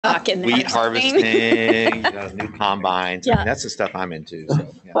in wheat harvesting, new combines. Yeah. I mean, that's the stuff I'm into.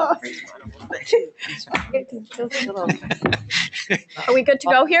 So, yeah. Are we good to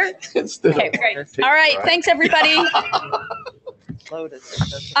go here? Okay, great. All right. Thanks, everybody.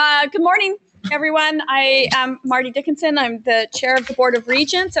 Good morning, everyone. I am Marty Dickinson. I'm the chair of the Board of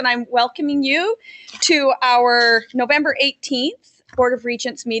Regents, and I'm welcoming you to our November 18th Board of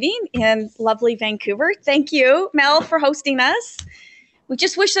Regents meeting in lovely Vancouver. Thank you, Mel, for hosting us. We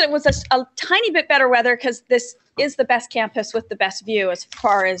just wish that it was a tiny bit better weather because this is the best campus with the best view as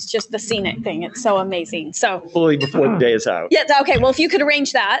far as just the scenic thing. It's so amazing. So hopefully before the day is out. Yeah. Okay. Well, if you could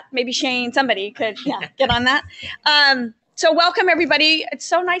arrange that, maybe Shane, somebody could get on that. So welcome, everybody. It's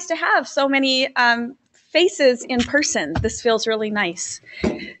so nice to have so many faces in person. This feels really nice.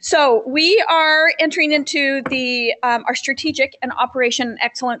 So we are entering into the our Strategic and Operation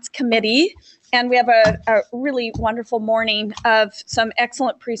Excellence Committee. And we have a really wonderful morning of some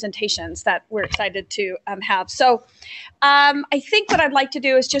excellent presentations that we're excited to have. So I think what I'd like to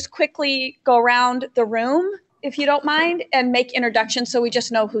do is just quickly go around the room, if you don't mind, and make introductions so we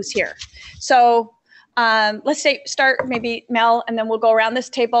just know who's here. So let's start maybe Mel, and then we'll go around this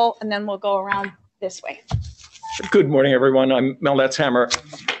table, and then we'll go around this way. Good morning, everyone. I'm Mel Netzhammer.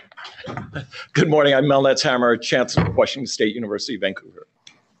 Good morning. I'm Mel Netzhammer, Chancellor of Washington State University, Vancouver.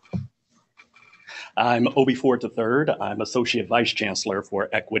 I'm Obi Ford III. I'm Associate Vice Chancellor for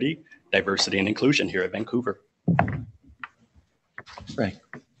Equity, Diversity, and Inclusion here at Vancouver. Right.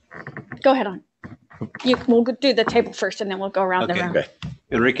 Go ahead on. We'll do the table first, and then we'll go around the room. Okay.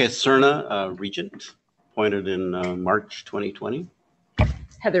 Enrique Serna, Regent, appointed in March 2020.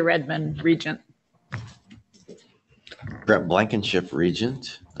 Heather Redmond, Regent. Brett Blankenship,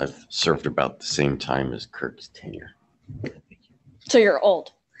 Regent. I've served about the same time as Kirk's tenure. So you're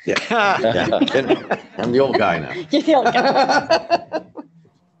old. Yeah. I'm the old guy now. You're the old guy.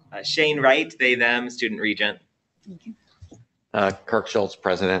 Shane Wright, they, them, student regent. Kirk Schultz,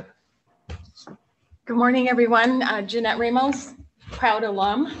 president. Good morning, everyone. Jeanette Ramos, proud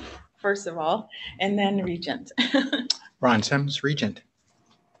alum, first of all, and then Regent. Ron Sims, Regent.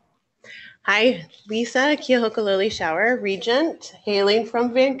 Hi, Lisa Keohokaloli Shower, Regent, hailing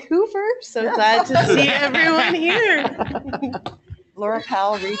from Vancouver. So glad to see everyone here. Laura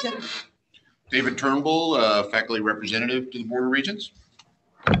Powell, Regent. David Turnbull, faculty representative to the Board of Regents.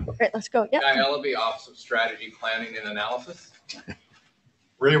 Great, let's go. Yep. Guy Ellaby, Office of Strategy, Planning, and Analysis.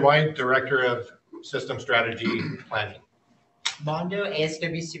 Ray White, Director of System Strategy Planning. Mondo,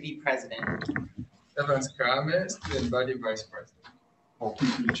 ASWCB President. Evans Kames, and Buddy Vice President. Paul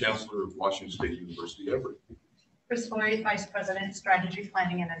Keefe, Chancellor of Washington State University, Everett. Chris Floyd, Vice President, Strategy,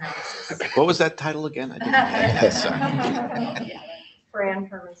 Planning, and Analysis. What was that title again? I didn't Fran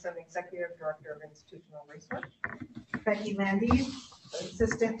Hermanson, Executive Director of Institutional Research. Becky Landy,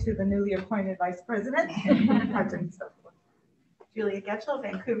 Assistant to the newly appointed Vice President. Julia Getchell,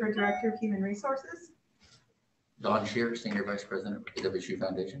 Vancouver Director of Human Resources. Don Shear, Senior Vice President for the WSU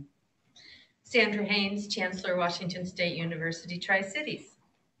Foundation. Sandra Haynes, Chancellor, Washington State University, Tri-Cities.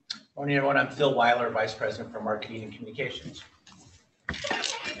 Morning, everyone. I'm Phil Weiler, Vice President for Marketing and Communications.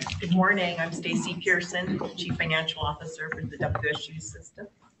 Good morning. I'm Stacy Pearson, Chief Financial Officer for the WSU system.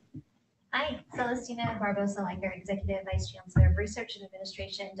 Hi, Celestina Barbosa-Langer, Executive Vice Chancellor of Research and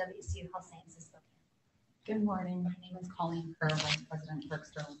Administration, WSU Health Sciences. Good morning. My name is Colleen Kerr, Vice President for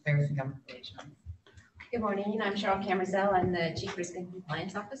External Affairs and Government Relations. Good morning. I'm Cheryl Camerzell. I'm the Chief Risk and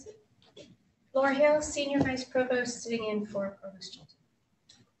Compliance Officer. Laura Hill, Senior Vice Provost, sitting in for Provost Chilton.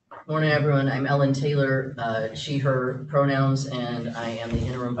 Morning, everyone. I'm Ellen Taylor, she, her pronouns, and I am the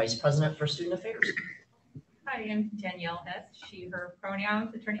Interim Vice President for Student Affairs. Hi, I'm Danielle Hess, she, her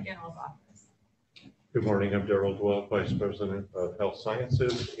pronouns, Attorney General's Office. Good morning. I'm Darrell Dwell, Vice President of Health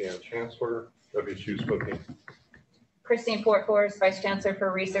Sciences and Chancellor, WSU Spokane. Christine Fortforce, Vice Chancellor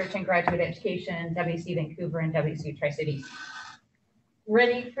for Research and Graduate Education, WSU Vancouver and WSU Tri-Cities.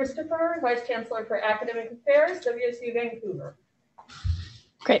 Rennie Christopher, Vice Chancellor for Academic Affairs, WSU Vancouver.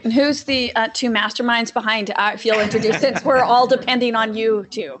 Great. And who's the two masterminds behind, if you'll introduce, since we're all depending on you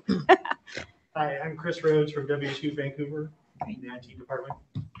too. Hi, I'm Chris Rhodes from WSU Vancouver, in the IT department.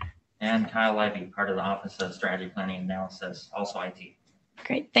 And Kyle Levy, part of the Office of Strategy Planning and Analysis, also IT.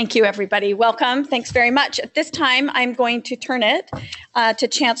 Great. Thank you, everybody. Welcome. Thanks very much. At this time, I'm going to turn it to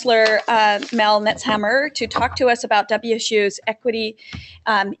Chancellor Mel Netzhammer to talk to us about WSU's equity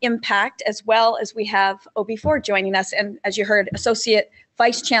impact, as well as we have Obi Ford joining us, and as you heard, Associate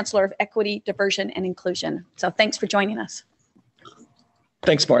Vice Chancellor of Equity, Diversion, and Inclusion. So thanks for joining us.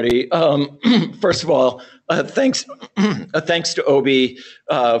 Thanks, Marty. First of all, Thanks to Obi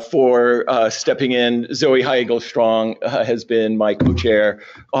for stepping in. Zoe Heigl-Strong has been my co-chair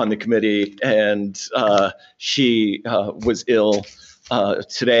on the committee, and she was ill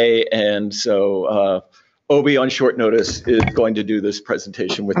today, and so Obi on short notice is going to do this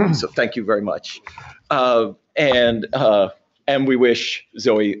presentation with me. So thank you very much, and we wish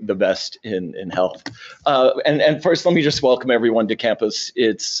Zoe the best in health. And first, let me just welcome everyone to campus.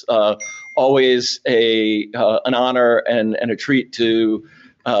 It's always an honor and a treat to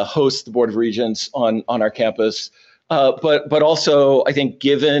host the Board of Regents on our campus. But also, I think,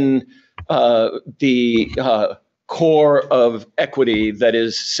 given the core of equity that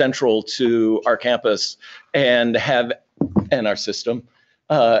is central to our campus and our system,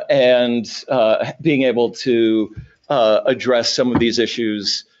 and being able to address some of these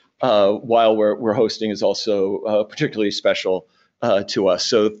issues while we're hosting is also particularly special to us.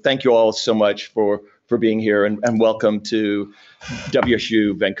 So thank you all so much for being here, and welcome to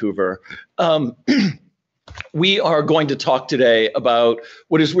WSU Vancouver. We are going to talk today about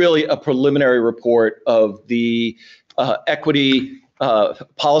what is really a preliminary report of the Equitable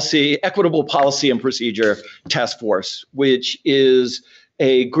Policy and Procedure Task Force, which is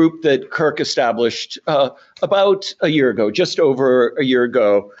a group that Kirk established about a year ago, just over a year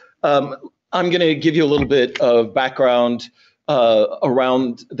ago. I'm going to give you a little bit of background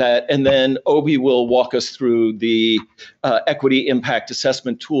around that, and then Obi will walk us through the equity impact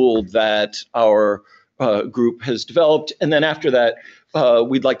assessment tool that our group has developed. And then after that,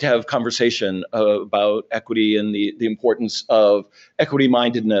 we'd like to have conversation about equity and the importance of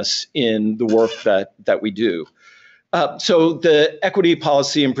equity-mindedness in the work that we do. So the Equity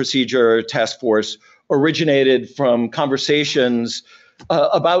Policy and Procedure Task Force originated from conversations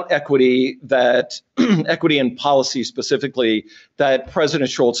about equity equity and policy specifically, that President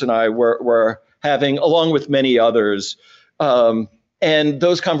Schultz and I were having, along with many others. And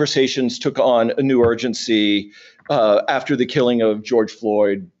those conversations took on a new urgency after the killing of George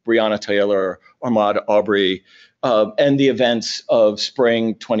Floyd, Breonna Taylor, Ahmaud Arbery, and the events of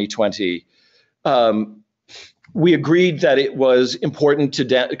spring 2020. We agreed that it was important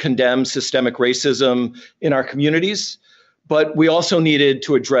to condemn systemic racism in our communities, but we also needed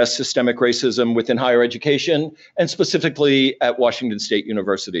to address systemic racism within higher education, and specifically at Washington State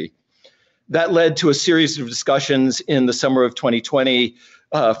University. That led to a series of discussions in the summer of 2020,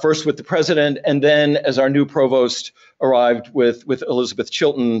 first with the president, and then as our new provost arrived with Elizabeth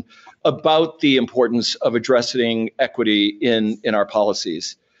Chilton, about the importance of addressing equity in our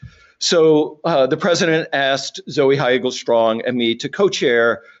policies. So the president asked Zoe Heigl-Strong and me to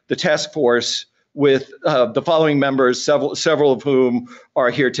co-chair the task force with the following members, several of whom are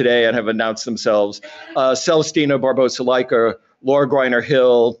here today and have announced themselves: Celestina Barbosa-Leiker, Laura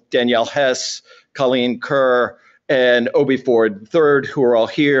Greiner-Hill, Danielle Hess, Colleen Kerr, and Obi Ford III, who are all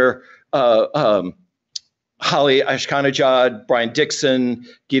here. Holly Ashkanajad, Brian Dixon,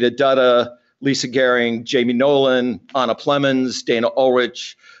 Gita Dutta, Lisa Gehring, Jamie Nolan, Anna Plemons, Dana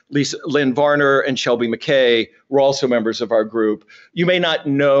Ulrich, Lynn Varner, and Shelby McKay were also members of our group. You may not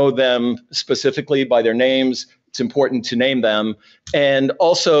know them specifically by their names. It's important to name them. And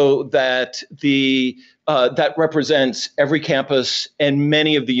also that that represents every campus and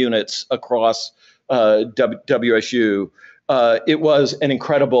many of the units across WSU. It was an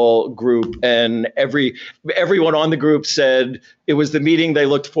incredible group, and everyone on the group said it was the meeting they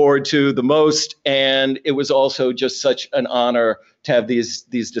looked forward to the most, and it was also just such an honor to have these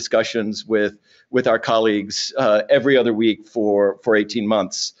discussions with our colleagues every other week for 18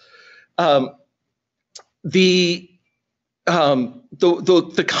 months. The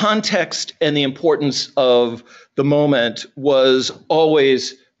context and the importance of the moment was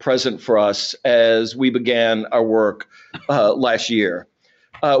always present for us as we began our work last year.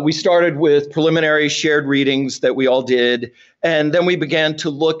 We started with preliminary shared readings that we all did, and then we began to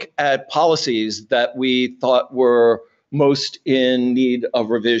look at policies that we thought were most in need of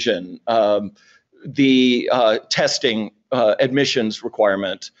revision. The testing admissions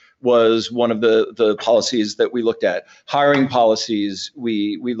requirement was one of the policies that we looked at. Hiring policies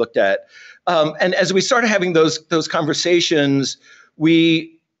we looked at. And as we started having those conversations,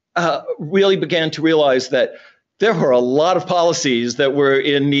 we really began to realize that there were a lot of policies that were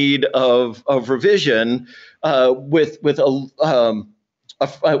in need of revision with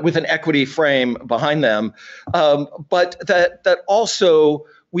an equity frame behind them, but that also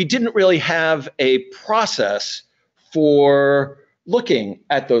we didn't really have a process for looking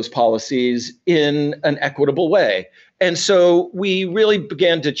at those policies in an equitable way. And so we really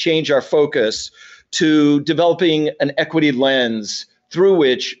began to change our focus to developing an equity lens through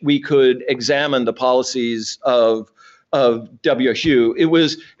which we could examine the policies of WSU. It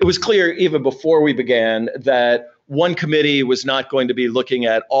was clear even before we began that one committee was not going to be looking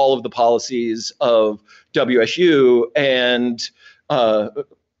at all of the policies of WSU and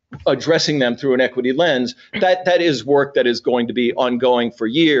addressing them through an equity lens. That is work that is going to be ongoing for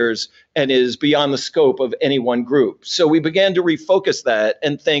years and is beyond the scope of any one group. So we began to refocus that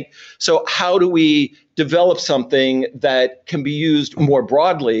and think, so how do we develop something that can be used more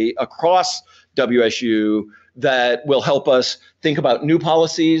broadly across WSU that will help us think about new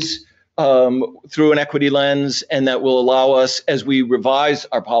policies through an equity lens, and that will allow us, as we revise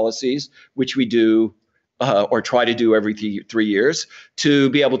our policies, which we do or try to do every 3 years,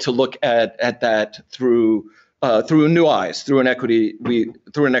 to be able to look at that through new eyes, through an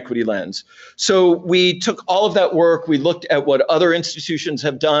equity lens. So we took all of that work. We looked at what other institutions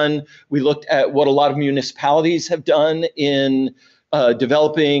have done. We looked at what a lot of municipalities have done in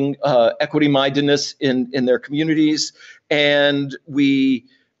developing equity mindedness in their communities, and we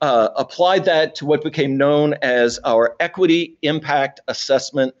applied that to what became known as our Equity Impact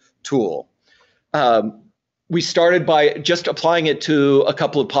Assessment Tool. We started by just applying it to a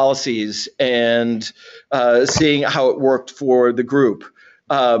couple of policies and seeing how it worked for the group.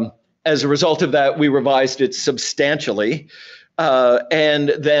 As a result of that, we revised it substantially. And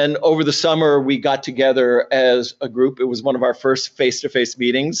then over the summer, we got together as a group. It was one of our first face-to-face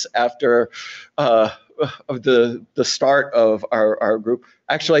meetings after the start of our group.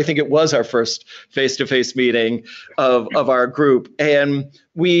 Actually, I think it was our first face-to-face meeting of our group. And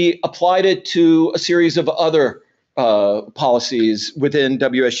we applied it to a series of other policies within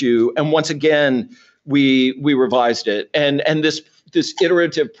WSU. And once again, we revised it. And this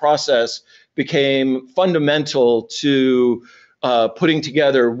iterative process became fundamental to putting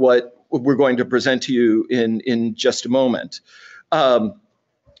together what we're going to present to you in just a moment.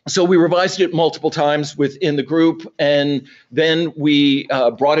 So we revised it multiple times within the group, and then we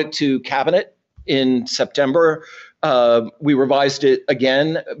brought it to Cabinet in September. We revised it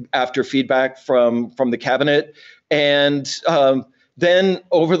again after feedback from the Cabinet, and then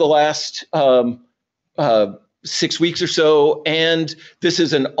over the last 6 weeks or so, and this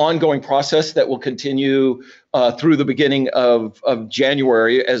is an ongoing process that will continue through the beginning of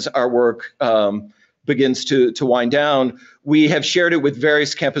January as our work begins to wind down. We have shared it with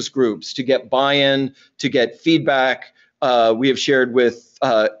various campus groups to get buy-in, to get feedback. We have shared with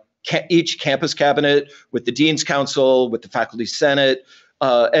each campus cabinet, with the Dean's Council, with the Faculty Senate,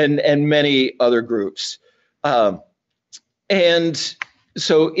 and many other groups. And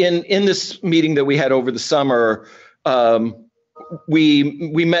so in this meeting that we had over the summer,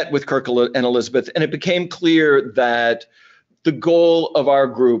 we met with Kirk and Elizabeth, and it became clear that the goal of our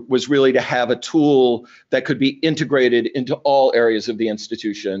group was really to have a tool that could be integrated into all areas of the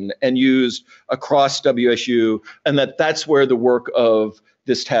institution and used across WSU, and that's where the work of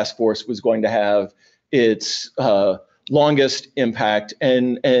this task force was going to have its longest impact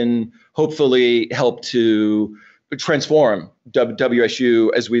and hopefully help to transform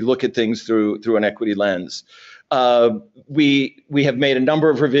WSU as we look at things through an equity lens. We have made a number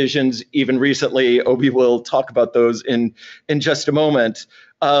of revisions even recently. Obi will talk about those in just a moment.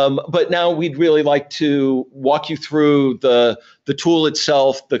 But now we'd really like to walk you through the tool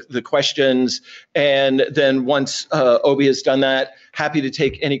itself, the questions, and then once Obi has done that, happy to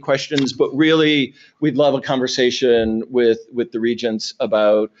take any questions. But really, we'd love a conversation with the Regents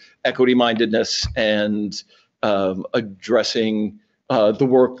about equity mindedness and addressing the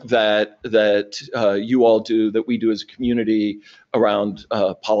work that you all do, that we do as a community around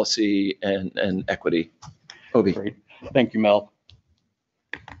policy and equity. Obi. Great. Thank you, Mel.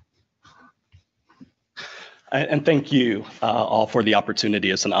 And thank you all for the opportunity.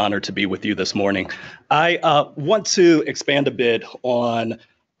 It's an honor to be with you this morning. I want to expand a bit on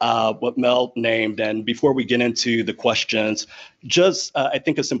what Mel named. And before we get into the questions, just I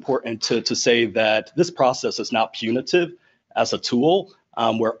think it's important to say that this process is not punitive as a tool.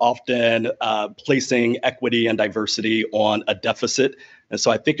 We're often placing equity and diversity on a deficit. And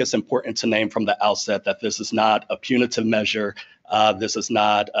so I think it's important to name from the outset that this is not a punitive measure. This is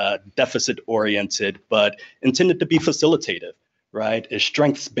not deficit oriented, but intended to be facilitative, right? It's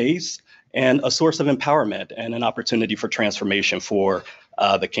strengths-based and a source of empowerment and an opportunity for transformation for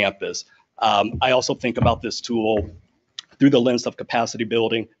the campus. I also think about this tool through the lens of capacity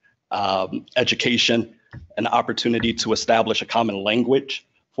building, education, an opportunity to establish a common language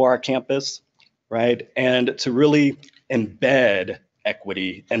for our campus, right? And to really embed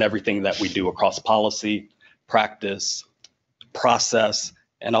equity in everything that we do across policy, practice, process,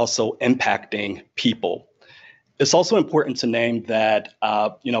 and also impacting people. It's also important to name that,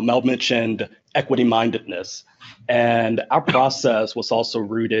 Mel mentioned equity-mindedness, and our process was also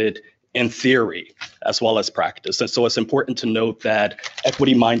rooted in theory as well as practice. And so it's important to note that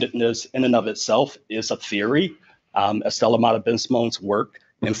equity-mindedness in and of itself is a theory. Estela Mata-Bensmone's work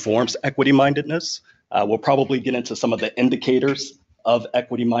informs equity-mindedness. We'll probably get into some of the indicators of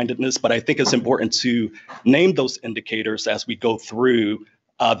equity-mindedness, but I think it's important to name those indicators as we go through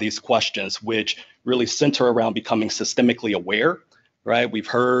these questions, which really center around becoming systemically aware, right? We've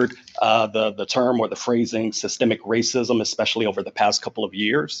heard the term or the phrasing systemic racism, especially over the past couple of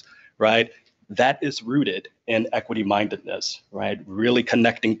years, right? That is rooted in equity-mindedness, right? Really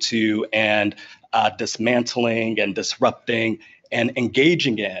connecting to and dismantling and disrupting and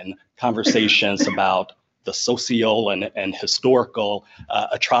engaging in conversations about the social and historical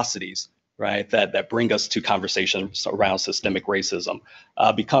atrocities, right, that bring us to conversations around systemic racism,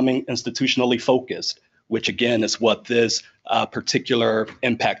 becoming institutionally focused, which again is what this particular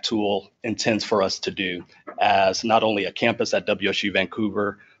impact tool intends for us to do as not only a campus at WSU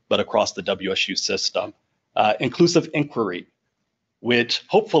Vancouver, but across the WSU system. Inclusive inquiry, which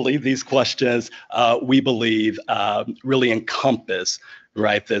hopefully these questions we believe really encompass,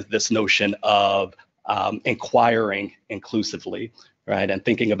 right, this notion of inquiring inclusively, right, and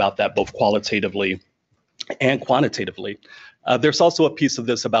thinking about that both qualitatively and quantitatively. There's also a piece of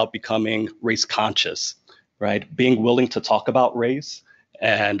this about becoming race conscious, right, being willing to talk about race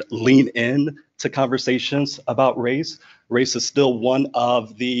and lean in to conversations about race. Race is still one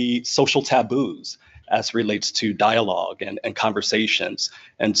of the social taboos as relates to dialogue and conversations.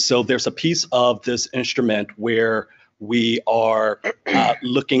 And so there's a piece of this instrument where we are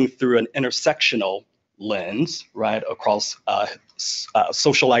looking through an intersectional lens, right, across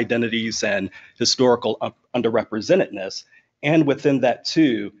social identities and historical underrepresentedness. And within that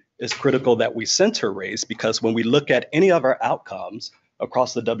too, it's critical that we center race, because when we look at any of our outcomes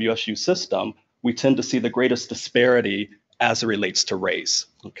across the WSU system, we tend to see the greatest disparity as it relates to race,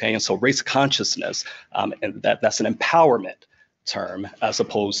 okay? And so race consciousness, and that's an empowerment term as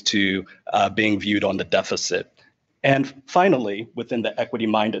opposed to being viewed on the deficit. And finally, within the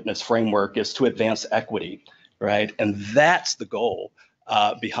equity-mindedness framework is to advance equity, right? And that's the goal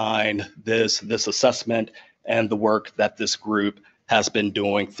behind this assessment and the work that this group has been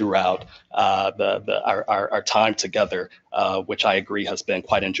doing throughout our time together, which I agree has been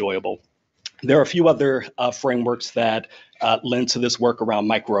quite enjoyable. There are a few other frameworks that lend to this work around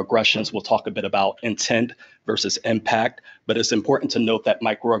microaggressions. We'll talk a bit about intent versus impact, but it's important to note that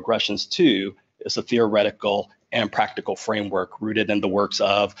microaggressions too is a theoretical and practical framework rooted in the works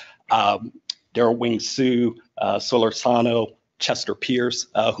of Daryl Wing Su, Solorzano, Chester Pierce,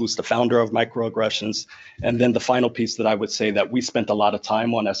 who's the founder of microaggressions. And then the final piece that I would say that we spent a lot of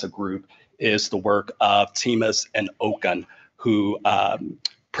time on as a group is the work of Timas and Okan, who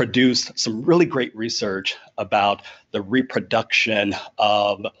produced some really great research about the reproduction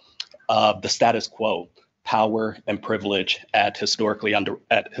of the status quo, power and privilege at historically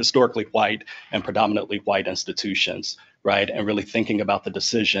white and predominantly white institutions, right? And really thinking about the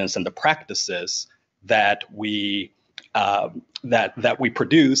decisions and the practices that we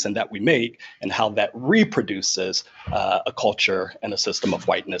produce and that we make, and how that reproduces a culture and a system of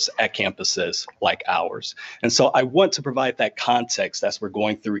whiteness at campuses like ours. And so I want to provide that context as we're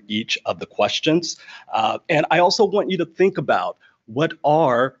going through each of the questions. And I also want you to think about what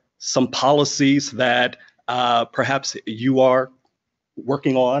are some policies that perhaps you are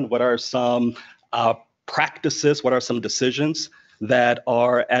working on, what are some practices, what are some decisions that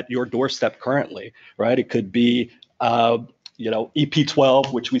are at your doorstep currently, right? It could be EP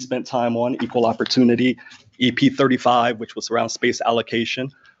 12, which we spent time on, equal opportunity, EP 35, which was around space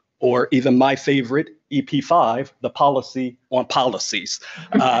allocation, or even my favorite, EP 5, the policy on policies.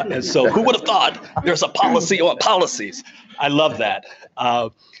 And so who would have thought there's a policy on policies? I love that.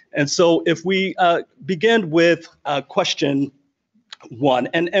 And so if we begin with question one,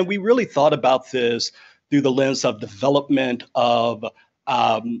 and we really thought about this through the lens of development of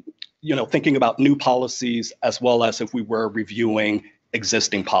thinking about new policies, as well as if we were reviewing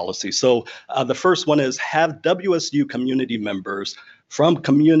existing policies. So the first one is, have WSU community members from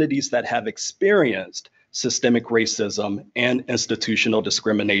communities that have experienced systemic racism and institutional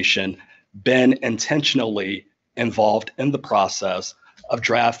discrimination been intentionally involved in the process of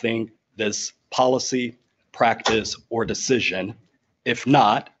drafting this policy, practice, or decision? If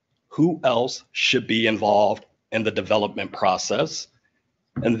not, who else should be involved in the development process?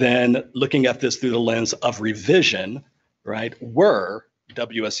 And then looking at this through the lens of revision, right? Were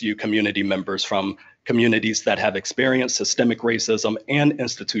WSU community members from communities that have experienced systemic racism and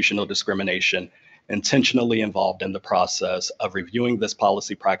institutional discrimination intentionally involved in the process of reviewing this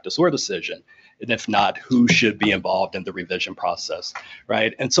policy, practice, or decision? And if not, who should be involved in the revision process,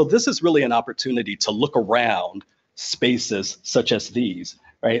 right? And so this is really an opportunity to look around spaces such as these,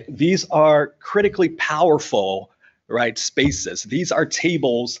 right? These are critically powerful, right, spaces. These are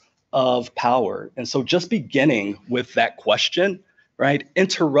tables of power. And so just beginning with that question, right,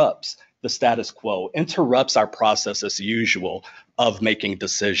 interrupts the status quo, interrupts our process as usual of making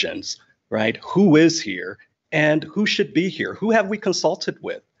decisions, right? Who is here and who should be here? Who have we consulted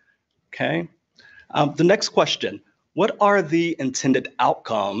with? Okay. The next question, what are the intended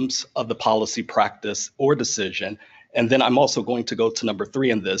outcomes of the policy, practice, or decision? And then I'm also going to go to number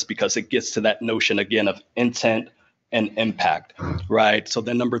 3 in this because it gets to that notion again of intent and impact, right? So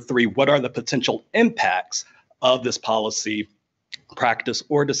then number 3, what are the potential impacts of this policy, practice,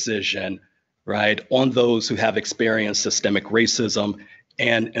 or decision, right, on those who have experienced systemic racism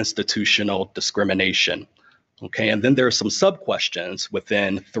and institutional discrimination? Okay, and then there are some sub-questions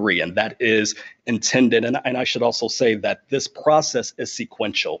within 3, and that is intended, and I should also say that this process is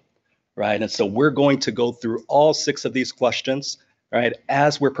sequential, right? And so we're going to go through all 6 of these questions, right,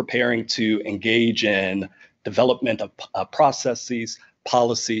 as we're preparing to engage in development of processes,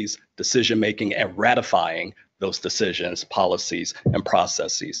 policies, decision-making, and ratifying those decisions, policies, and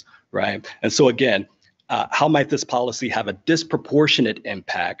processes, right? And so again, how might this policy have a disproportionate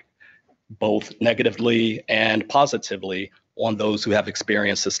impact, both negatively and positively, on those who have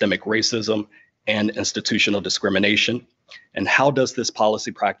experienced systemic racism and institutional discrimination? And how does this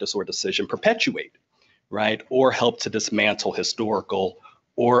policy, practice, or decision perpetuate, right, or help to dismantle historical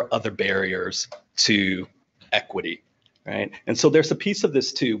or other barriers to equity, right? And so there's a piece of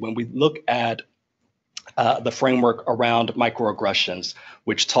this too, when we look at the framework around microaggressions,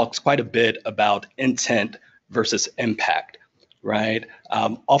 which talks quite a bit about intent versus impact, right?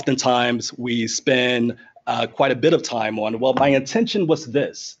 Oftentimes we spend quite a bit of time on, well, my intention was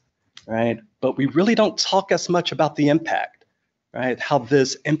this, right? But we really don't talk as much about the impact, right? How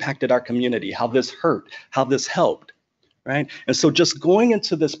this impacted our community, how this hurt, how this helped, right? And so just going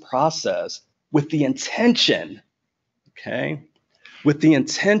into this process with the intention, okay, with the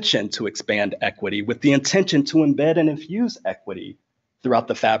intention to expand equity, with the intention to embed and infuse equity throughout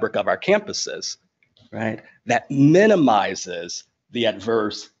the fabric of our campuses, right? That minimizes the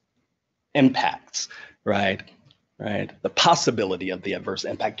adverse impacts, right? Right? The possibility of the adverse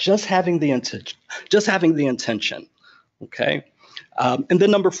impact, just having the intention, okay? And then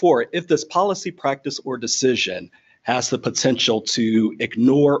number 4, if this policy, practice, or decision has the potential to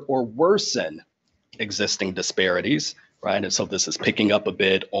ignore or worsen existing disparities, right? And so this is picking up a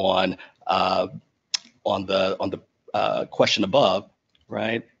bit on the question above,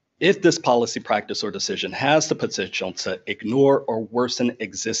 right? If this policy, practice, or decision has the potential to ignore or worsen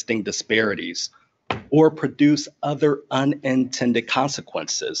existing disparities or produce other unintended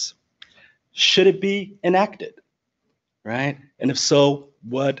consequences, should it be enacted, right? And if so,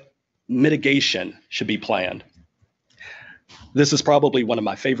 what mitigation should be planned? This is probably one of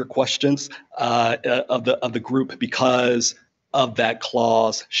my favorite questions of the group because of that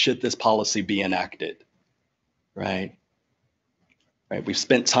clause, should this policy be enacted, right? Right, we've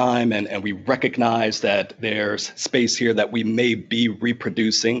spent time and we recognize that there's space here that we may be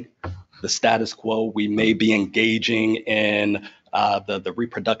reproducing the status quo. We may be engaging in the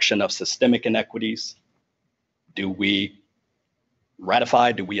reproduction of systemic inequities. Do we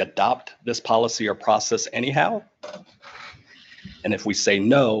ratify, do we adopt this policy or process anyhow? And if we say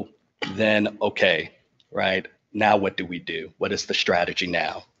no, then okay, right? Now what do we do? What is the strategy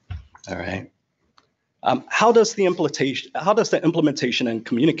now? All right. How does the implementation and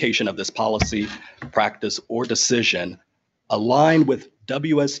communication of this policy, practice, or decision align with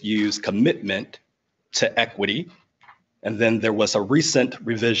WSU's commitment to equity? And then there was a recent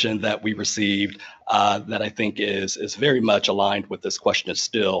revision that we received that I think is very much aligned with this question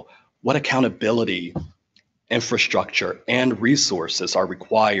still. What accountability, infrastructure, and resources are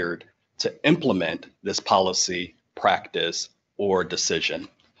required to implement this policy, practice, or decision?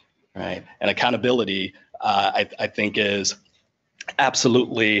 Right, and accountability, I think, is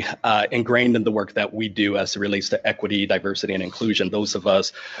absolutely ingrained in the work that we do as it relates to equity, diversity, and inclusion. Those of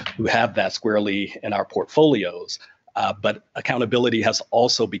us who have that squarely in our portfolios. But accountability has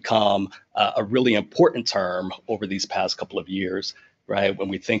also become a really important term over these past couple of years. Right, when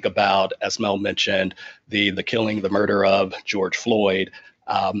we think about, as Mel mentioned, the killing, the murder of George Floyd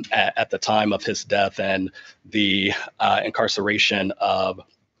at the time of his death, and the incarceration of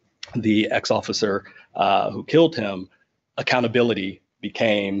the ex-officer who killed him, accountability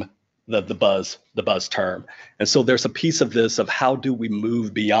became the buzz term. And so there's a piece of this of how do we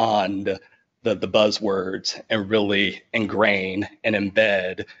move beyond the buzzwords and really ingrain and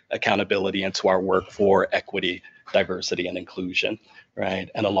embed accountability into our work for equity, diversity, and inclusion, right?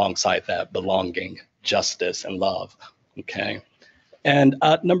 And alongside that, belonging, justice, and love, okay? And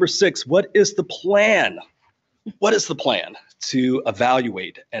number 6, what is the plan? What is the plan to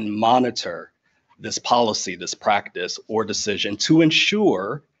evaluate and monitor this policy, this practice, or decision to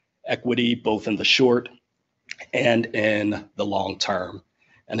ensure equity both in the short and in the long term?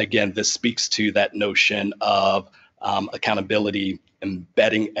 And again, this speaks to that notion of accountability,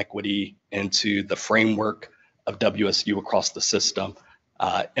 embedding equity into the framework of WSU across the system,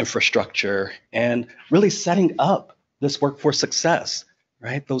 infrastructure, and really setting up this work for success,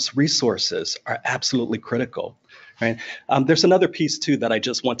 right? Those resources are absolutely critical, right? There's another piece too that I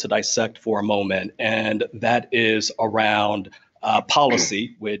just want to dissect for a moment, and that is around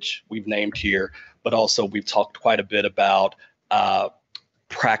policy, which we've named here, but also we've talked quite a bit about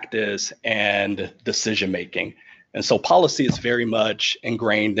practice and decision making. And so policy is very much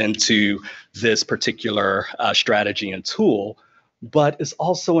ingrained into this particular strategy and tool, but it's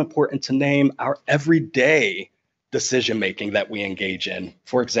also important to name our everyday decision making that we engage in.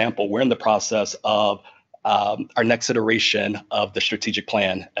 For example, we're in the process of our next iteration of the strategic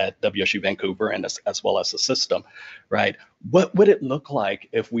plan at WSU Vancouver and as well as the system, right? What would it look like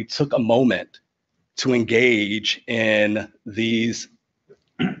if we took a moment to engage in these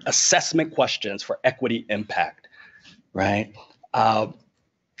assessment questions for equity impact, right?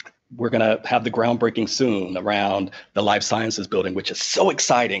 We're going to have the groundbreaking soon around the life sciences building, which is so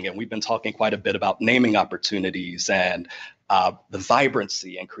exciting. And we've been talking quite a bit about naming opportunities and the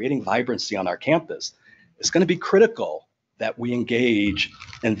vibrancy and creating vibrancy on our campus. It's going to be critical that we engage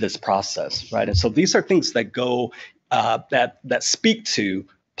in this process, right? And so these are things that go, that speak to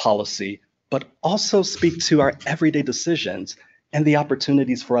policy, but also speak to our everyday decisions and the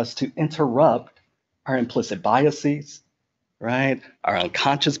opportunities for us to interrupt our implicit biases, right? Our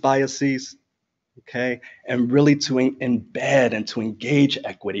unconscious biases, okay? And really to embed and to engage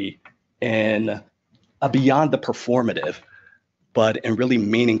equity in beyond the performative, but in really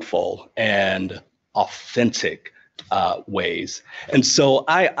meaningful and authentic ways. And so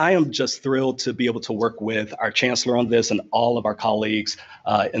I am just thrilled to be able to work with our chancellor on this and all of our colleagues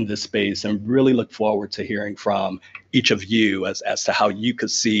in this space, and really look forward to hearing from each of you as to how you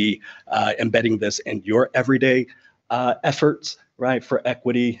could see embedding this in your everyday efforts, right, for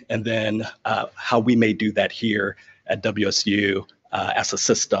equity, and then how we may do that here at WSU as a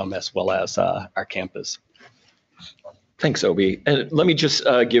system as well as our campus. Thanks, Obi. And let me just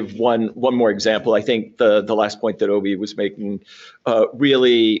give one more example. I think the last point that Obi was making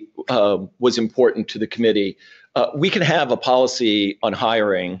really was important to the committee. We can have a policy on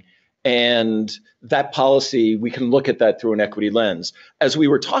hiring, and that policy, we can look at that through an equity lens. As we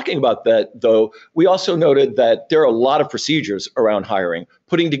were talking about that, though, we also noted that there are a lot of procedures around hiring,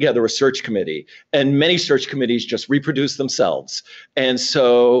 putting together a search committee, and many search committees just reproduce themselves. And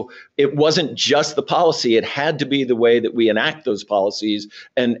so it wasn't just the policy, it had to be the way that we enact those policies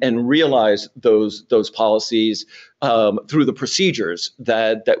and realize those policies through the procedures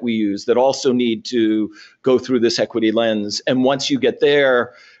that we use that also need to go through this equity lens. And once you get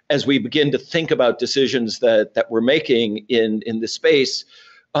there, as we begin to think about decisions that we're making in this space,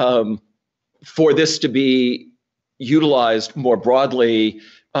 for this to be utilized more broadly,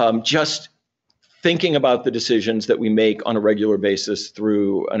 just thinking about the decisions that we make on a regular basis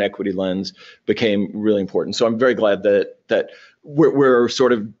through an equity lens became really important. So I'm very glad that we're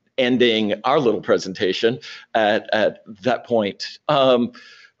sort of ending our little presentation at that point.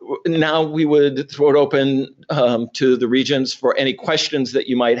 Now we would throw it open to the Regents for any questions that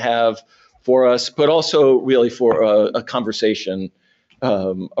you might have for us, but also really for a conversation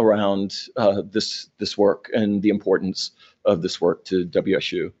around this work and the importance of this work to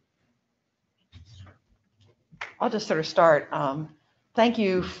WSU. I'll just sort of start. Thank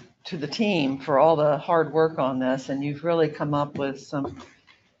you to the team for all the hard work on this, and you've really come up with some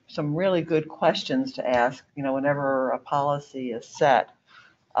really good questions to ask, whenever a policy is set.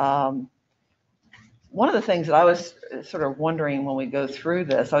 One of the things that I was sort of wondering when we go through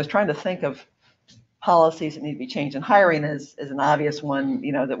this, I was trying to think of policies that need to be changed, and hiring is an obvious one,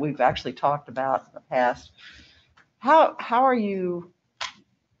 that we've actually talked about in the past. How are you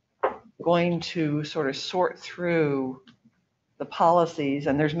going to sort of sort through the policies,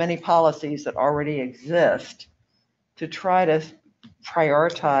 and there's many policies that already exist, to try to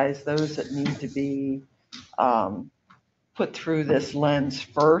prioritize those that need to be put through this lens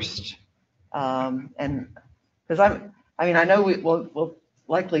first? And because I know we'll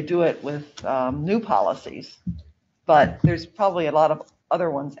likely do it with new policies, but there's probably a lot of other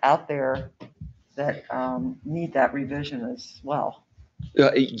ones out there that need that revision as well?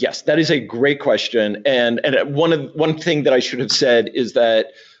 Yes, that is a great question. And one thing that I should have said is that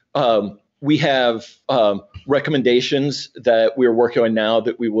we have recommendations that we're working on now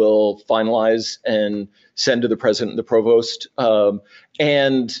that we will finalize and send to the president and the provost.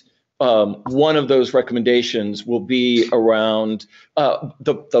 And one of those recommendations will be around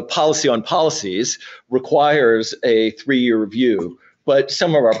the policy on policies requires a 3-year review, but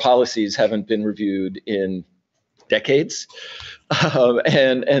some of our policies haven't been reviewed in decades. So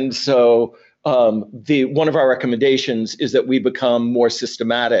one of our recommendations is that we become more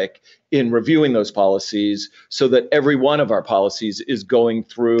systematic in reviewing those policies so that every one of our policies is going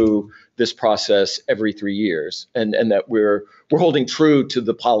through this process every 3 years, and that we're holding true to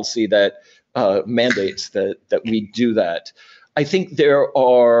the policy that mandates that we do that. I think there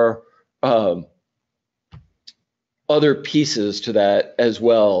are other pieces to that as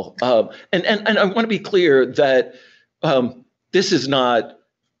well. And I want to be clear that this is not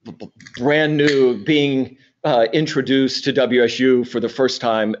brand new, being introduced to WSU for the first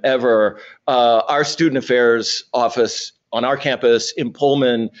time ever. Our student affairs office on our campus in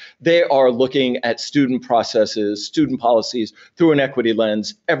Pullman, they are looking at student processes, student policies through an equity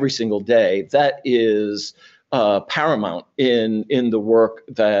lens every single day. That is paramount in the work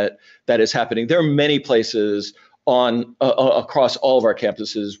that is happening. There are many places across all of our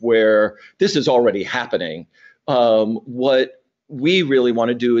campuses where this is already happening. What we really want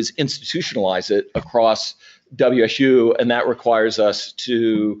to do is institutionalize it across WSU, and that requires us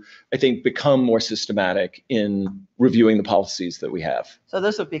to, I think, become more systematic in reviewing the policies that we have. So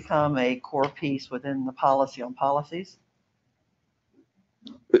this would become a core piece within the policy on policies?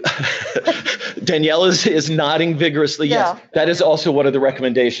 Danielle is nodding vigorously. Yes, Yeah. that is also one of the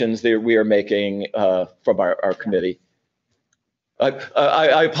recommendations that we are making from our committee.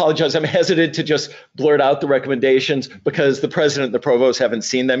 I apologize. I'm hesitant to just blurt out the recommendations because the president and the provost haven't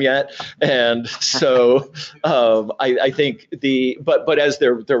seen them yet, and so I think but as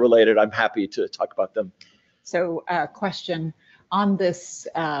they're related, I'm happy to talk about them. So, question on this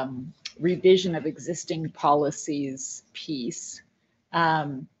revision of existing policies piece.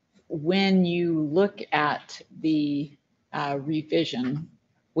 When you look at the revision,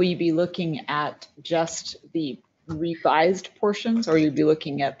 will you be looking at just the revised portions, or you'd be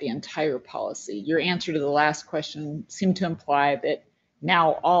looking at the entire policy? Your answer to the last question seemed to imply that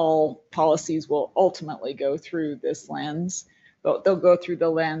now all policies will ultimately go through this lens, but they'll go through the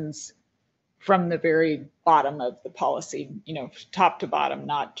lens from the very bottom of the policy, top to bottom,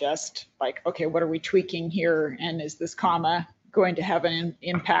 not just like, okay, what are we tweaking here? And is this comma going to have an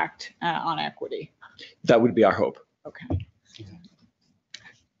impact on equity? That would be our hope. Okay.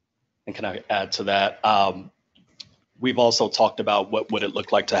 And can I add to that? We've also talked about what would it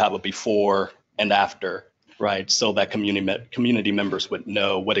look like to have a before and after, right? So that community members would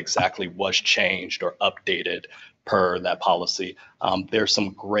know what exactly was changed or updated per that policy. There's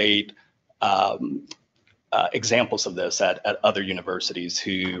some great examples of this at other universities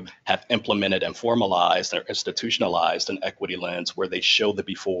who have implemented and formalized or institutionalized an equity lens where they show the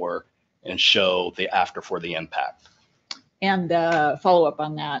before and show the after for the impact. And follow up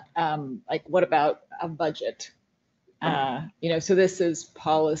on that, like what about a budget? So this is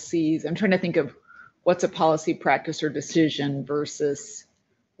policies. I'm trying to think of what's a policy, practice, or decision versus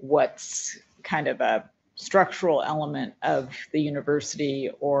what's kind of a structural element of the university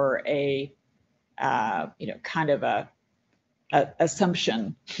or a kind of a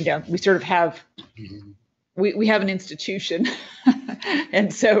assumption. We sort of have we have an institution,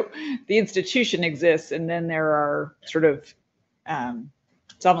 and so the institution exists, and then there are sort of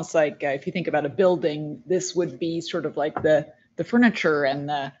it's almost like if you think about a building, this would be sort of like the furniture and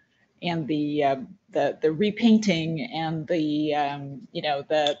the repainting and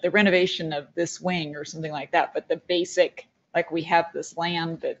the renovation of this wing or something like that. But the basic, like we have this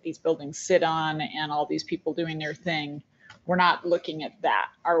land that these buildings sit on and all these people doing their thing. We're not looking at that,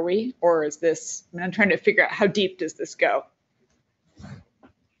 are we? Or is this? I'm trying to figure out how deep does this go?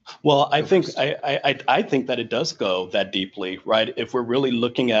 Well, I think I think that it does go that deeply, right? If we're really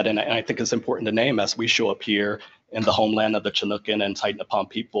looking at, and I think it's important to name as we show up here in the homeland of the Chinookan and Titan-Upon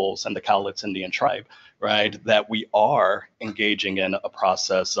peoples and the Cowlitz Indian tribe, right? That we are engaging in a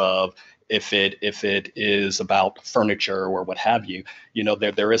process of if it is about furniture or what have you,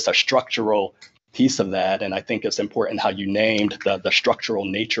 there is a structural piece of that. And I think it's important how you named the structural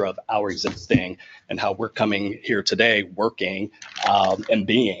nature of our existing and how we're coming here today working and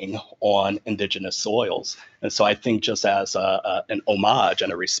being on indigenous soils. And so I think just as an homage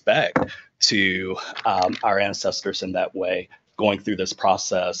and a respect to our ancestors in that way, going through this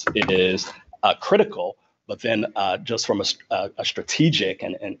process, it is critical. But then just from a strategic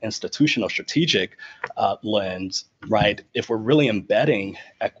and institutional strategic lens, right, if we're really embedding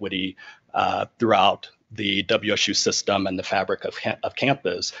equity throughout the WSU system and the fabric of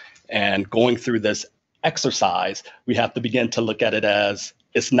campus and going through this exercise, we have to begin to look at it as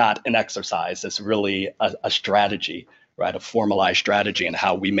it's not an exercise, it's really a strategy, right, a formalized strategy in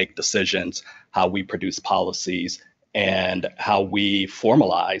how we make decisions, how we produce policies, and how we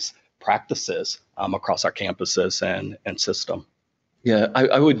formalize practices across our campuses and system. Yeah,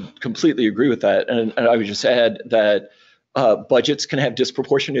 I would completely agree with that. And I would just add that budgets can have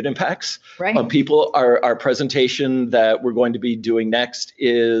disproportionate impacts on people. Our presentation that we're going to be doing next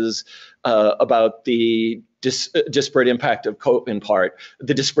is about the disparate impact of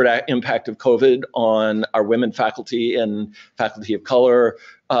the disparate impact of COVID on our women faculty and faculty of color.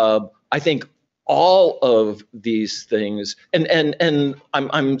 I think all of these things, and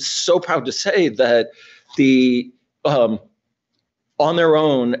I'm so proud to say that the on their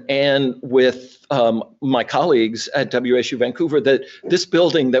own and with my colleagues at WSU Vancouver, that this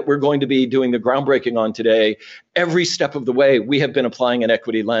building that we're going to be doing the groundbreaking on today, every step of the way, we have been applying an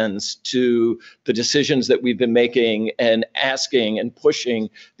equity lens to the decisions that we've been making and asking and pushing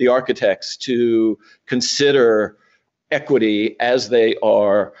the architects to consider equity as they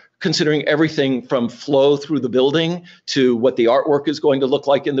are considering everything from flow through the building to what the artwork is going to look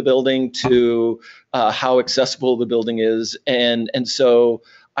like in the building to how accessible the building is. And so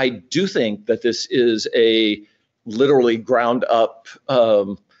I do think that this is a literally ground up,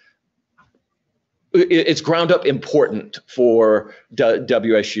 it's ground up important for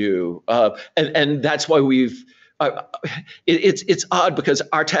WSU. And that's why we've, it's odd because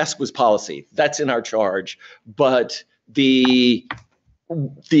our task was policy. That's in our charge. But the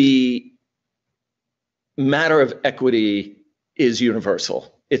matter of equity is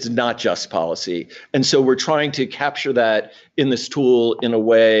universal. It's not just policy. And so we're trying to capture that in this tool in a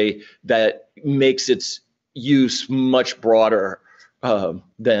way that makes its use much broader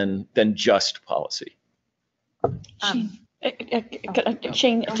than just policy.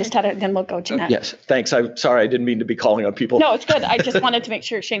 Shane just had it, then we'll go Jeanette. Yes, thanks. I'm sorry, I didn't mean to be calling on people. No, it's good. I just wanted to make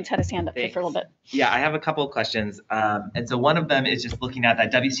sure Shane's had his hand up for a little bit. Yeah, I have a couple of questions. And so one of them is just looking at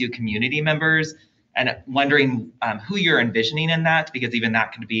that WSU community members and wondering who you're envisioning in that, because even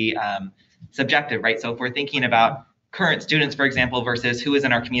that could be subjective, right? So if we're thinking about current students, for example, versus who is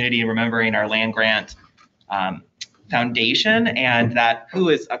in our community, remembering our land grant foundation, and that who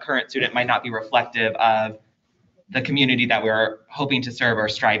is a current student might not be reflective of the community that we're hoping to serve or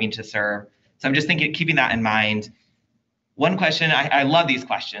striving to serve. So I'm just thinking, keeping that in mind. One question, I love these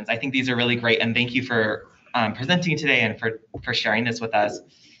questions. I think these are really great, and thank you for presenting today and for sharing this with us.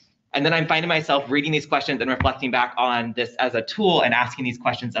 And then I'm finding myself reading these questions and reflecting back on this as a tool and asking these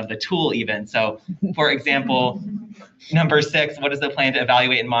questions of the tool even. So for example, number 6, what is the plan to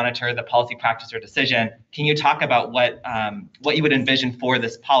evaluate and monitor the policy, practice, or decision? Can you talk about what you would envision for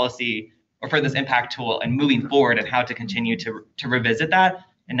this policy or for this impact tool and moving forward, and how to continue to revisit that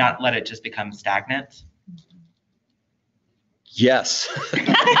and not let it just become stagnant? Yes.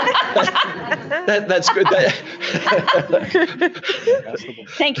 That's good.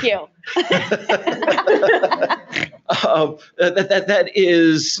 Thank you. That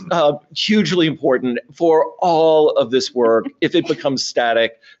is hugely important for all of this work. If it becomes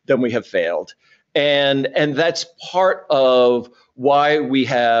static, then we have failed. And that's part of why we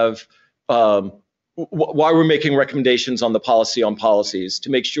have why we're making recommendations on the policy on policies, to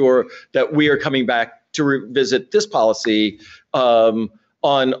make sure that we are coming back to revisit this policy on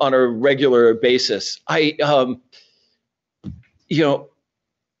a regular basis.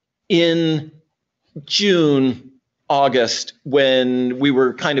 In June, August, when we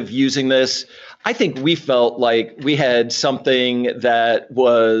were kind of using this, I think we felt like we had something that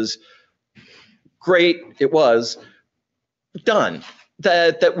was great. It was done.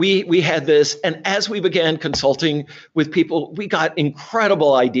 That we had this, and as we began consulting with people, we got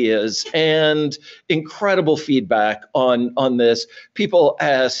incredible ideas and incredible feedback on this. People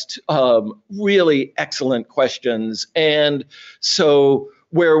asked really excellent questions, and so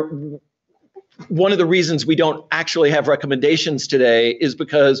one of the reasons we don't actually have recommendations today is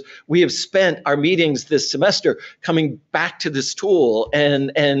because we have spent our meetings this semester coming back to this tool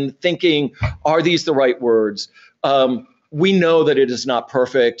and thinking, are these the right words? We know that it is not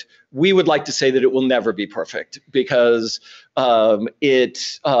perfect. We would like to say that it will never be perfect, because the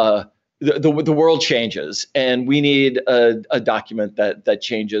world changes, and we need a document that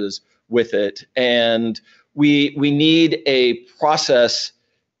changes with it. And we need a process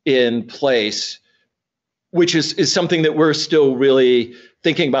in place, which is something that we're still really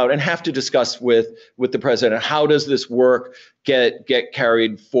thinking about and have to discuss with the president. How does this work get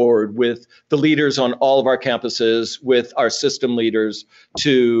carried forward with the leaders on all of our campuses, with our system leaders,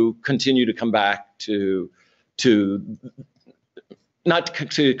 to continue to come back to not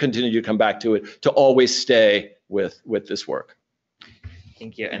to continue to come back to it, to always stay with this work.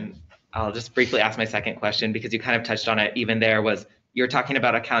 Thank you. And I'll just briefly ask my second question, because you kind of touched on it even there, was you're talking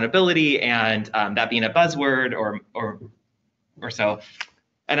about accountability and that being a buzzword or so.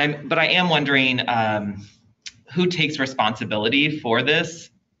 But I am wondering who takes responsibility for this,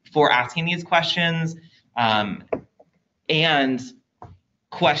 for asking these questions, and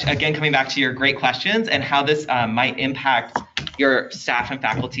again, coming back to your great questions and how this might impact your staff and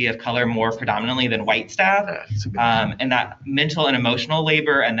faculty of color more predominantly than white staff, and that mental and emotional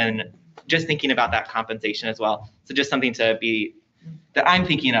labor, and then just thinking about that compensation as well. So just something that I'm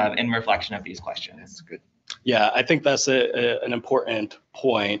thinking of in reflection of these questions. That's good. Yeah, I think that's an important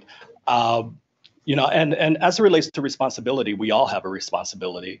point. You know, and as it relates to responsibility, we all have a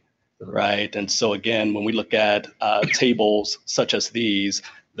responsibility, right? And so again, when we look at tables such as these,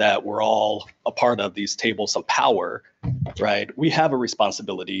 that we're all a part of, these tables of power, right? We have a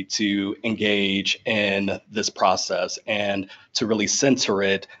responsibility to engage in this process and to really center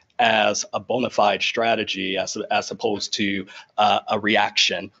it as a bona fide strategy, as opposed to a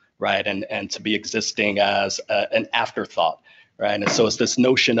reaction, right? And to be existing as an afterthought, right? And so it's this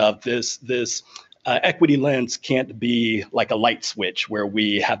notion of this equity lens can't be like a light switch where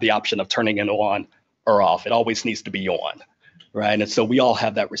we have the option of turning it on or off. It always needs to be on, right? And so we all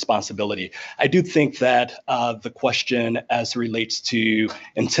have that responsibility. I do think that the question as relates to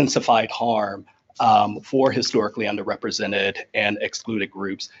intensified harm for historically underrepresented and excluded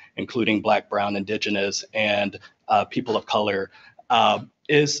groups, including Black, Brown, Indigenous, and people of color,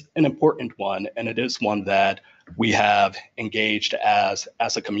 is an important one. And it is one that we have engaged as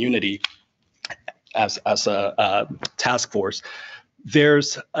a community, as a task force.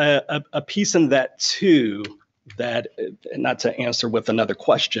 There's a piece in that too, that, not to answer with another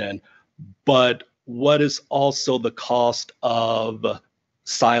question, but what is also the cost of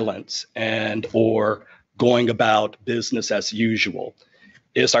silence and or going about business as usual?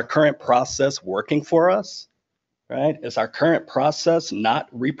 Is our current process working for us, right? Is our current process not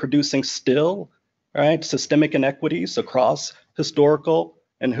reproducing still, right, systemic inequities across historical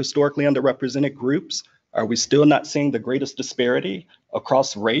and historically underrepresented groups? Are we still not seeing the greatest disparity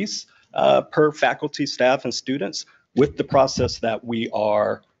across race per faculty, staff, and students with the process that we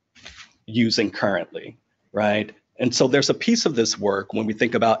are using currently, right? And so there's a piece of this work when we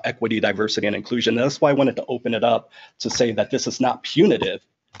think about equity, diversity, and inclusion. And that's why I wanted to open it up to say that this is not punitive,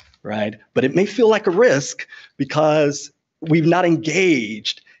 right? But it may feel like a risk because we've not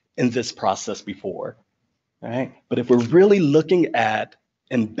engaged in this process before, right? But if we're really looking at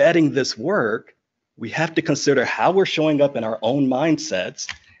embedding this work, we have to consider how we're showing up in our own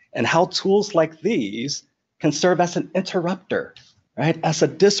mindsets and how tools like these can serve as an interrupter, right? As a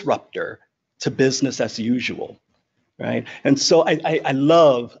disruptor to business as usual, right? And so I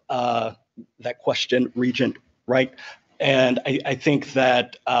love that question, Regent, right? And I think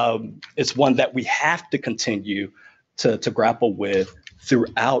that it's one that we have to continue to grapple with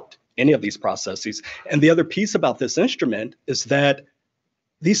throughout any of these processes. And the other piece about this instrument is that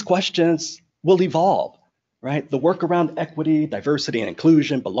these questions will evolve, right? The work around equity, diversity, and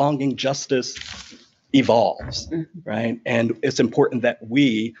inclusion, belonging, justice evolves, right? And it's important that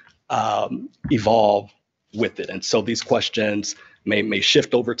we evolve with it. And so these questions may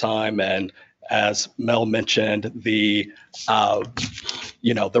shift over time. And as Mel mentioned, the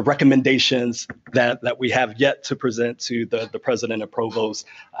recommendations that we have yet to present to the president and provost,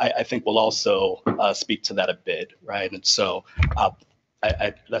 I think will also speak to that a bit, right? And so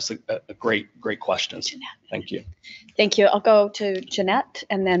that's a great question. Thank you. Thank you. I'll go to Jeanette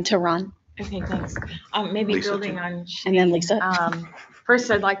and then to Ron. Okay, thanks. Maybe Lisa, building too. on And then Lisa.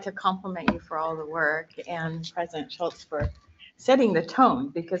 First, I'd like to compliment you for all the work and President Schultz for setting the tone,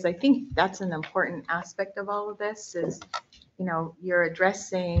 because I think that's an important aspect of all of this is, you're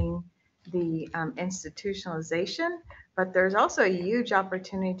addressing the institutionalization, but there's also a huge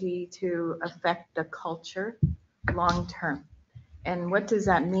opportunity to affect the culture long-term. And what does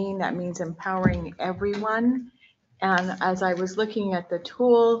that mean? That means empowering everyone. And as I was looking at the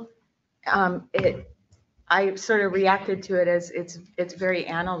tool, I sort of reacted to it as it's very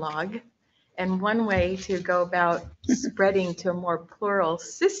analog. And one way to go about spreading to a more plural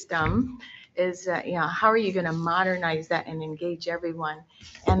system is, how are you going to modernize that and engage everyone?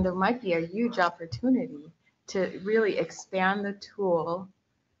 And there might be a huge opportunity to really expand the tool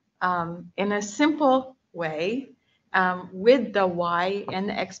in a simple way with the why and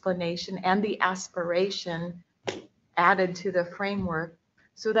the explanation and the aspiration added to the framework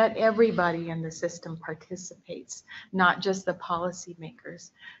so that everybody in the system participates, not just the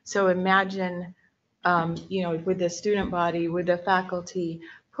policymakers. So imagine, with the student body, with the faculty,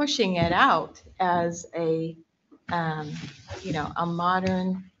 pushing it out as a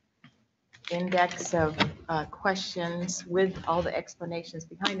modern index of questions with all the explanations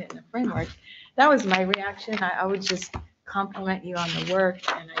behind it in the framework. That was my reaction. I would just compliment you on the work,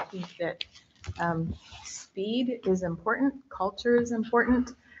 and I think that speed is important, culture is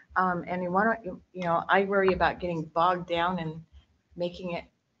important, and you want to, I worry about getting bogged down and making it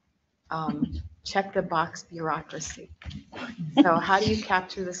check the box bureaucracy. So how do you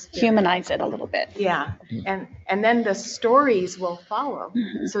capture the spirit? Humanize it a little bit. Yeah, and then the stories will follow.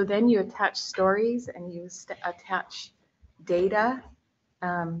 So then you attach stories and you attach data.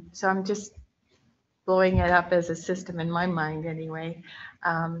 So I'm just blowing it up as a system in my mind anyway.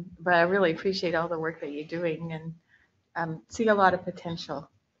 But I really appreciate all the work that you're doing and see a lot of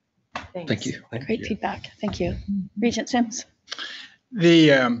potential. Thanks. Thank you. Great feedback. Thank you. Regent Sims.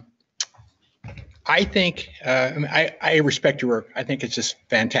 I think, I respect your work. I think it's just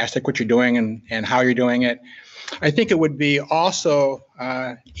fantastic what you're doing and how you're doing it. I think it would be also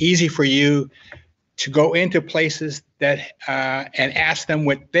easy for you to go into places that and ask them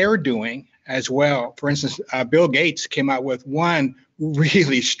what they're doing as well. For instance, Bill Gates came out with one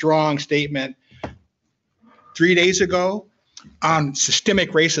really strong statement 3 days ago on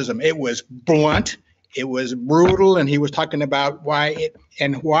systemic racism. It was blunt. It was brutal, and he was talking about why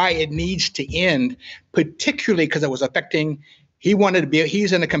it needs to end, particularly because it was affecting.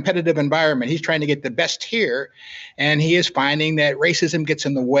 He's in a competitive environment. He's trying to get the best here, and he is finding that racism gets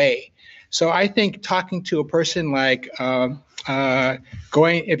in the way. So I think talking to a person like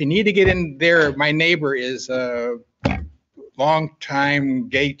if you need to get in there, my neighbor is a longtime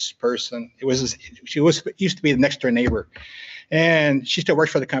Gates person. She used to be the next door neighbor. And she still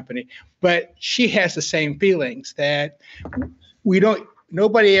works for the company, but she has the same feelings that we don't know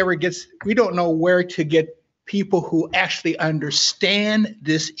where to get people who actually understand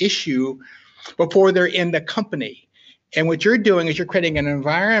this issue before they're in the company. And what you're doing is you're creating an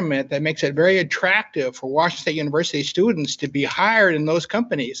environment that makes it very attractive for Washington State University students to be hired in those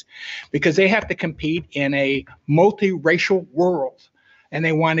companies because they have to compete in a multiracial world. And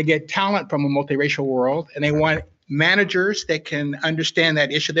they want to get talent from a multiracial world, and they want managers that can understand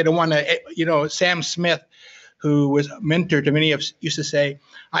that issue. They don't want to, Sam Smith, who was a mentor to many of us, used to say,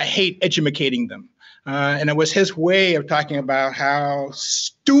 I hate educating them. And it was his way of talking about how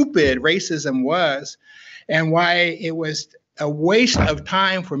stupid racism was and why it was a waste of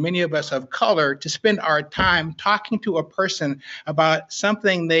time for many of us of color to spend our time talking to a person about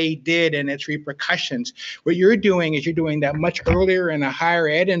something they did and its repercussions. What you're doing is you're doing that much earlier in a higher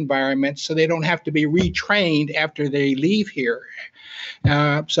ed environment so they don't have to be retrained after they leave here.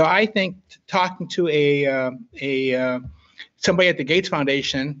 So I think talking to somebody at the Gates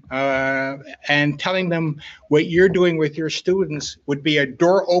Foundation and telling them what you're doing with your students would be a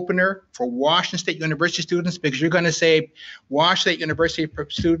door opener for Washington State University students, because you're going to say Washington State University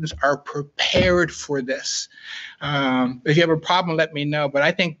students are prepared for this. If you have a problem, let me know. But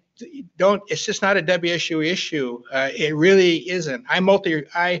I think it's just not a WSU issue. It really isn't.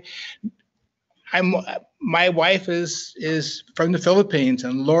 My wife is from the Philippines,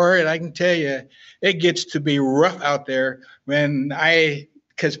 and Laura, I can tell you, it gets to be rough out there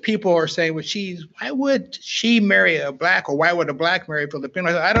because people are saying, well, why would she marry a black, or why would a black marry a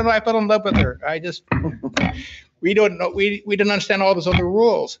Filipino? I don't know. I fell in love with her. We don't know. We didn't understand all those other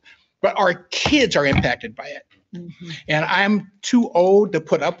rules, but our kids are impacted by it. Mm-hmm. And I'm too old to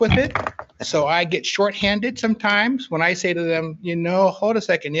put up with it. So I get shorthanded sometimes when I say to them, hold a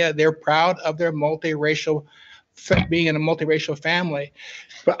second. Yeah, they're proud of their being in a multiracial family.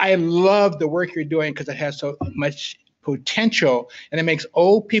 But I love the work you're doing because it has so much potential, and it makes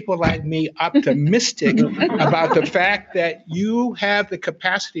old people like me optimistic about the fact that you have the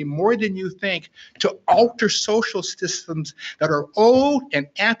capacity, more than you think, to alter social systems that are old and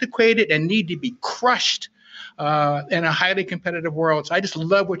antiquated and need to be crushed in a highly competitive world. So I just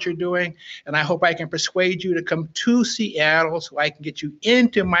love what you're doing, and I hope I can persuade you to come to Seattle so I can get you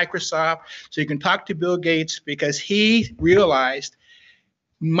into Microsoft so you can talk to Bill Gates, because he realized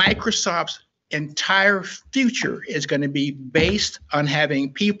Microsoft's entire future is going to be based on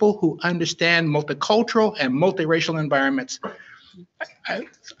having people who understand multicultural and multiracial environments. I've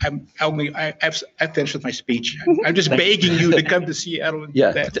finished with my speech. I'm just begging you to come to Seattle and do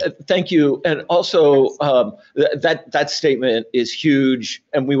Yeah, that. thank you. And also, that statement is huge,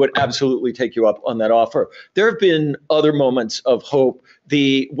 and we would absolutely take you up on that offer. There have been other moments of hope.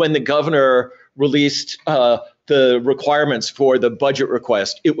 When the governor released the requirements for the budget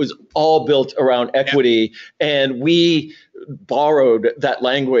request, it was all built around equity, and we borrowed that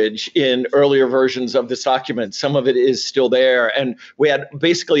language in earlier versions of this document. Some of it is still there, and we had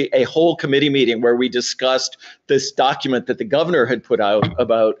basically a whole committee meeting where we discussed this document that the governor had put out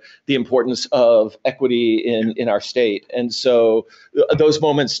about the importance of equity in our state. And so those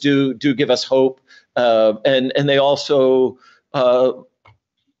moments do give us hope, and they also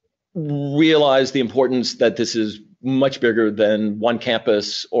realize the importance that this is much bigger than one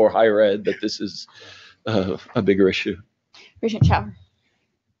campus or higher ed, that this is a bigger issue. Regent Shower.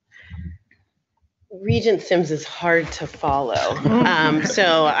 Regent Sims is hard to follow.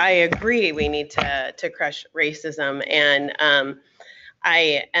 So I agree we need to crush racism. And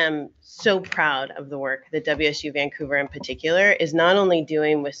I am so proud of the work that WSU Vancouver in particular is not only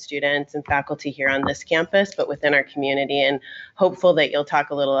doing with students and faculty here on this campus, but within our community, and hopeful that you'll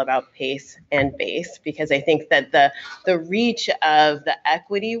talk a little about PACE and BASE, because I think that the reach of the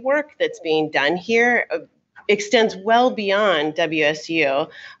equity work that's being done here extends well beyond WSU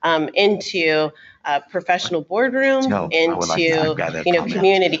into professional boardrooms, into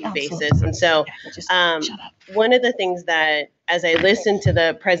community spaces. And so one of the things that, as I listen to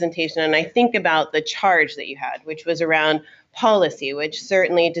the presentation and I think about the charge that you had, which was around policy, which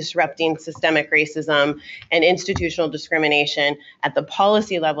certainly disrupting systemic racism and institutional discrimination at the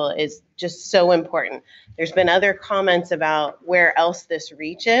policy level is just so important. There's been other comments about where else this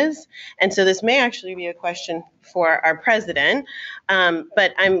reaches. And so this may actually be a question for our president,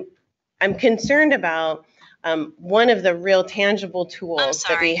 but I'm concerned about one of the real tangible tools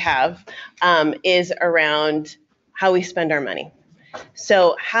that we have is around how we spend our money.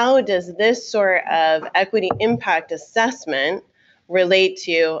 So how does this sort of equity impact assessment relate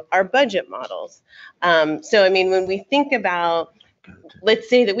to our budget models? So, I mean, when we think about, let's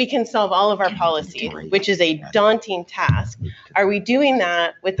say that we can solve all of our policies, which is a daunting task, are we doing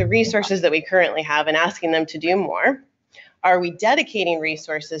that with the resources that we currently have and asking them to do more? Are we dedicating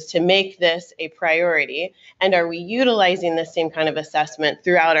resources to make this a priority? And are we utilizing the same kind of assessment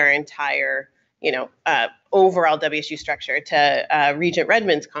throughout our entire, overall WSU structure, to Regent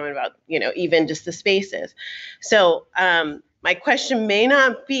Redmond's comment about, even just the spaces? So my question may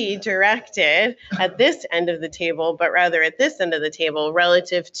not be directed at this end of the table, but rather at this end of the table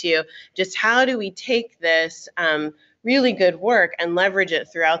relative to just how do we take this really good work and leverage it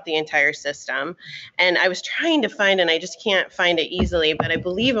throughout the entire system. And I was trying to find, and I just can't find it easily, but I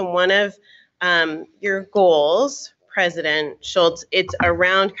believe in one of your goals, President Schultz, it's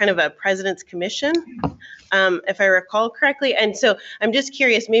around kind of a president's commission, if I recall correctly. And so I'm just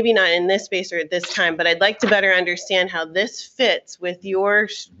curious, maybe not in this space or at this time, but I'd like to better understand how this fits with your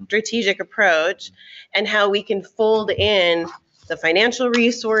strategic approach and how we can fold in the financial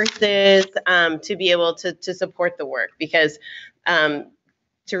resources to be able to support the work. Because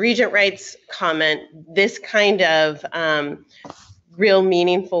to Regent Wright's comment, this kind of real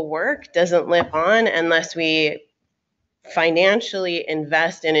meaningful work doesn't live on unless we financially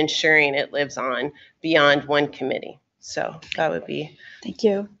invest in ensuring it lives on beyond one committee. So that would be. Thank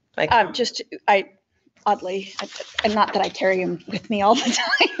you. Oddly, and not that I carry him with me all the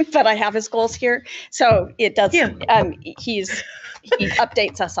time, but I have his goals here. So it does, he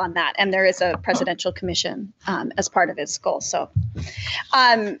updates us on that. And there is a presidential commission as part of his goals. So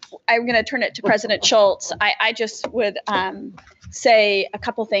I'm going to turn it to President Schultz. I just would say a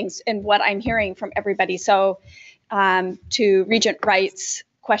couple things in what I'm hearing from everybody. So to Regent Wright's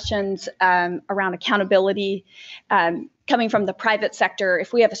questions around accountability, coming from the private sector,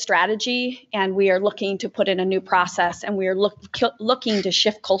 if we have a strategy and we are looking to put in a new process and we are looking to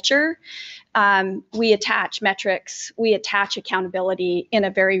shift culture, we attach metrics, we attach accountability in a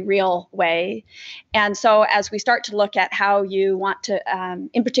very real way. And so as we start to look at how you want to,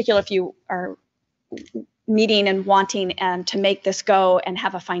 in particular, if you are needing and wanting and to make this go and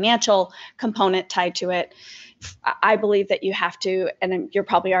have a financial component tied to it, I believe that you have to, and you're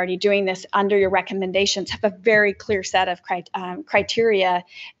probably already doing this under your recommendations, have a very clear set of criteria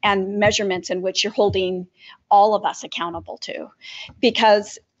and measurements in which you're holding all of us accountable to.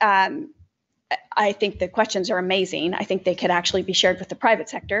 Because I think the questions are amazing. I think they could actually be shared with the private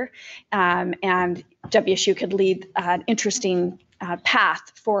sector, and WSU could lead an interesting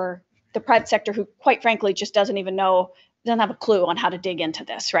path for the private sector, who quite frankly just doesn't even know doesn't have a clue on how to dig into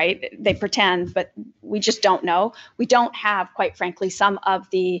this, right? They pretend, but we just don't know. We don't have, quite frankly, some of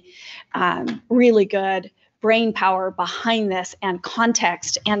the really good brain power behind this and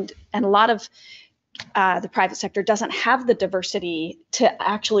context, and a lot of the private sector doesn't have the diversity to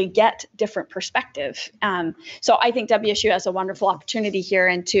actually get different perspective. So I think WSU has a wonderful opportunity here.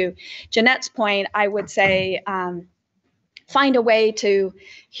 And to Jeanette's point, I would say find a way to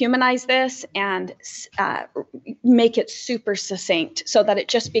humanize this and make it super succinct so that it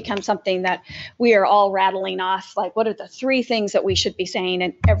just becomes something that we are all rattling off. Like, what are the 3 things that we should be saying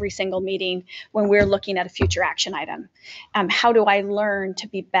in every single meeting when we're looking at a future action item? How do I learn to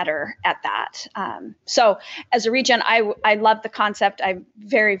be better at that? So as a region, I love the concept. I'm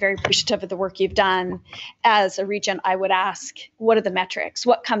very, very appreciative of the work you've done. As a region, I would ask, what are the metrics?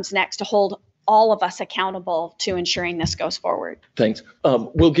 What comes next to hold all of us accountable to ensuring this goes forward? Thanks.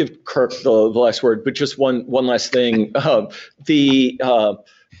 We'll give Kirk the last word, but just one last thing.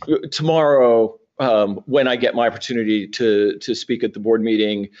 Tomorrow, when I get my opportunity to speak at the board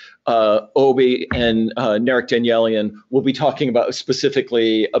meeting, Obi and Narek Danielian will be talking about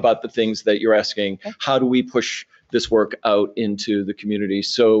specifically about the things that you're asking. How do we push this work out into the community?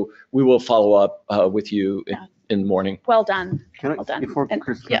 So we will follow up with you in the morning. Well done. Can I, Well done. before And-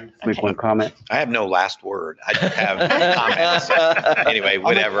 Chris, yeah, make okay. one comment? I have no last word. I just have comments. Anyway,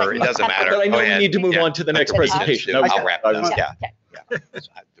 whatever. It doesn't matter. But I know Go we ahead. need to move on to the next presentation. I'll wrap it up. Yeah.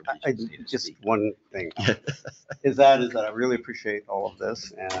 Yeah. Just one thing is that I really appreciate all of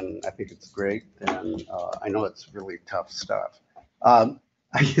this, and I think it's great, and I know it's really tough stuff.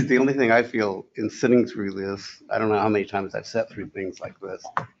 The only thing I feel in sitting through this, I don't know how many times I've sat through things like this,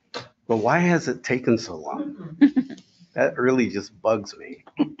 but why has it taken so long? That really just bugs me.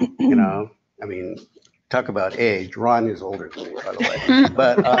 You know, I mean, talk about age. Ron is older than me, by the way.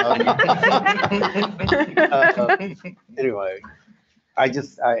 But anyway, I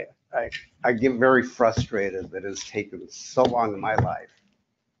get very frustrated that it's taken so long in my life,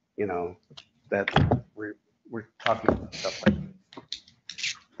 you know, that we're talking about stuff like that.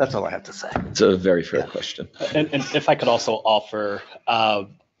 That's all I have to say. It's a very fair question. And if I could also offer,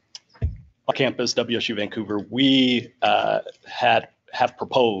 our campus, WSU Vancouver, we have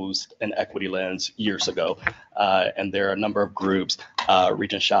proposed an equity lens years ago, and there are a number of groups.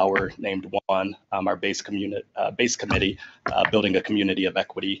 Regent Shower named one, our base committee, building a community of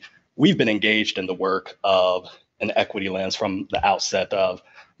equity. We've been engaged in the work of an equity lens from the outset of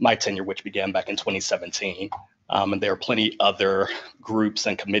my tenure, which began back in 2017. And there are plenty other groups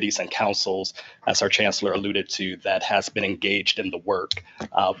and committees and councils, as our chancellor alluded to, that has been engaged in the work.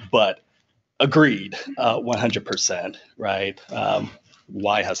 But agreed, 100%, right?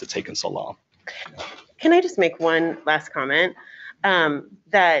 Why has it taken so long? Can I just make one last comment?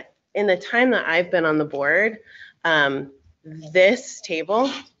 That in the time that I've been on the board, this table,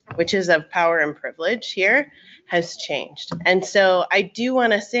 which is of power and privilege here, has changed. And so I do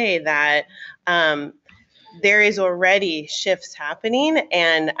want to say that there is already shifts happening,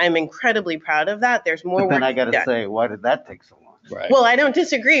 and I'm incredibly proud of that. There's more But then work I got to done. say, why did that take so long? Right. Well, I don't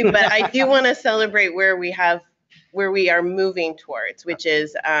disagree, but I do want to celebrate where we are moving towards, which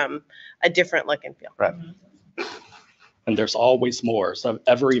is a different look and feel. Right. And there's always more, so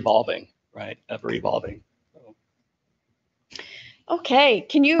ever evolving, right? Ever evolving. Okay,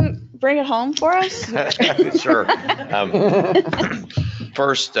 can you bring it home for us? Sure.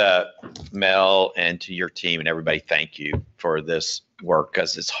 First, Mel, and to your team and everybody, thank you for this work,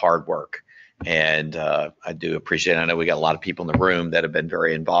 because it's hard work. And I do appreciate it. I know we got a lot of people in the room that have been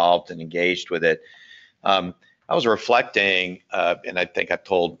very involved and engaged with it. I was reflecting, and I think I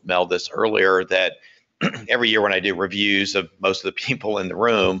told Mel this earlier, that every year when I do reviews of most of the people in the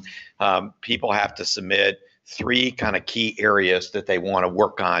room, people have to submit 3 kind of key areas that they want to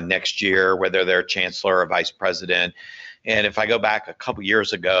work on next year, whether they're chancellor or vice president. And if I go back a couple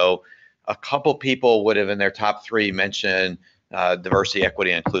years ago, a couple people would have in their top 3 mentioned diversity,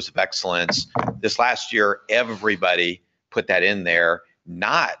 equity, and inclusive excellence. This last year, everybody put that in there.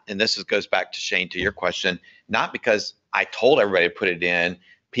 Not, and this goes back to Shane, to your question, not because I told everybody to put it in.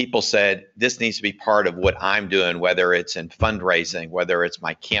 People said, this needs to be part of what I'm doing, whether it's in fundraising, whether it's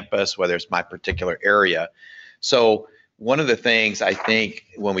my campus, whether it's my particular area. So one of the things I think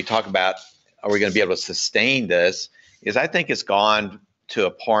when we talk about, are we going to be able to sustain this, is I think it's gone to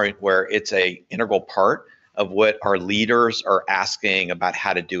a point where it's a integral part of what our leaders are asking about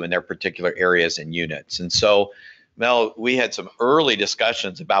how to do in their particular areas and units. And so, Mel, we had some early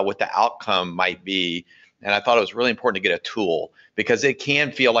discussions about what the outcome might be. And I thought it was really important to get a tool, because it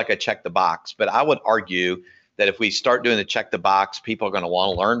can feel like a check the box. But I would argue that if we start doing the check the box, people are going to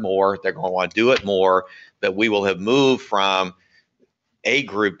want to learn more. They're going to want to do it more, that we will have moved from a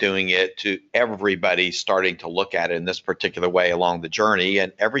group doing it to everybody starting to look at it in this particular way along the journey.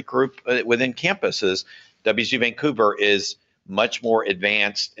 And every group within campuses, WSU Vancouver is much more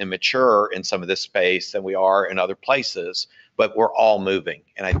advanced and mature in some of this space than we are in other places, but we're all moving.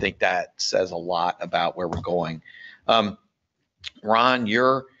 And I think that says a lot about where we're going. Ron,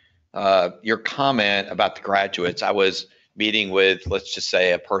 your comment about the graduates, I was meeting with, let's just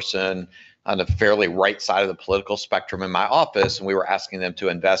say, a person on the fairly right side of the political spectrum in my office, and we were asking them to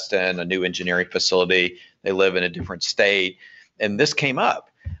invest in a new engineering facility. They live in a different state. And this came up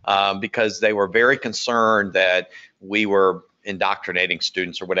because they were very concerned that we were indoctrinating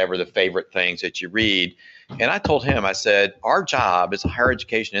students or whatever the favorite things that you read. And I told him, I said, our job as a higher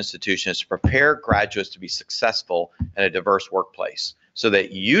education institution is to prepare graduates to be successful in a diverse workplace so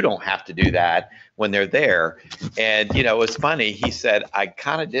that you don't have to do that when they're there. And, you know, it's funny. He said, I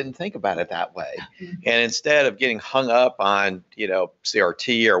kind of didn't think about it that way. And instead of getting hung up on, you know,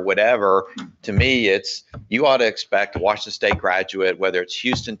 CRT or whatever, to me, it's you ought to expect a Washington State graduate, whether it's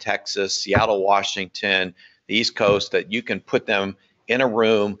Houston, Texas, Seattle, Washington, the East Coast, that you can put them in a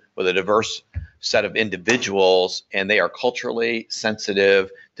room with a diverse set of individuals, and they are culturally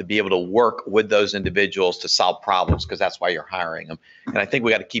sensitive to be able to work with those individuals to solve problems, because that's why you're hiring them. And I think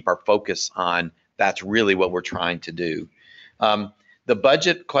we got to keep our focus on that's really what we're trying to do. The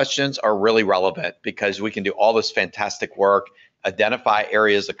budget questions are really relevant because we can do all this fantastic work, identify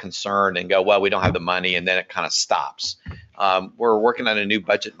areas of concern and go, well, we don't have the money, and then it kind of stops. We're working on a new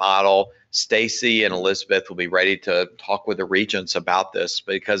budget model. Stacy and Elizabeth will be ready to talk with the regents about this,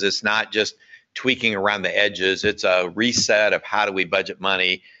 because it's not just tweaking around the edges. It's a reset of how do we budget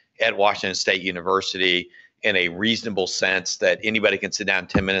money at Washington State University in a reasonable sense that anybody can sit down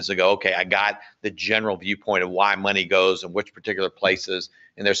 10 minutes and go, okay, I got the general viewpoint of why money goes and which particular places,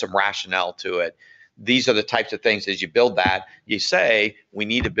 and there's some rationale to it. These are the types of things, as you build that, you say, we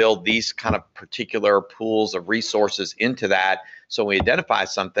need to build these kind of particular pools of resources into that. So when we identify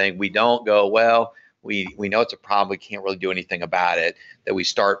something, we don't go, well, we know it's a problem, we can't really do anything about it, that we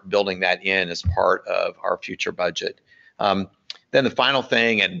start building that in as part of our future budget. Then the final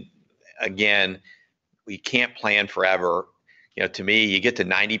thing, and again, we can't plan forever. You know, to me, you get to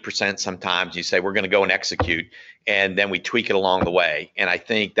 90% sometimes, you say, we're going to go and execute, and then we tweak it along the way. And I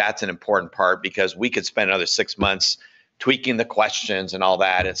think that's an important part, because we could spend another 6 months tweaking the questions and all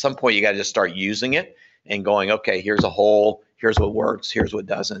that. At some point, you got to just start using it and going, okay, here's a hole, here's what works, here's what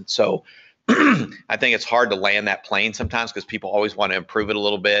doesn't. So I think it's hard to land that plane sometimes because people always want to improve it a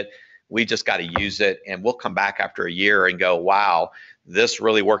little bit. We just got to use it, and we'll come back after a year and go, wow, this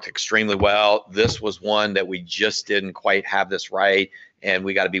really worked extremely well. This was one that we just didn't quite have this right, and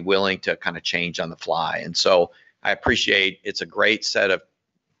we got to be willing to kind of change on the fly. And so I appreciate it's a great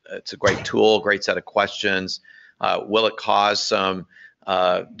tool, great set of questions. Will it cause some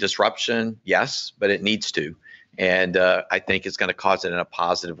disruption? Yes, but it needs to. And I think it's going to cause it in a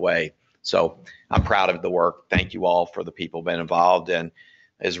positive way. So I'm proud of the work. Thank you all for the people who've been involved. And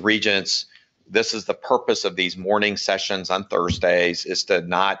as Regents, this is the purpose of these morning sessions on Thursdays, is to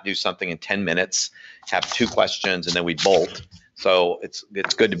not do something in 10 minutes, have 2 questions, and then we bolt. So it's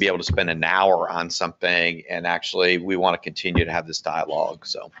good to be able to spend an hour on something, and actually we want to continue to have this dialogue.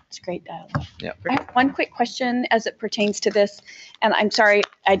 So it's great dialogue. Yeah. I have one quick question as it pertains to this, and I'm sorry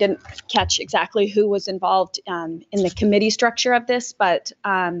I didn't catch exactly who was involved in the committee structure of this, but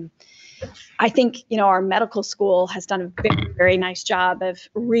I think, you know, our medical school has done a very, very nice job of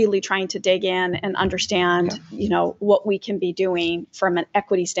really trying to dig in and understand, you know, what we can be doing from an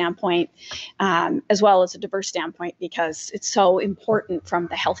equity standpoint, as well as a diverse standpoint, because it's so important from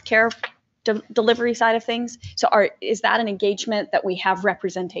the healthcare delivery side of things. So is that an engagement that we have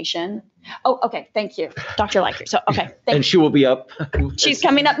representation? Oh, okay. Thank you, Dr. Leiker. So, okay. And she will be up. She's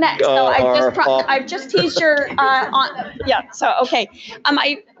coming up next. So I've just teased her on. Yeah. So, okay.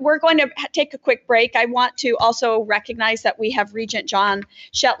 We're going to take a quick break. I want to also recognize that we have Regent John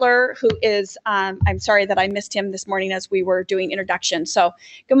Shetler, who is, I'm sorry that I missed him this morning as we were doing introduction. So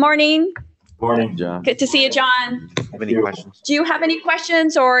good morning. Morning, John. Good to see you, John. Have any questions? Do you have any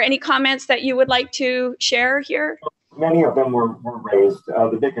questions or any comments that you would like to share here? Many of them were raised.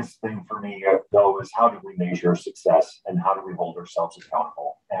 The biggest thing for me, though, is how do we measure success and how do we hold ourselves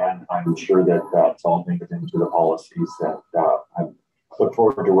accountable? And I'm sure that that's all made into the policies that I look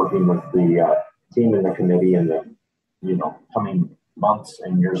forward to working with the team in the committee in the coming months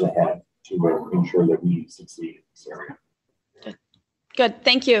and years ahead to ensure that we succeed in this area. Good.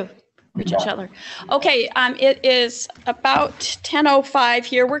 Thank you. Regent Shetler. Okay, it is about 10:05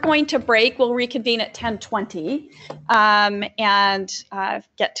 here. We're going to break. We'll reconvene at 10:20 and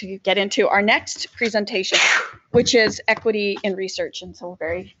get into our next presentation, which is equity in research. And so we're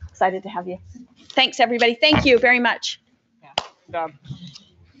very excited to have you. Thanks, everybody. Thank you very much.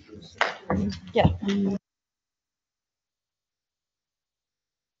 Yeah.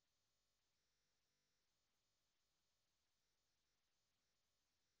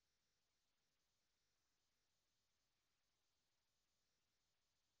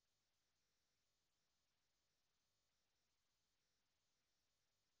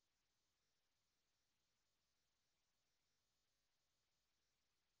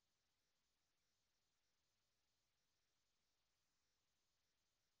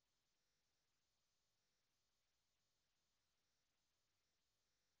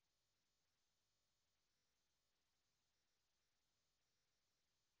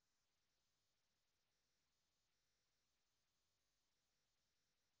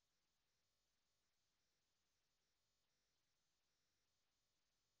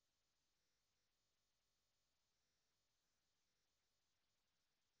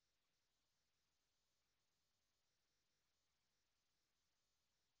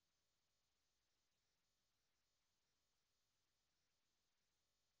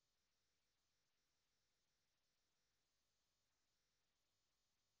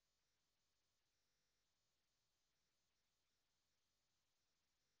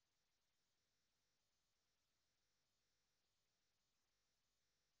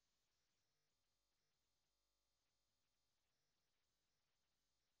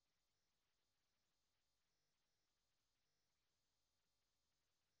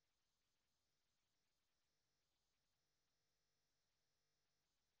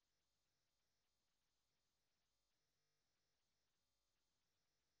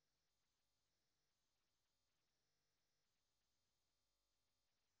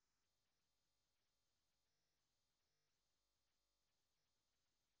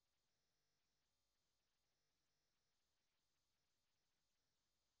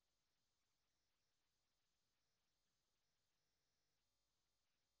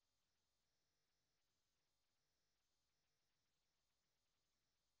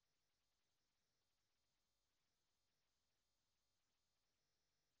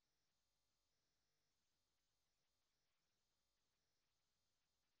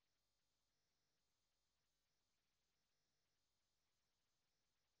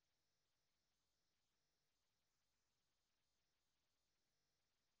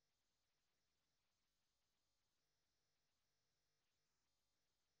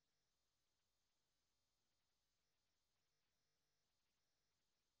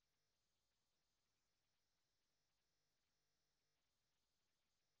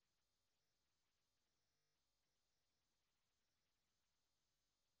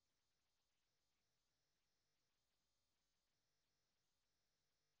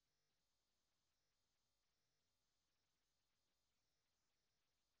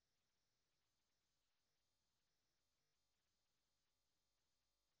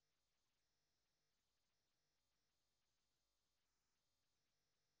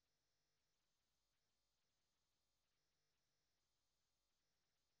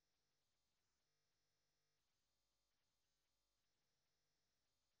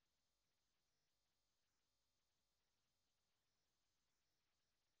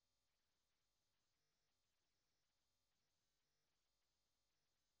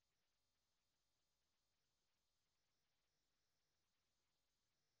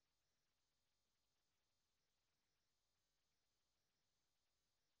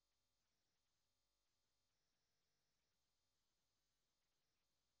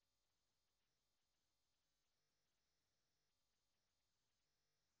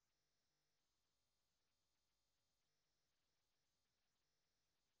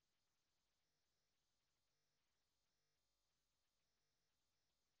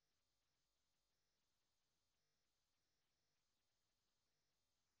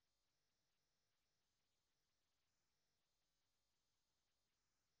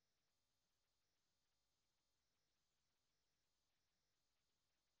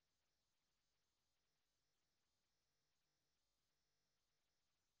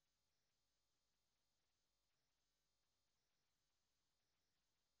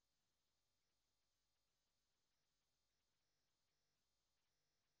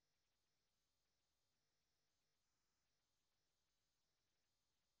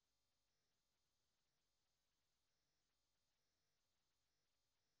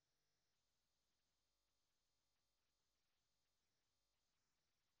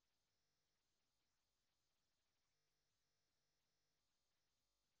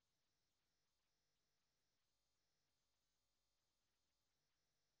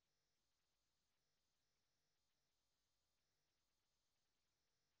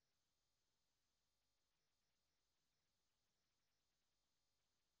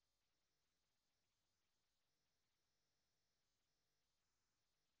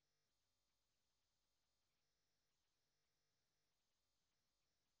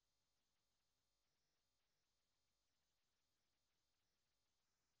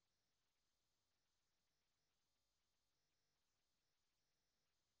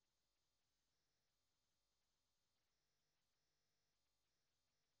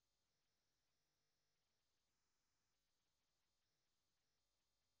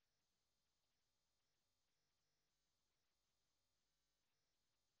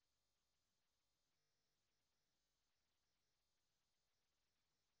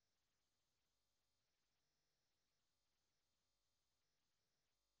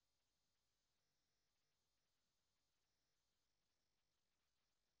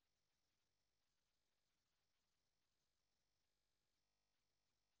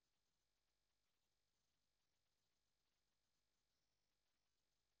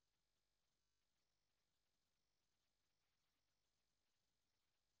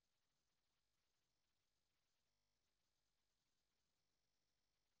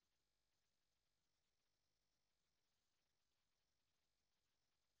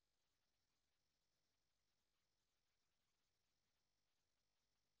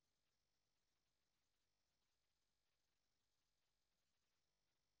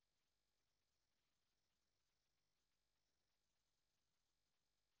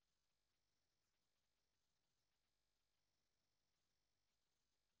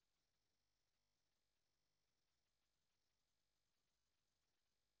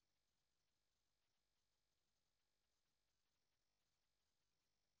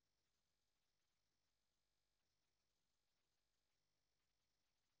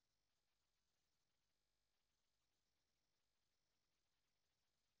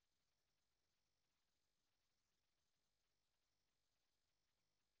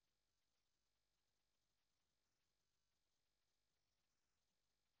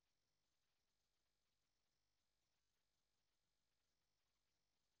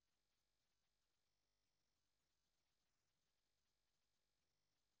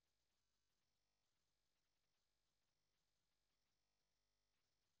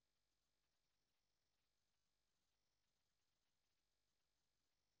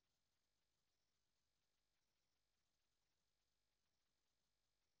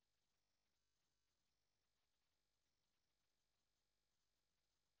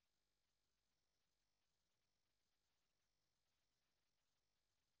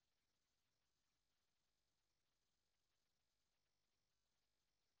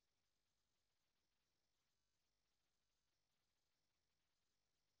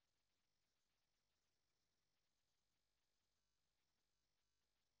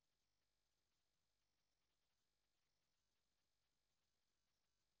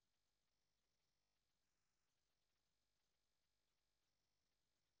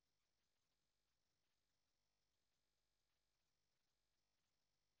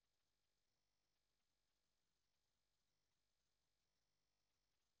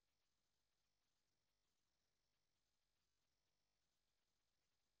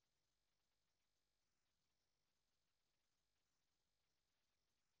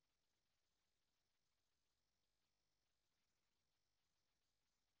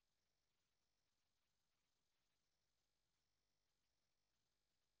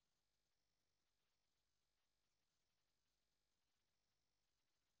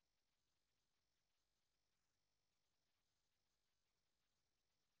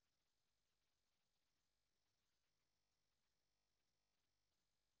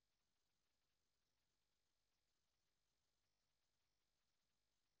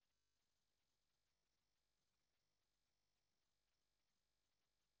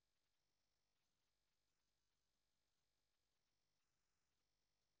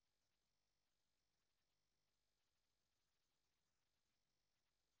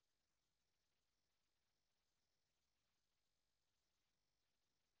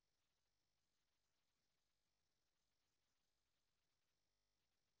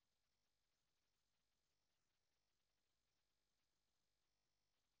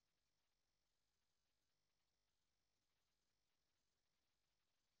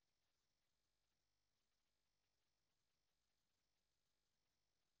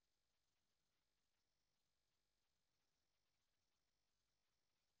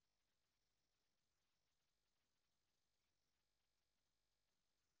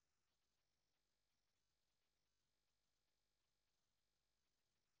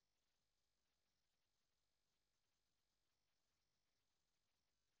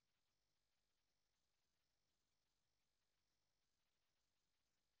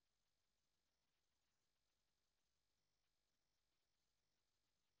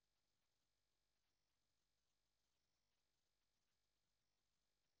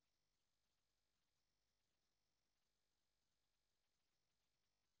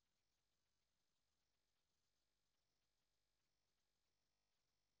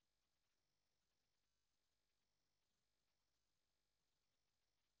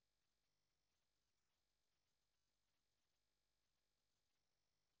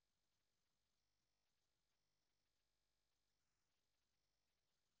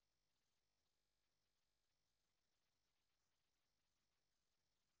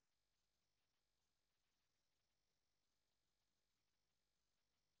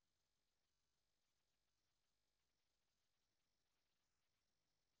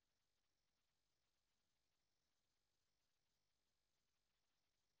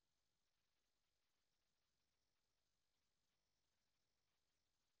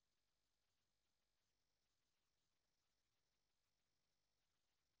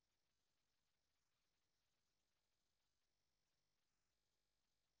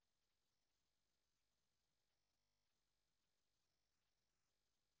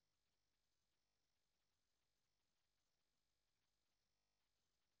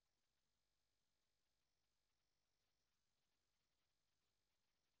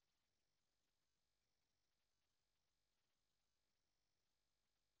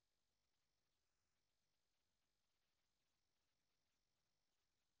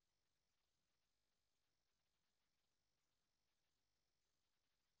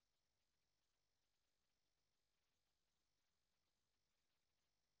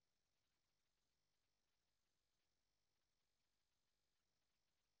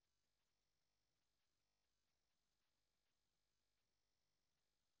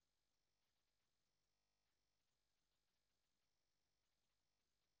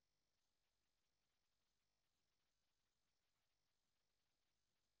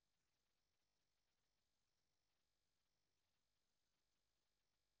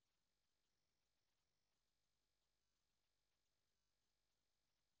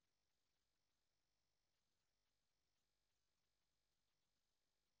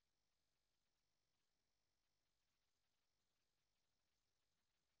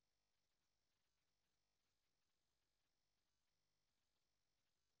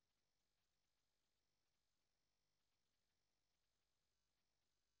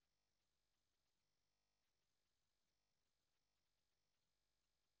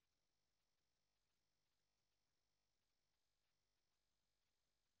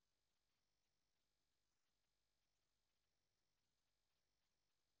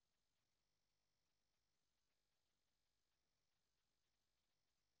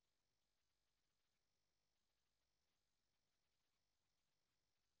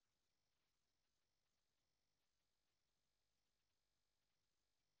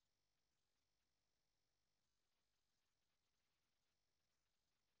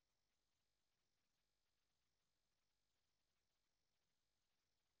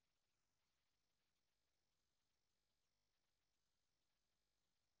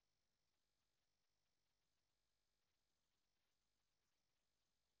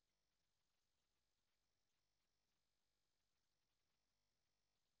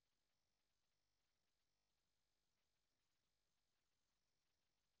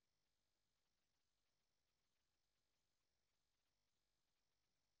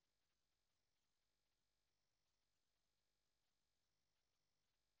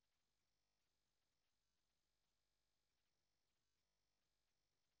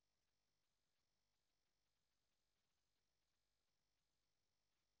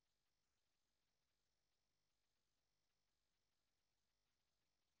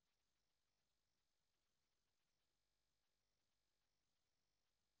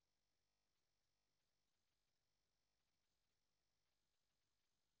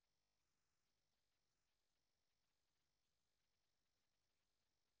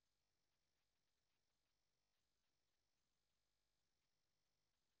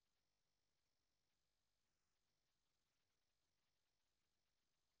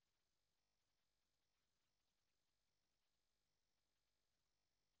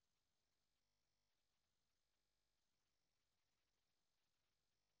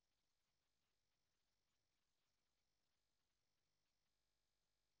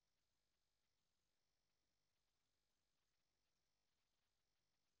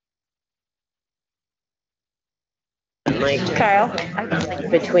 like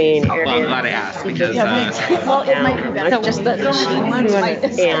between Well, I'm glad I asked because well, it might be better just that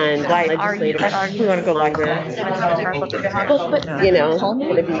and legislative. We want to go library. You know,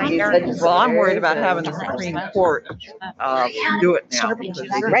 would it be Well, I'm worried about having the Supreme Court do it now.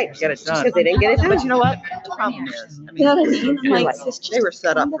 Right. Get it done. Because they didn't get it done. But you know what? The problem is, they were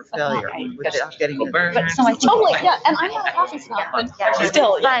set up for failure without getting it. But so I totally, yeah, and I'm not a coffee snob, but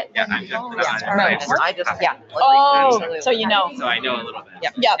still, yeah. I just, Oh, so you know. So I know a little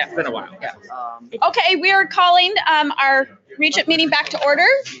bit. Yep. It's been a while. Okay, we are calling our Regent meeting back to order.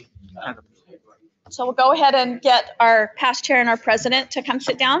 So we'll go ahead and get our past chair and our president to come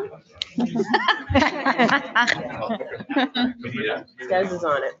sit down. Des is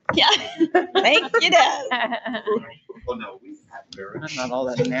on it. Yeah. Thank you, Des. I'm not all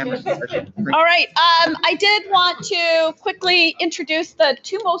that enamored. All right. I did want to quickly introduce the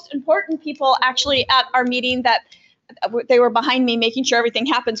two most important people actually at our meeting that they were behind me making sure everything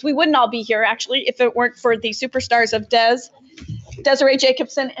happens. We wouldn't all be here actually if it weren't for the superstars of Desiree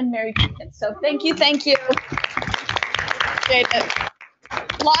Jacobson and Mary Beacon. So thank you. Appreciate it.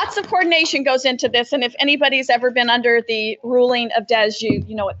 Lots of coordination goes into this, and if anybody's ever been under the ruling of Des, you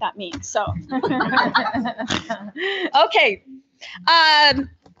know what that means. So, okay.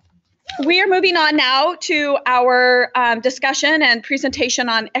 We are moving on now to our discussion and presentation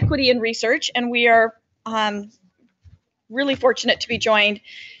on equity in research, and we are really fortunate to be joined.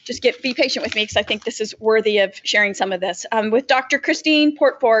 Just be patient with me because I think this is worthy of sharing some of this. With Dr. Christine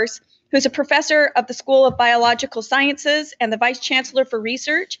Portfors, who's a professor of the School of Biological Sciences and the Vice Chancellor for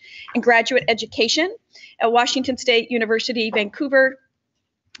Research and Graduate Education at Washington State University, Vancouver,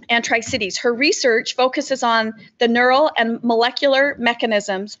 and Tri-Cities. Her research focuses on the neural and molecular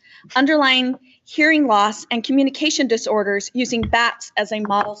mechanisms underlying hearing loss and communication disorders using bats as a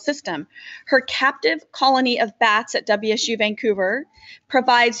model system. Her captive colony of bats at WSU Vancouver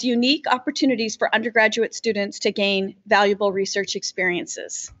provides unique opportunities for undergraduate students to gain valuable research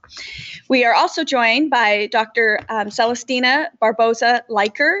experiences. We are also joined by Dr. Celestina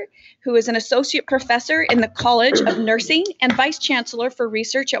Barbosa-Leiker, who is an associate professor in the College of Nursing and vice chancellor for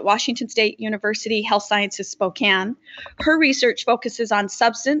research at Washington State University Health Sciences Spokane. Her research focuses on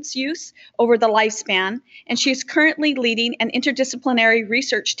substance use over the lifespan, and she is currently leading an interdisciplinary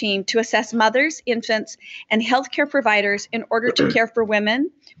research team to assess mothers, infants, and healthcare providers in order to care for women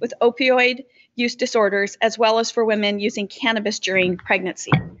with opioid use disorders, as well as for women using cannabis during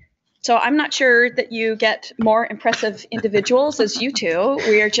pregnancy. So I'm not sure that you get more impressive individuals as you two.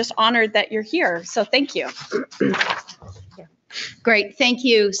 We are just honored that you're here. So thank you. Great. Thank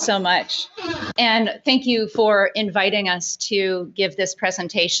you so much. And thank you for inviting us to give this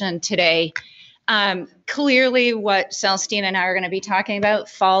presentation today. Clearly, what Celestina and I are going to be talking about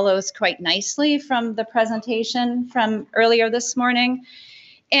follows quite nicely from the presentation from earlier this morning.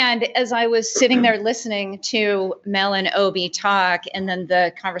 And as I was sitting there listening to Mel and Obi talk and then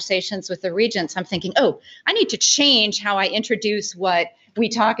the conversations with the Regents, I'm thinking, oh, I need to change how I introduce what we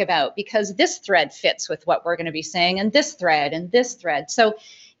talk about because this thread fits with what we're going to be saying and this thread and this thread. So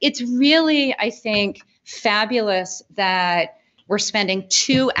it's really, I think, fabulous that we're spending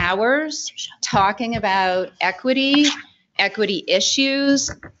 2 hours talking about equity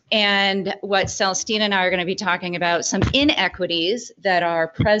issues, and what Celestina and I are going to be talking about, some inequities that are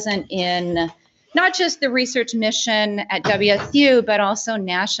present in not just the research mission at WSU, but also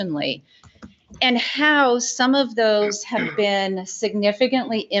nationally, and how some of those have been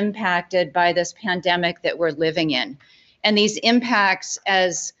significantly impacted by this pandemic that we're living in. And these impacts,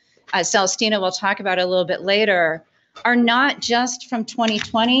 as Celestina will talk about a little bit later, are not just from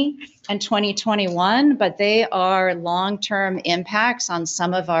 2020 and 2021, but they are long-term impacts on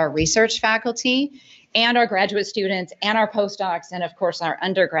some of our research faculty and our graduate students and our postdocs and of course our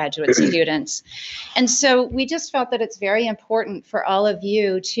undergraduate students. And so we just felt that it's very important for all of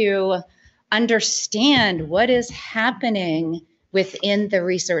you to understand what is happening within the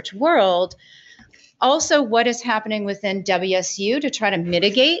research world. Also, what is happening within WSU to try to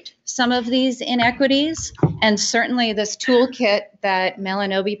mitigate some of these inequities. And certainly this toolkit that Mel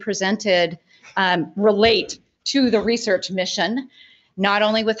and Obi presented relate to the research mission, not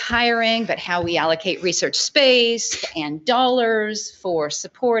only with hiring, but how we allocate research space and dollars for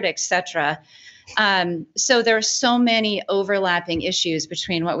support, et cetera. So there are so many overlapping issues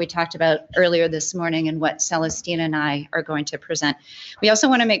between what we talked about earlier this morning and what Celestina and I are going to present. We also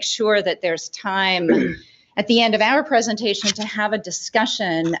want to make sure that there's time at the end of our presentation to have a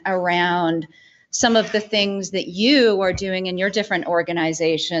discussion around some of the things that you are doing in your different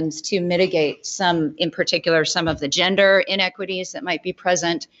organizations to mitigate some, in particular, some of the gender inequities that might be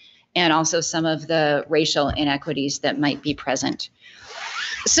present, and also some of the racial inequities that might be present.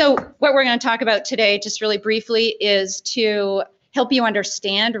 So what we're going to talk about today, just really briefly, is to help you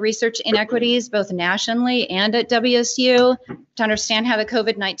understand research inequities, both nationally and at WSU, to understand how the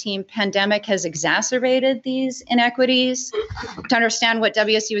COVID-19 pandemic has exacerbated these inequities, to understand what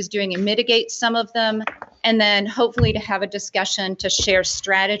WSU is doing to mitigate some of them, and then hopefully to have a discussion to share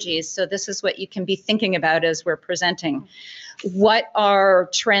strategies. So this is what you can be thinking about as we're presenting. What are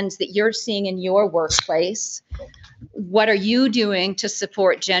trends that you're seeing in your workplace? What are you doing to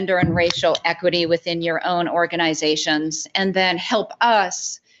support gender and racial equity within your own organizations? And then help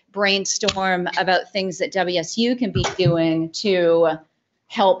us brainstorm about things that WSU can be doing to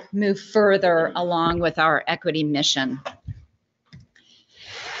help move further along with our equity mission.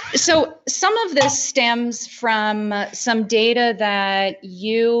 So some of this stems from some data that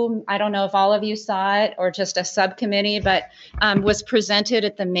I don't know if all of you saw it or just a subcommittee, but was presented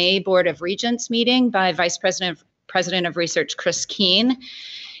at the May Board of Regents meeting by Vice President of Research, Chris Keene.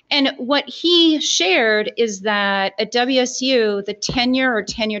 And what he shared is that at WSU, the tenure or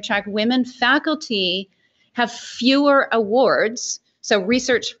tenure track women faculty have fewer awards, so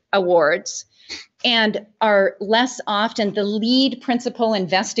research awards, and are less often the lead principal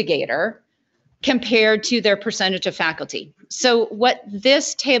investigator compared to their percentage of faculty. So what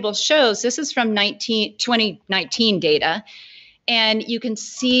this table shows, this is from 2019 data, and you can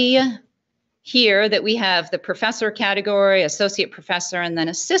see here that we have the professor category, associate professor, and then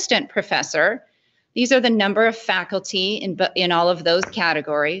assistant professor. These are the number of faculty in all of those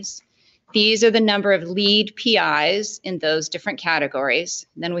categories. These are the number of lead PIs in those different categories.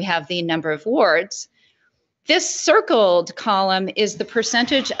 Then we have the number of awards. This circled column is the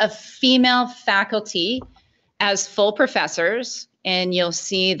percentage of female faculty as full professors. And you'll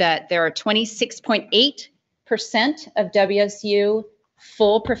see that there are 26.8% of WSU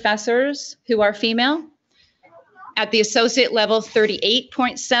full professors who are female. At the associate level,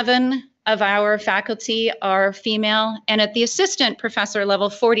 38.7% of our faculty are female, and at the assistant professor level,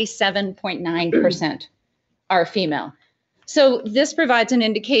 47.9% are female. So this provides an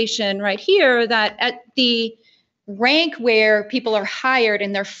indication right here that at the rank where people are hired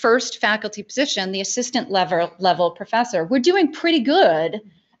in their first faculty position, the assistant level professor, we're doing pretty good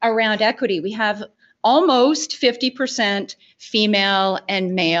around equity. We have almost 50% female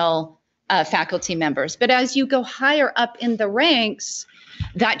and male faculty members. But as you go higher up in the ranks,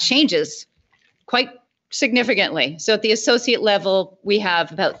 that changes quite significantly. So at the associate level, we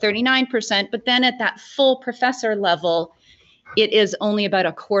have about 39%, but then at that full professor level, it is only about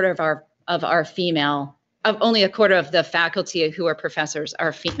a quarter of our female, only a quarter of the faculty who are professors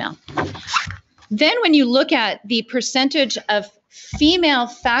are female. Then when you look at the percentage of female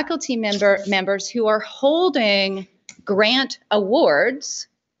faculty members who are holding grant awards,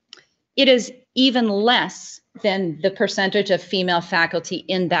 it is even less than the percentage of female faculty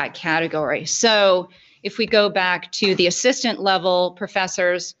in that category. So if we go back to the assistant level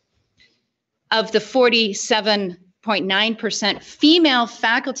professors, of the 47.9% female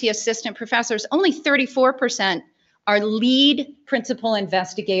faculty assistant professors, only 34% are lead principal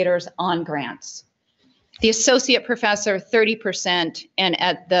investigators on grants. The associate professor, 30%, and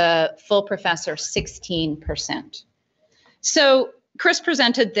at the full professor, 16%. So Chris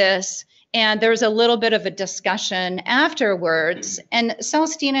presented this, and there was a little bit of a discussion afterwards. And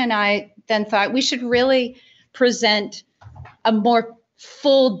Celestina and I then thought we should really present a more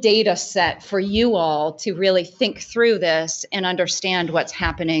full data set for you all to really think through this and understand what's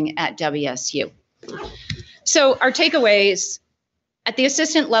happening at WSU. So our takeaways, at the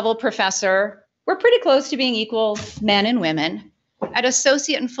assistant level professor, we're pretty close to being equal men and women. At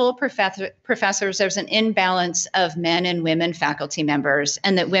associate and full professors, there's an imbalance of men and women faculty members,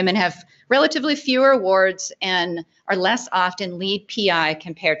 and that women have relatively fewer awards and are less often lead PI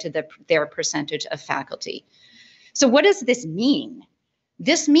compared to their percentage of faculty. So what does this mean?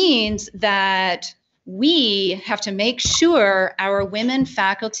 This means that we have to make sure our women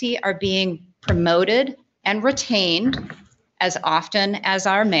faculty are being promoted and retained as often as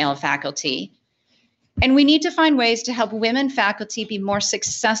our male faculty. And we need to find ways to help women faculty be more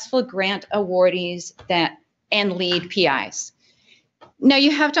successful grant awardees and lead PIs. Now,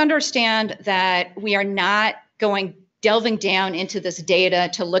 you have to understand that we are not delving down into this data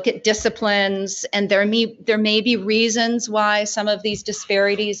to look at disciplines, and there may be reasons why some of these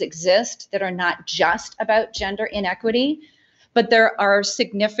disparities exist that are not just about gender inequity, but there are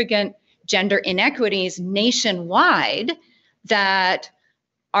significant gender inequities nationwide that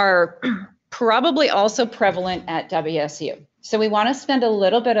are probably also prevalent at WSU. So we want to spend a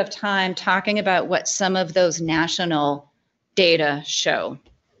little bit of time talking about what some of those national data show.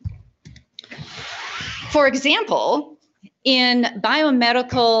 For example, in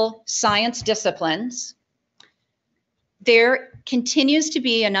biomedical science disciplines, there continues to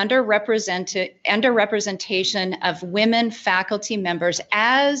be an underrepresentation of women faculty members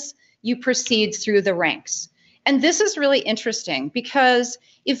as you proceed through the ranks. And this is really interesting because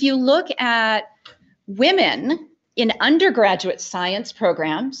if you look at women in undergraduate science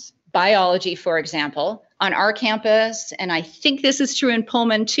programs, biology, for example, on our campus, and I think this is true in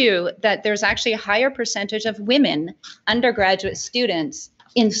Pullman too, that there's actually a higher percentage of women undergraduate students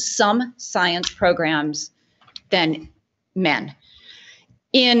in some science programs than men.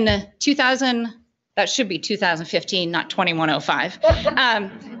 In 2000, that should be 2015, not 2105,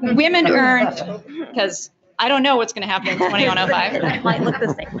 women earned, because I don't know what's going to happen in 2105. It might look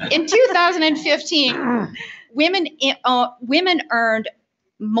the same. In 2015, women earned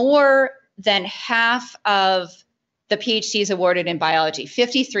more than half of the PhDs awarded in biology,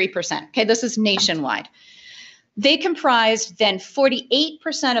 53%. Okay, this is nationwide. They comprised then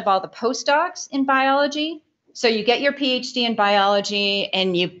 48% of all the postdocs in biology. So you get your PhD in biology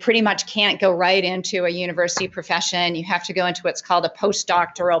and you pretty much can't go right into a university profession. You have to go into what's called a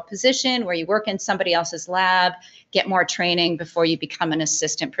postdoctoral position where you work in somebody else's lab, get more training before you become an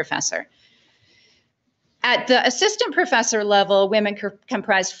assistant professor. At the assistant professor level, women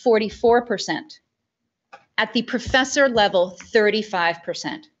comprise 44%. At the professor level,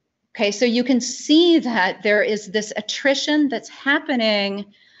 35%. Okay, so you can see that there is this attrition that's happening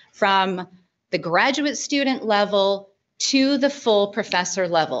from the graduate student level to the full professor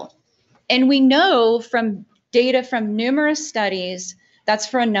level. And we know from data from numerous studies, that's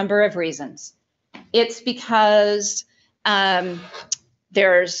for a number of reasons. It's because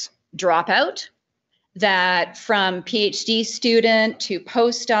there's dropout, that from PhD student to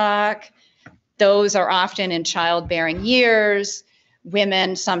postdoc, those are often in childbearing years.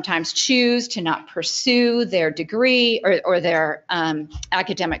 Women sometimes choose to not pursue their degree or their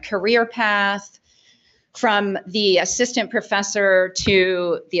academic career path. From the assistant professor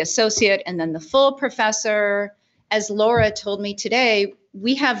to the associate and then the full professor, as Laura told me today,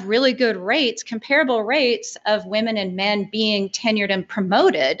 we have really good rates, comparable rates of women and men being tenured and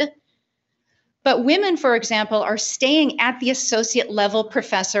promoted. But women, for example, are staying at the associate level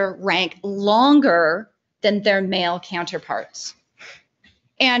professor rank longer than their male counterparts.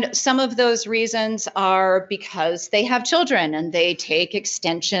 And some of those reasons are because they have children and they take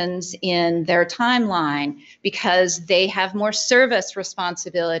extensions in their timeline, because they have more service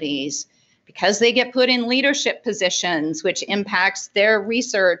responsibilities, because they get put in leadership positions, which impacts their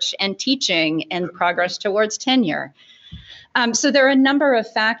research and teaching and progress towards tenure. So there are a number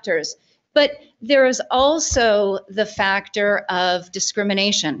of factors, but there is also the factor of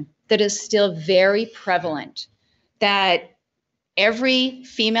discrimination that is still very prevalent, that every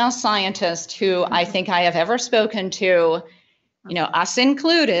female scientist who I think I have ever spoken to, us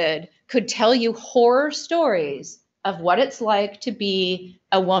included, could tell you horror stories of what it's like to be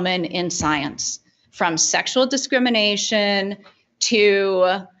a woman in science, from sexual discrimination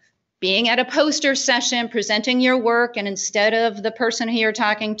to being at a poster session, presenting your work, and instead of the person who you're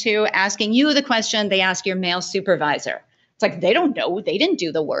talking to asking you the question, they ask your male supervisor. It's like, they don't know, they didn't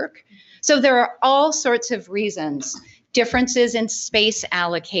do the work. So there are all sorts of reasons. Differences in space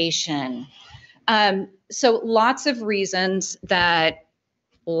allocation. So lots of reasons that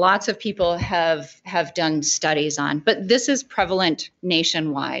lots of people have done studies on, but this is prevalent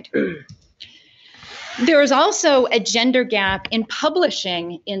nationwide. There is also a gender gap in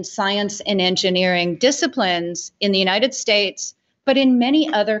publishing in science and engineering disciplines in the United States, but in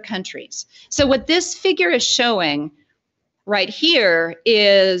many other countries. So what this figure is showing right here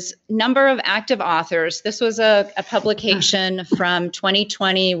is number of active authors. This was a publication from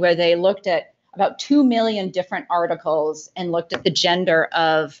 2020 where they looked at about 2 million different articles and looked at the gender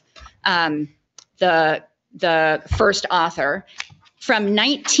of the first author from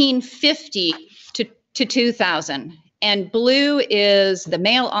 1950 to 2000. And blue is the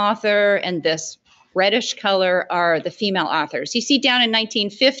male author and this reddish color are the female authors. You see down in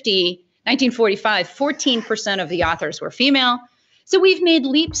 1945, 14% of the authors were female. So we've made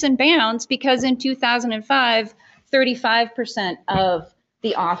leaps and bounds because in 2005, 35% of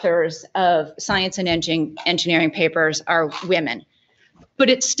the authors of science and engineering papers are women, but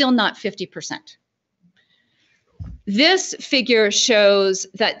it's still not 50%. This figure shows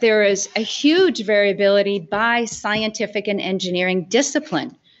that there is a huge variability by scientific and engineering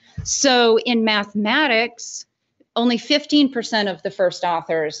discipline. So in mathematics, only 15% of the first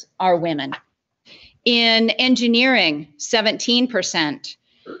authors are women. In engineering, 17%.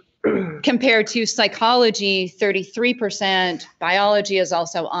 compared to psychology, 33%. Biology is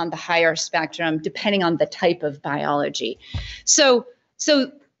also on the higher spectrum, depending on the type of biology. So,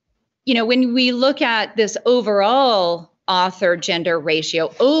 you know, when we look at this overall author gender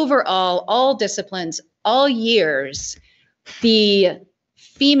ratio, overall, all disciplines, all years, the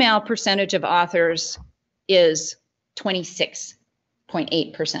female percentage of authors is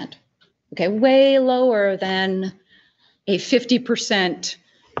 26.8%. Okay, way lower than a 50%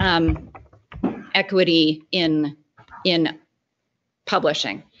 equity in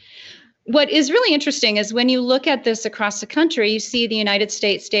publishing. What is really interesting is when you look at this across the country, you see the United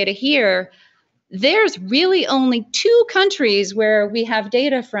States data here. There's really only 2 countries where we have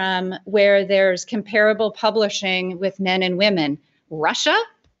data from where there's comparable publishing with men and women. Russia,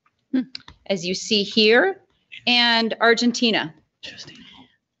 as you see here, and Argentina.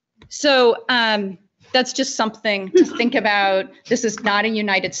 So that's just something to think about. This is not a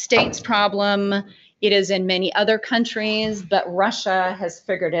United States problem. It is in many other countries, but Russia has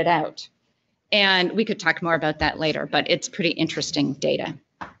figured it out. And we could talk more about that later, but it's pretty interesting data.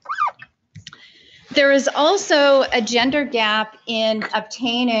 There is also a gender gap in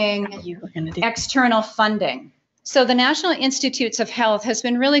obtaining external funding. So the National Institutes of Health has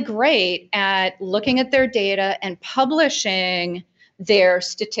been really great at looking at their data and publishing their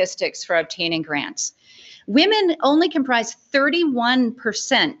statistics for obtaining grants. Women only comprise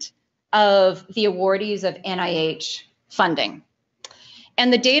 31% of the awardees of NIH funding.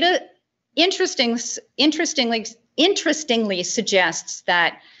 And the data interestingly suggests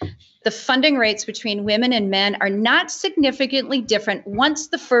that the funding rates between women and men are not significantly different once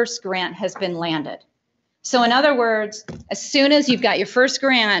the first grant has been landed. So in other words, as soon as you've got your first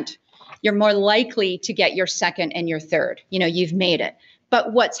grant, you're more likely to get your second and your third. You know, you've made it.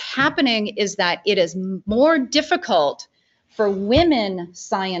 But what's happening is that it is more difficult for women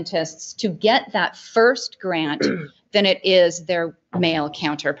scientists to get that first grant than it is their male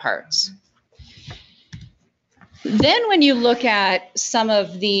counterparts. Then when you look at some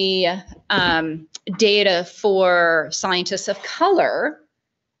of the data for scientists of color,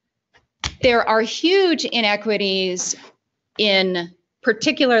 there are huge inequities in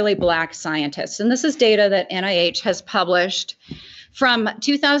particularly Black scientists. And this is data that NIH has published. From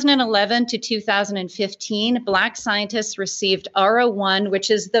 2011 to 2015, Black scientists received R01,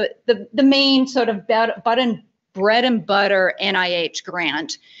 which is the main sort of bread and butter NIH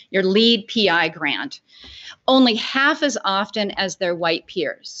grant, your lead PI grant, only half as often as their white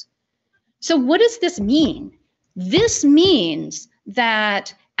peers. So what does this mean? This means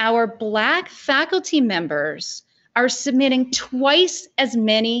that our Black faculty members are submitting twice as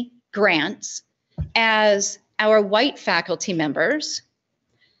many grants as our white faculty members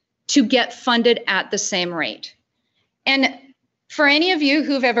to get funded at the same rate. And for any of you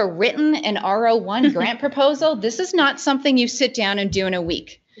who've ever written an R01 grant proposal, this is not something you sit down and do in a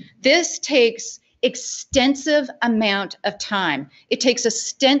week. This takes extensive amount of time. It takes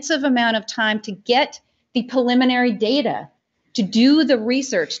extensive amount of time to get the preliminary data, to do the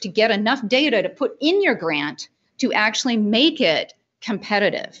research, to get enough data to put in your grant to actually make it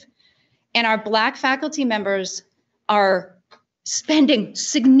competitive. And our Black faculty members are spending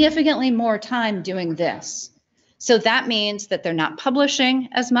significantly more time doing this. So that means that they're not publishing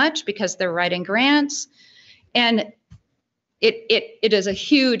as much because they're writing grants. And it is a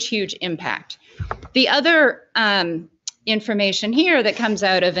huge, huge impact. The other information here that comes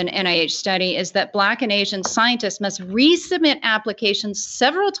out of an NIH study is that Black and Asian scientists must resubmit applications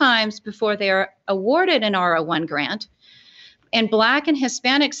several times before they are awarded an R01 grant. And Black and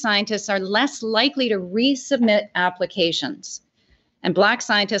Hispanic scientists are less likely to resubmit applications. And Black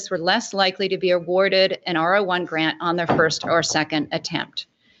scientists were less likely to be awarded an R01 grant on their first or second attempt.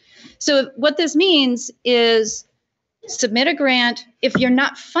 So what this means is submit a grant. If you're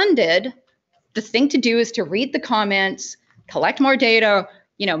not funded, the thing to do is to read the comments, collect more data,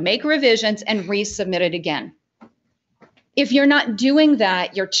 make revisions and resubmit it again. If you're not doing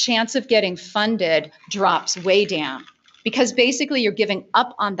that, your chance of getting funded drops way down because basically you're giving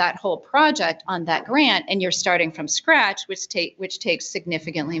up on that whole project, on that grant, and you're starting from scratch, which takes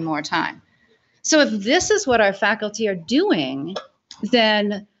significantly more time. So if this is what our faculty are doing,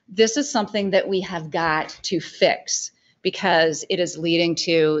 then this is something that we have got to fix because it is leading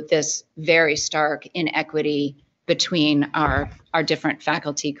to this very stark inequity between our different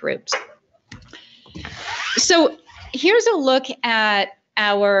faculty groups. So here's a look at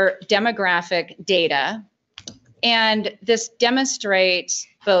our demographic data. And this demonstrates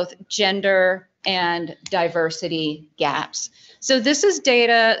both gender and diversity gaps. So this is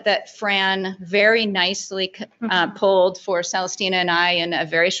data that Fran very nicely pulled for Celestina and I in a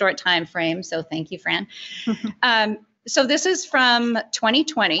very short time frame. So thank you, Fran. So this is from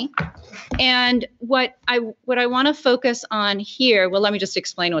 2020. And what I want to focus on here, well, let me just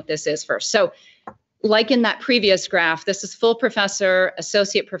explain what this is first. So like in that previous graph, this is full professor,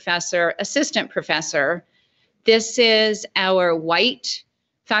 associate professor, assistant professor. This is our white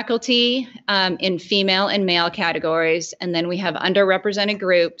faculty in female and male categories. And then we have underrepresented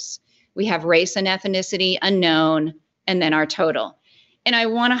groups. We have race and ethnicity unknown, and then our total. And I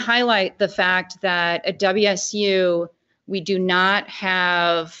want to highlight the fact that at WSU, we do not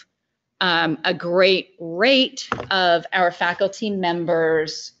have a great rate of our faculty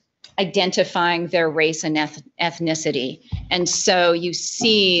members identifying their race and ethnicity. And so you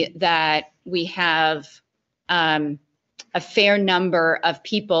see that we have a fair number of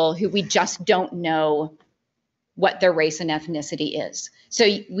people who we just don't know what their race and ethnicity is. So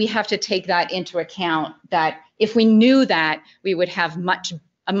we have to take that into account, that if we knew that, we would have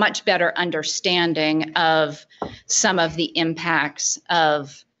a much better understanding of some of the impacts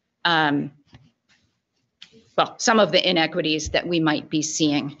of, some of the inequities that we might be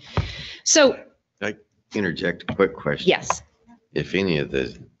seeing. So, I interject a quick question. Yes. If any of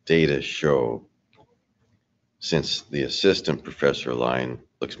the data show, since the assistant professor line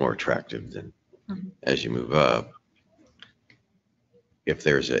looks more attractive than as you move up, if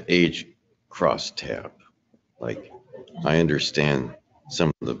there's an age cross tab, like I understand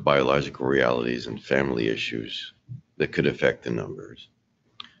some of the biological realities and family issues that could affect the numbers,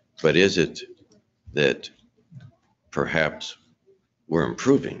 but is it that perhaps we're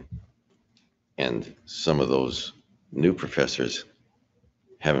improving and some of those new professors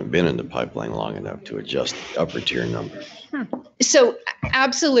haven't been in the pipeline long enough to adjust upper tier numbers? So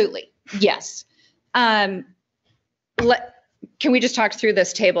absolutely, yes. Can we just talk through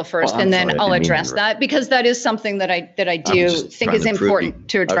this table first, and then I'll address that, because that is something that I do think is important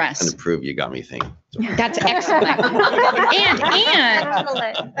to address. I'm trying to prove you got me thinking. That's excellent.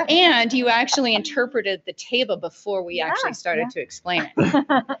 and you actually interpreted the table before we actually started to explain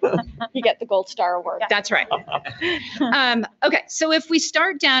it. You get the gold star award. That's right. Okay, so if we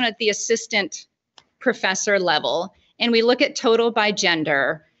start down at the assistant professor level and we look at total by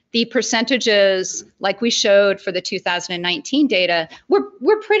gender, the percentages, like we showed for the 2019 data,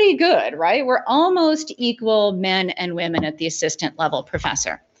 we're pretty good, right? We're almost equal men and women at the assistant level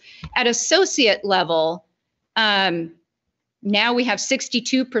professor. At associate level, now we have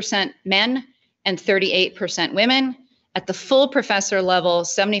 62% men and 38% women. At the full professor level,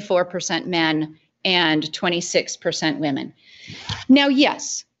 74% men and 26% women. Now,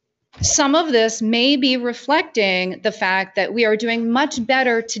 yes, some of this may be reflecting the fact that we are doing much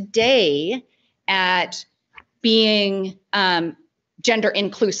better today at being gender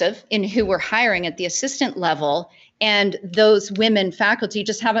inclusive in who we're hiring at the assistant level, and those women faculty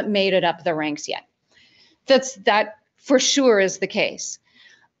just haven't made it up the ranks yet. That for sure is the case.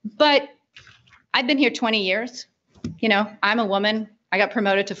 But I've been here 20 years. You know, I'm a woman. I got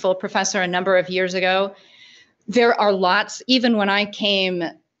promoted to full professor a number of years ago. There are lots, even when I came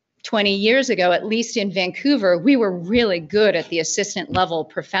 20 years ago, at least in Vancouver, we were really good at the assistant level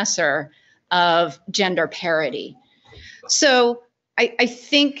professor of gender parity. So I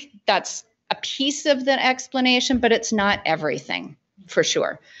think that's a piece of the explanation, but it's not everything, for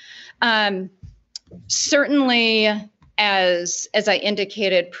sure. Certainly, as I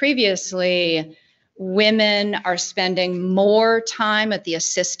indicated previously, women are spending more time at the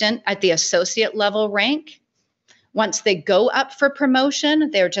associate level rank. Once they go up for promotion,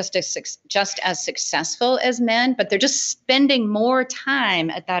 they're just as successful as men, but they're just spending more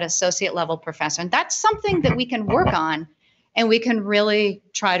time at that associate level professor. And that's something that we can work on and we can really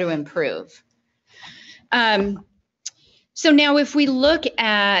try to improve. So now if we look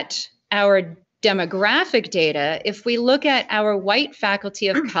at our demographic data, if we look at our white faculty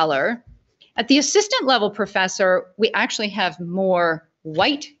of color, at the assistant level professor, we actually have more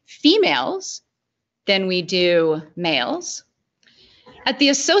white females than we do males. At the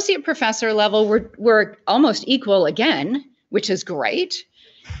associate professor level, we're almost equal again, which is great.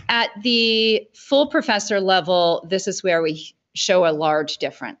 At the full professor level, this is where we show a large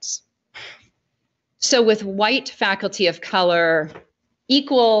difference. So with white faculty of color,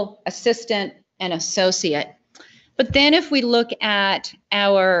 equal assistant and associate. But then if we look at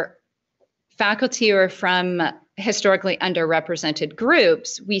our faculty who are from historically underrepresented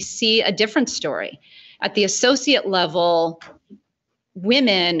groups, we see a different story. At the associate level,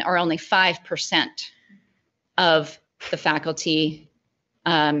 women are only 5% of the faculty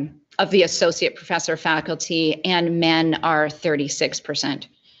of the associate professor faculty, and men are 36%.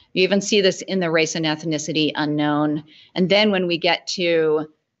 You even see this in the race and ethnicity unknown. And then when we get to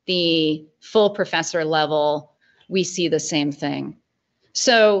the full professor level, we see the same thing.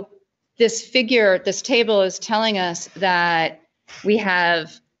 So this table is telling us that we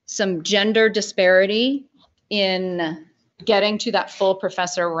have some gender disparity in getting to that full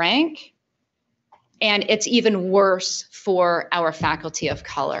professor rank, and it's even worse for our faculty of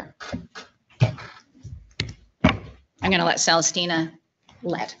color. I'm going to let Celestina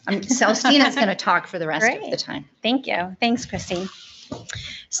Celestina's going to talk for the rest of the time. Thank you. Thanks, Christine.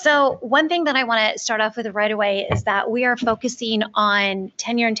 So one thing that I want to start off with right away is that we are focusing on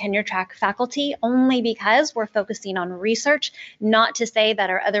tenure and tenure track faculty only because we're focusing on research, not to say that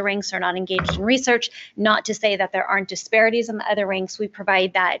our other ranks are not engaged in research, not to say that there aren't disparities in the other ranks. We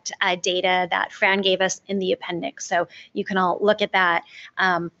provide that data that Fran gave us in the appendix. So you can all look at that.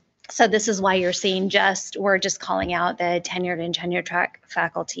 So this is why you're seeing we're just calling out the tenured and tenure track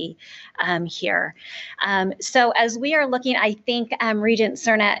faculty here. So as we are looking, I think Regent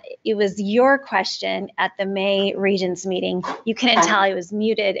Cerna, it was your question at the May Regents meeting. You couldn't tell I was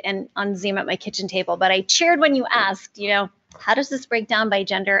muted and on Zoom at my kitchen table, but I cheered when you asked, how does this break down by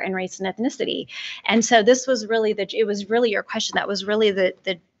gender and race and ethnicity? And so this was really it was really your question. That was really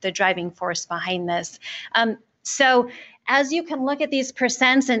the driving force behind this. So as you can look at these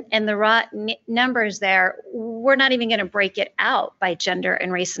percents and the raw numbers there, we're not even going to break it out by gender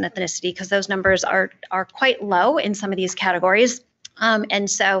and race and ethnicity because those numbers are quite low in some of these categories. And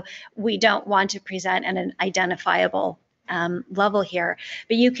so we don't want to present at an identifiable level here.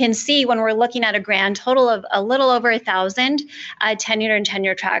 But you can see when we're looking at a grand total of a little over 1,000 tenured and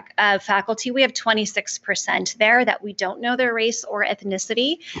tenure track faculty, we have 26% there that we don't know their race or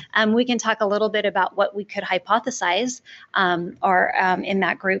ethnicity. We can talk a little bit about what we could hypothesize in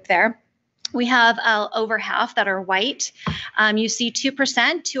that group there. We have over half that are white. You see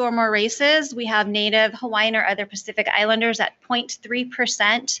 2%, two or more races. We have Native, Hawaiian, or other Pacific Islanders at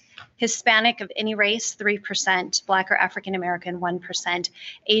 0.3%, Hispanic of any race, 3%, Black or African American, 1%,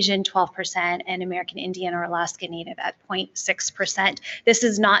 Asian, 12%, and American Indian or Alaska Native at 0.6%. This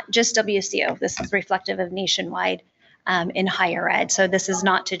is not just WSU. This is reflective of nationwide in higher ed. So this is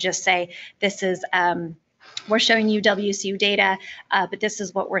not to just say this is we're showing you WSU data, but this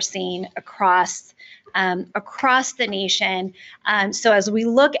is what we're seeing across the nation. So as we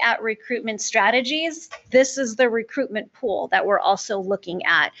look at recruitment strategies, this is the recruitment pool that we're also looking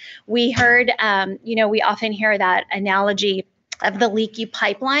at. We heard, we often hear that analogy of the leaky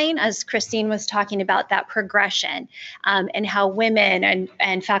pipeline, as Christine was talking about that progression and how women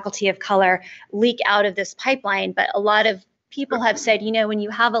and faculty of color leak out of this pipeline. But a lot of people have said, when you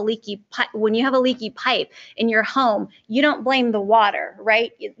have a leaky pipe in your home, you don't blame the water,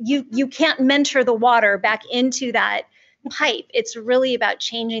 right? You can't mentor the water back into that pipe. It's really about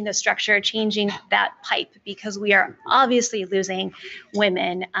changing the structure, changing that pipe, because we are obviously losing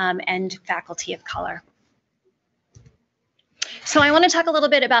women and faculty of color. So I want to talk a little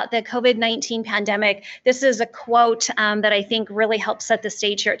bit about the COVID-19 pandemic. This is a quote that I think really helps set the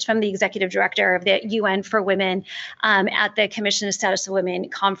stage here. It's from the executive director of the UN for Women at the Commission on Status of Women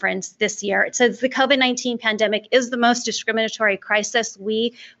conference this year. It says, the COVID-19 pandemic is the most discriminatory crisis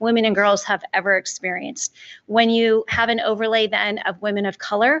we, women and girls, have ever experienced. When you have an overlay then of women of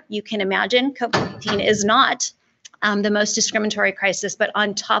color, you can imagine COVID-19 is not the most discriminatory crisis, but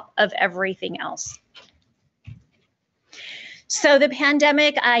on top of everything else. So the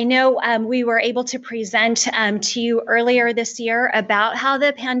pandemic, I know we were able to present to you earlier this year about how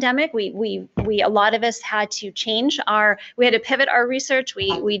the pandemic, a lot of us had to we had to pivot our research.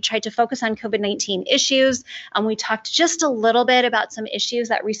 We tried to focus on COVID-19 issues. We talked just a little bit about some issues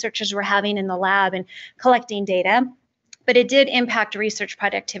that researchers were having in the lab and collecting data. But it did impact research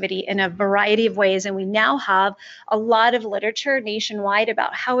productivity in a variety of ways. And we now have a lot of literature nationwide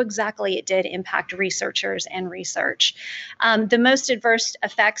about how exactly it did impact researchers and research. The most adverse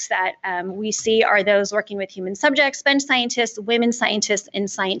effects that we see are those working with human subjects, bench scientists, women scientists, and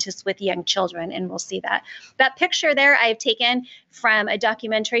scientists with young children. And we'll see that. That picture there I've taken from a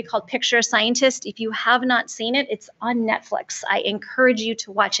documentary called Picture a Scientist. If you have not seen it, it's on Netflix. I encourage you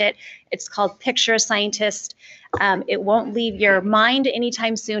to watch it. It's called Picture a Scientist. It won't leave your mind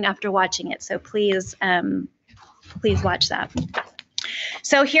anytime soon after watching it. So please watch that.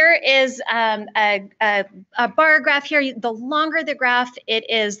 So here is a bar graph here. The longer the graph, it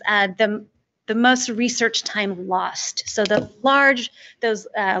is the most research time lost. So those large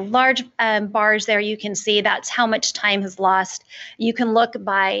bars there, you can see that's how much time has lost. You can look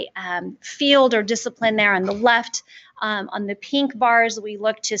by field or discipline there on the left. On the pink bars, we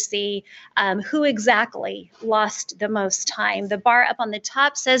look to see who exactly lost the most time. The bar up on the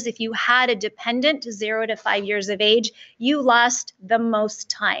top says if you had a dependent 0 to 5 years of age, you lost the most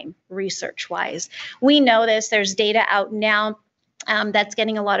time research-wise. We know this. There's data out now that's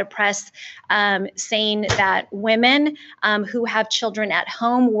getting a lot of press, saying that women who have children at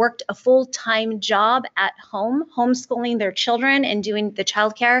home worked a full-time job at home, homeschooling their children and doing the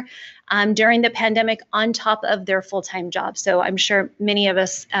childcare during the pandemic on top of their full-time job. So I'm sure many of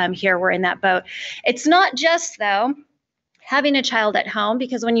us here were in that boat. It's not just, though, having a child at home,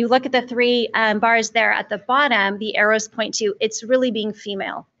 because when you look at the three bars there at the bottom, the arrows point to it's really being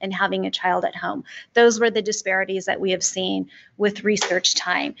female and having a child at home. Those were the disparities that we have seen with research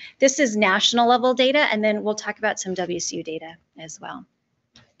time. This is national level data, and then we'll talk about some WSU data as well.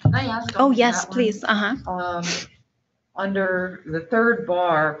 Can I ask? Oh, yes, please. Under the third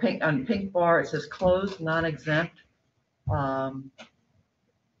bar, pink bar, it says closed, non-exempt. Can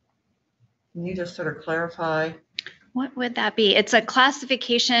you just sort of clarify? What would that be? It's a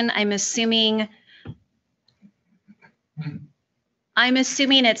classification. I'm assuming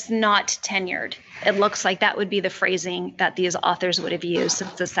it's not tenured. It looks like that would be the phrasing that these authors would have used,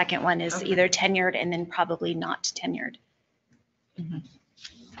 since the second one is either tenured and then probably not tenured. Mm-hmm.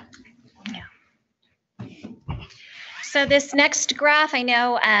 So this next graph, I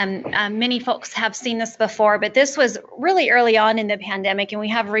know many folks have seen this before, but this was really early on in the pandemic, and we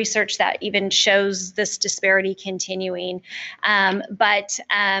have research that even shows this disparity continuing. But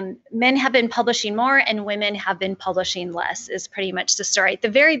men have been publishing more and women have been publishing less is pretty much the story. At the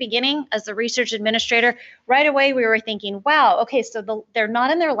very beginning, as a research administrator, right away we were thinking, wow, okay, so they're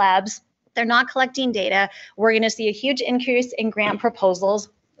not in their labs, they're not collecting data. We're going to see a huge increase in grant proposals,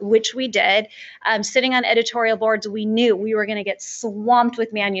 which we did. Sitting on editorial boards, we knew we were going to get swamped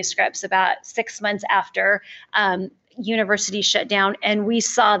with manuscripts about 6 months after universities shut down, and we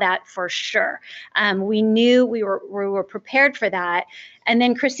saw that for sure. We knew we were prepared for that. And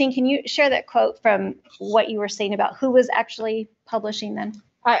then, Christine, can you share that quote from what you were saying about who was actually publishing then?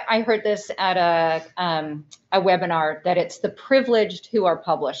 I heard this at a webinar, that it's the privileged who are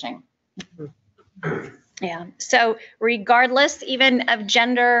publishing. Yeah. So regardless even of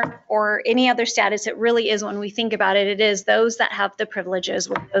gender or any other status, it really is, when we think about it, it is those that have the privileges,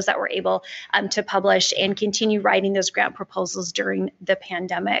 those that were able to publish and continue writing those grant proposals during the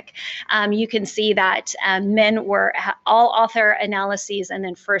pandemic. You can see that men were all author analyses and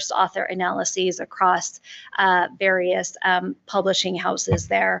then first author analyses across various publishing houses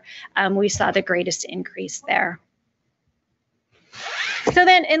there. We saw the greatest increase there. So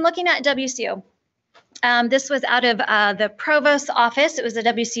then in looking at WSU, this was out of the Provost's office. It was a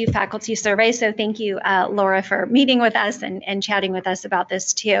WSU faculty survey. So thank you, Laura, for meeting with us and chatting with us about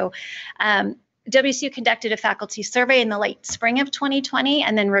this too. WSU conducted a faculty survey in the late spring of 2020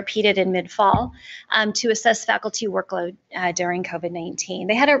 and then repeated in mid-fall to assess faculty workload during COVID-19.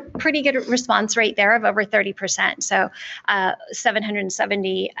 They had a pretty good response rate there of over 30%. So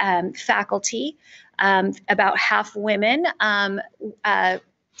 770 faculty, about half women,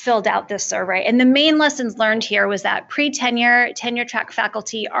 filled out this survey. And the main lessons learned here was that tenure track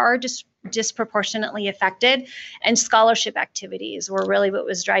faculty are disproportionately affected, and scholarship activities were really what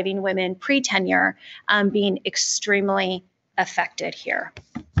was driving women pre-tenure being extremely affected here.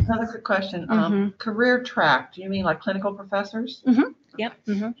 Another quick question. Career track, do you mean like clinical professors? Mm-hmm. Yep.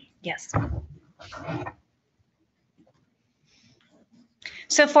 Mm-hmm. Yes.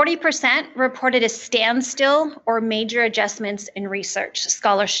 So 40% reported a standstill or major adjustments in research,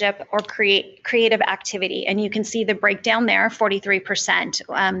 scholarship, or creative activity. And you can see the breakdown there,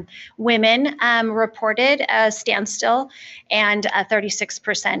 43%. Women reported a standstill, and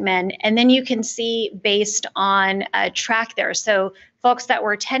 36% men. And then you can see based on track there. So folks that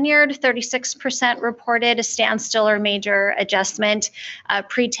were tenured, 36% reported a standstill or major adjustment.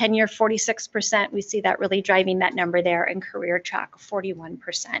 Pre-tenure, 46%. We see that really driving that number there. And career track,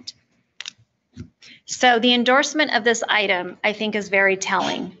 41%. So the endorsement of this item, I think, is very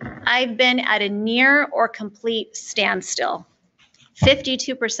telling. I've been at a near or complete standstill.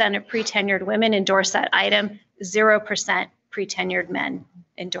 52% of pre-tenured women endorsed that item. 0% pre-tenured men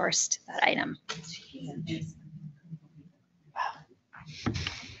endorsed that item.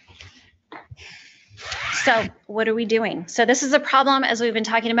 So what are we doing? So this is a problem, as we've been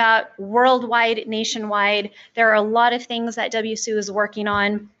talking about, worldwide, nationwide. There are a lot of things that WSU is working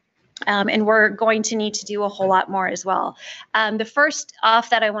on. And we're going to need to do a whole lot more as well. The first off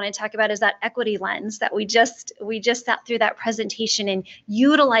that I want to talk about is that equity lens that we just sat through that presentation, and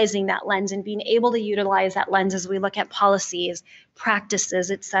utilizing that lens and being able to utilize that lens as we look at policies,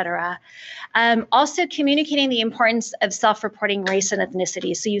 practices, et cetera. Also communicating the importance of self-reporting race and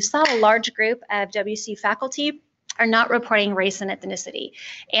ethnicity. So you saw a large group of WSU faculty are not reporting race and ethnicity.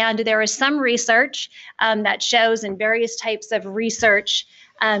 And there is some research that shows in various types of research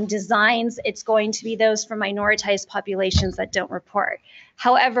designs, it's going to be those from minoritized populations that don't report.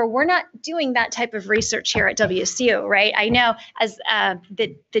 However, we're not doing that type of research here at WSU, right? I know as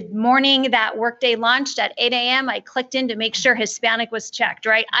the morning that workday launched at 8 a.m., I clicked in to make sure Hispanic was checked,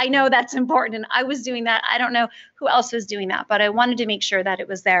 right? I know that's important, and I was doing that. I don't know who else was doing that, but I wanted to make sure that it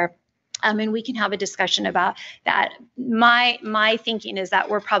was there. And we can have a discussion about that. My thinking is that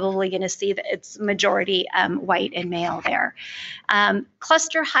we're probably going to see that it's majority white and male there.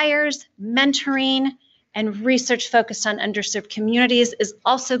 Cluster hires, mentoring, and research focused on underserved communities is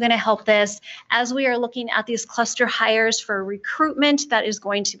also going to help this. As we are looking at these cluster hires for recruitment, that is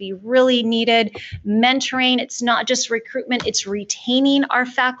going to be really needed. Mentoring, it's not just recruitment, it's retaining our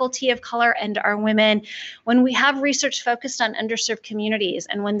faculty of color and our women. When we have research focused on underserved communities,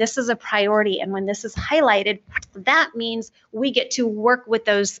 and when this is a priority and when this is highlighted, that means we get to work with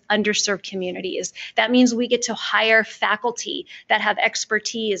those underserved communities. That means we get to hire faculty that have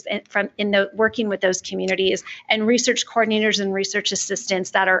expertise in working with those communities, and research coordinators and research assistants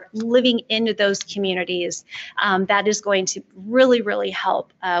that are living into those communities. That is going to really, really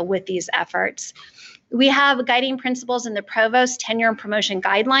help with these efforts. We have guiding principles in the provost tenure and promotion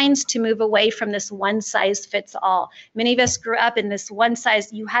guidelines to move away from this one size fits all. Many of us grew up in this one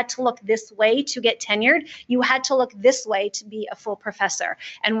size, you had to look this way to get tenured. You had to look this way to be a full professor.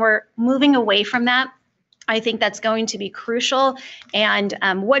 And we're moving away from that. I think that's going to be crucial. And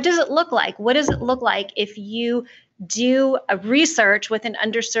what does it look like? What does it look like if you do a research with an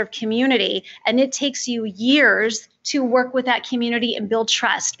underserved community and it takes you years to work with that community and build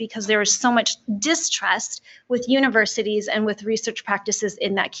trust, because there is so much distrust with universities and with research practices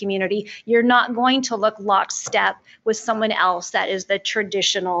in that community? You're not going to look lockstep with someone else that is the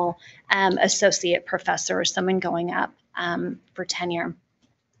traditional associate professor or someone going up for tenure.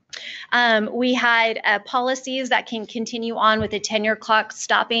 We had policies that can continue on with the tenure clock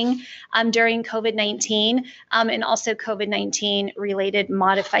stopping during COVID-19 and also COVID-19 related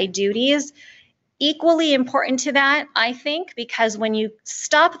modified duties. Equally important to that, I think, because when you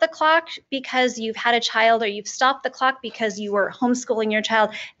stop the clock because you've had a child, or you've stopped the clock because you were homeschooling your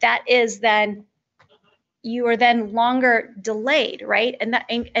child, that is then, you are then longer delayed, right?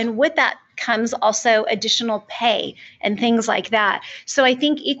 And with that comes also additional pay and things like that. So I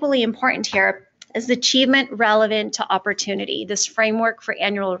think equally important here is achievement relevant to opportunity. This framework for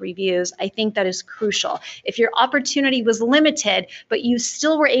annual reviews, I think that is crucial. If your opportunity was limited, but you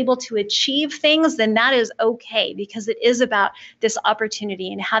still were able to achieve things, then that is okay, because it is about this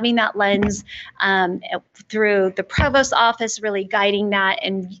opportunity and having that lens through the provost's office, really guiding that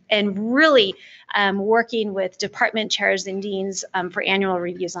and really working with department chairs and deans for annual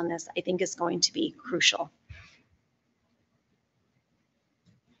reviews on this, I think is going to be crucial.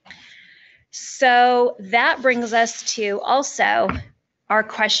 So that brings us to also our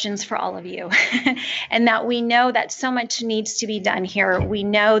questions for all of you, and that we know that so much needs to be done here. We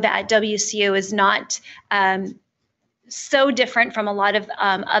know that WSU is not so different from a lot of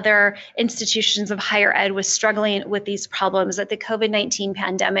other institutions of higher ed with struggling with these problems, that the COVID-19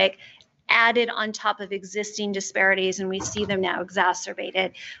 pandemic added on top of existing disparities, and we see them now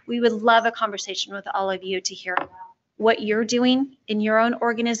exacerbated. We would love a conversation with all of you to hear about what you're doing in your own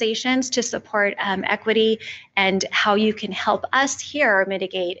organizations to support equity, and how you can help us here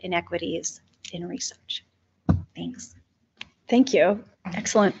mitigate inequities in research. Thanks. Thank you.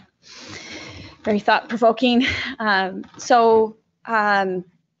 Excellent. Very thought-provoking.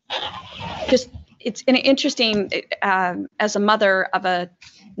 Just it's an interesting, as a mother of a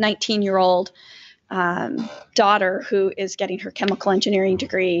 19-year-old daughter who is getting her chemical engineering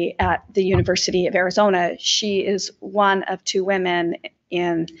degree at the University of Arizona. She is one of two women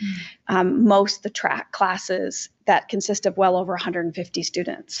in most of the track classes that consist of well over 150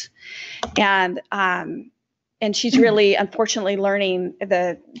 students. And she's really, unfortunately, learning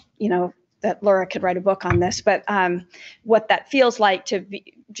that Laura could write a book on this, but what that feels like to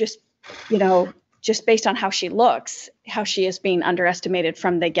be just based on how she looks, how she is being underestimated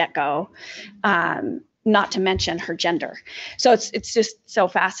from the get-go. not to mention her gender. So it's just so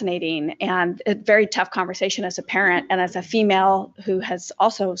fascinating and a very tough conversation as a parent and as a female who has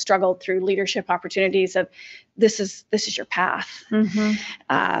also struggled through leadership opportunities of this is your path.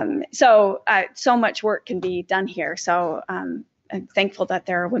 So much work can be done here. So I'm thankful that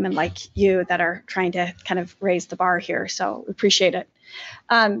there are women like you that are trying to kind of raise the bar here. So appreciate it.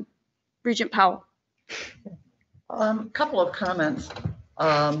 Regent Powell. Couple of comments.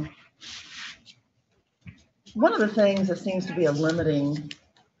 One of the things that seems to be a limiting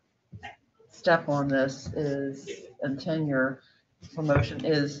step on this is, and tenure promotion,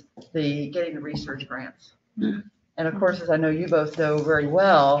 is getting the research grants. And of course, as I know you both know very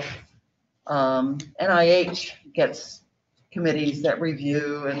well, NIH gets committees that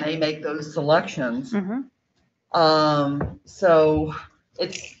review and they make those selections. So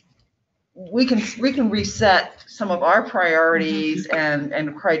we can reset some of our priorities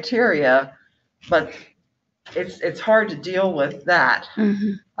and criteria, but it's hard to deal with that.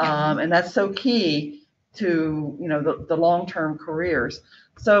 And that's so key to, the long-term careers.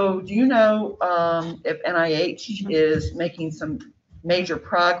 So do you know if NIH is making some major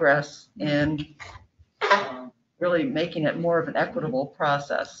progress in really making it more of an equitable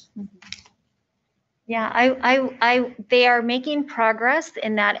process? Yeah, they are making progress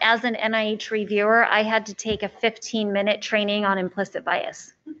in that. As an NIH reviewer, I had to take a 15-minute training on implicit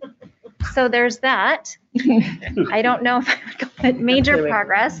bias. So there's that. I don't know if I would call it major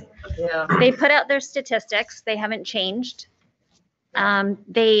progress. Yeah. They put out their statistics. They haven't changed.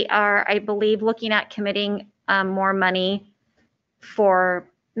 They are, I believe, looking at committing more money for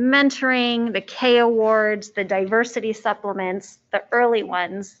mentoring, the K awards, the diversity supplements, the early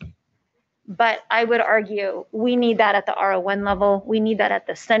ones. But I would argue we need that at the R01 level. We need that at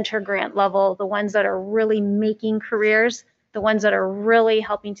the center grant level, the ones that are really making careers, the ones that are really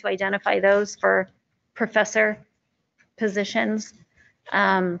helping to identify those for professor positions.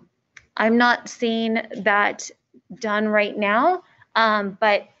 I'm not seeing that done right now,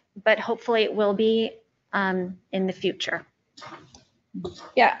 but hopefully it will be in the future.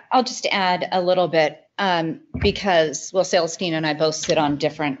 Yeah, I'll just add a little bit because, well, Celestina and I both sit on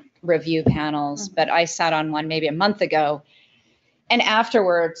different review panels, but I sat on one maybe a month ago. And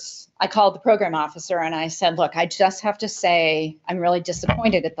afterwards, I called the program officer and I said, look, I just have to say, I'm really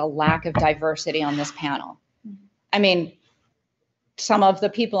disappointed at the lack of diversity on this panel. I mean, some of the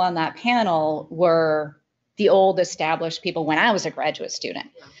people on that panel were the old established people when I was a graduate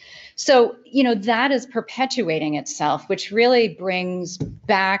student. So, that is perpetuating itself, which really brings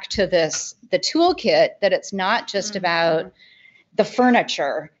back to the toolkit that it's not just about the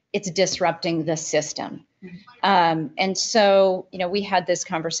furniture, it's disrupting the system. And so, we had this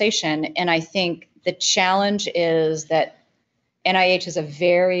conversation, and I think the challenge is that NIH is a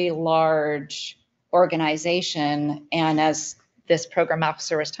very large organization. And as this program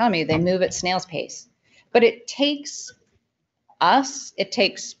officer was telling me, they move at snail's pace. But it takes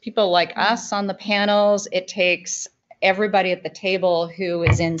people like us on the panels, it takes everybody at the table who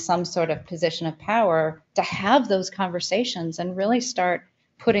is in some sort of position of power to have those conversations and really start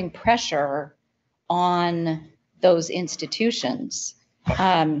putting pressure on those institutions.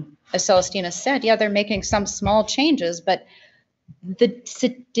 As Celestina said, yeah, they're making some small changes, but the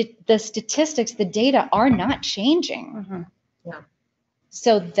statistics, the data are not changing. Yeah.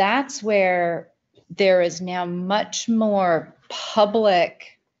 So that's where there is now much more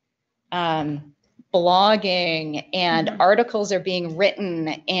public blogging and articles are being written.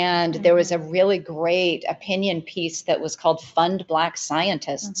 And there was a really great opinion piece that was called Fund Black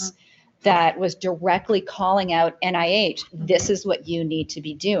Scientists that was directly calling out NIH. This is what you need to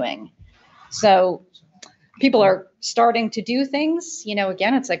be doing. So people are starting to do things,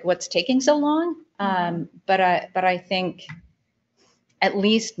 again, it's like, what's taking so long? But I think at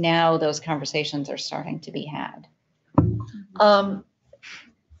least now those conversations are starting to be had. And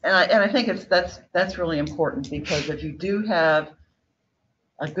I think that's really important, because if you do have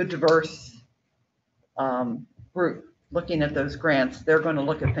a good diverse group looking at those grants, they're going to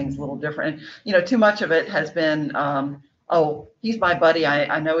look at things a little different. And, too much of it has been, oh, he's my buddy,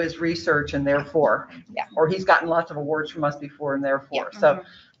 I know his research and therefore, or he's gotten lots of awards from us before and therefore. So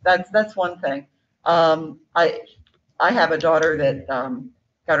that's one thing. I have a daughter that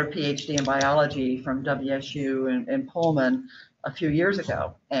got her PhD in biology from WSU in Pullman a few years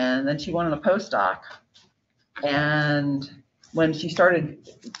ago, and then she went on a postdoc. And when she started,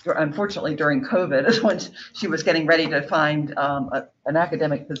 unfortunately during COVID, is when she was getting ready to find an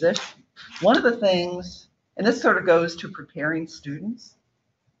academic position. One of the things, and this sort of goes to preparing students,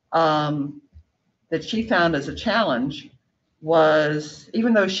 that she found as a challenge was,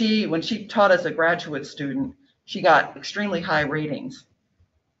 even though when she taught as a graduate student, she got extremely high ratings.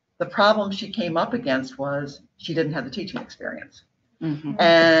 The problem she came up against was she didn't have the teaching experience. Mm-hmm.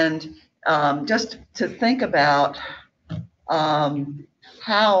 And just to think about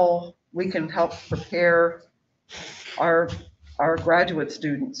how we can help prepare our graduate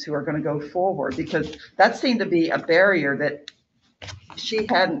students who are going to go forward, because that seemed to be a barrier that she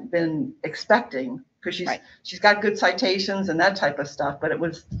hadn't been expecting, because she's got good citations and that type of stuff, but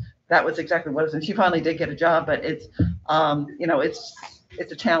that was exactly what it was. And she finally did get a job, but it's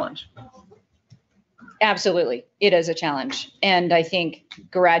it's a challenge. Absolutely. It is a challenge. And I think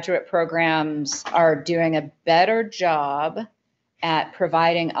graduate programs are doing a better job at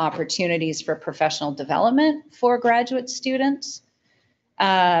providing opportunities for professional development for graduate students.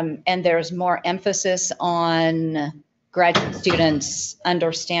 And there's more emphasis on graduate students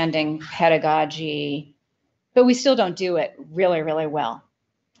understanding pedagogy, but we still don't do it really, really well.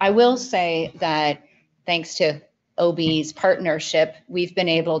 I will say that thanks to OB's partnership, we've been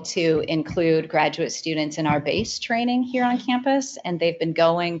able to include graduate students in our base training here on campus, and they've been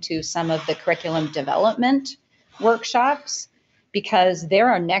going to some of the curriculum development workshops because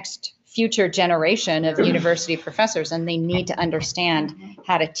they're our next future generation of university professors, and they need to understand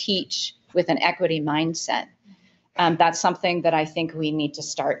how to teach with an equity mindset. That's something that I think we need to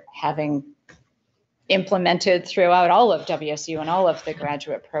start having implemented throughout all of WSU and all of the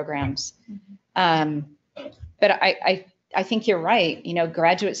graduate programs. But I think you're right. You know,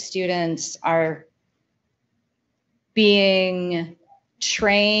 graduate students are being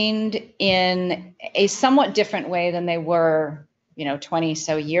trained in a somewhat different way than they were, 20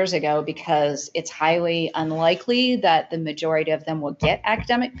 so years ago, because it's highly unlikely that the majority of them will get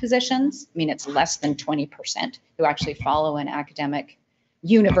academic positions. I mean, it's less than 20% who actually follow an academic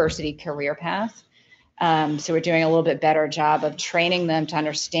university career path. So we're doing a little bit better job of training them to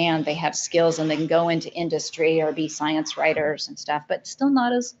understand they have skills and they can go into industry or be science writers and stuff, but still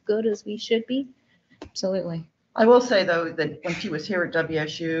not as good as we should be. Absolutely. I will say, though, that when she was here at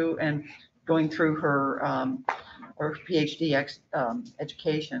WSU and going through her PhD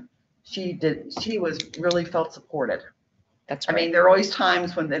education, she was really felt supported. That's right. I mean, there are always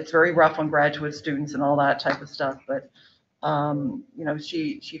times when it's very rough on graduate students and all that type of stuff, but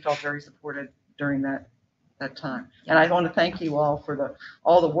she felt very supported during that time. And I want to thank you all for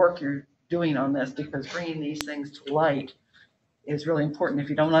all the work you're doing on this, because bringing these things to light is really important.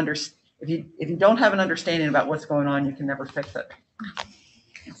 If you don't if you don't have an understanding about what's going on, you can never fix it.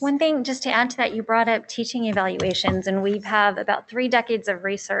 One thing, just to add to that, you brought up teaching evaluations, and we have about 3 decades of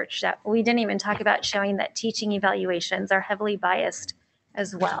research that we didn't even talk about, showing that teaching evaluations are heavily biased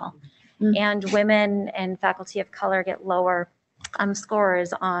as well. Mm-hmm. And women and faculty of color get lower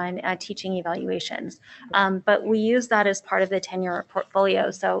scores on teaching evaluations. But we use that as part of the tenure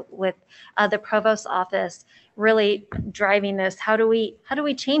portfolio. So with the provost's office really driving this, how do we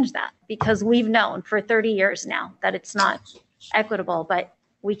change that? Because we've known for 30 years now that it's not equitable, but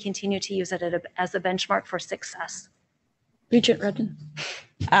we continue to use it as a benchmark for success. Regent Redden.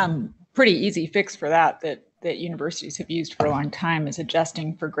 Pretty easy fix for that universities have used for a long time is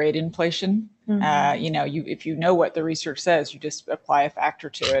adjusting for grade inflation. Mm-hmm. If you know what the research says, you just apply a factor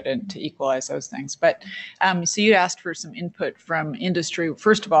to it and to equalize those things. But so you asked for some input from industry.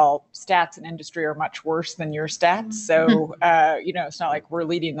 First of all, stats in industry are much worse than your stats. So, it's not like we're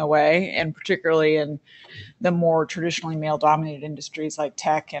leading the way, and particularly in the more traditionally male-dominated industries like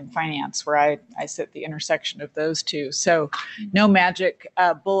tech and finance, where I sit at the intersection of those two. So no magic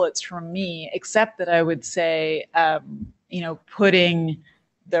bullets from me, except that I would say, putting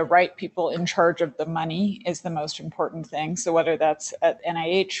the right people in charge of the money is the most important thing. So whether that's at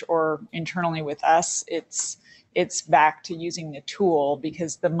NIH or internally with us, it's back to using the tool,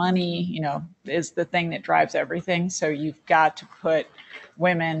 because the money, is the thing that drives everything. So you've got to put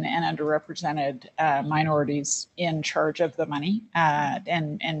women and underrepresented minorities in charge of the money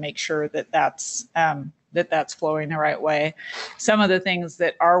and make sure that that's flowing the right way. Some of the things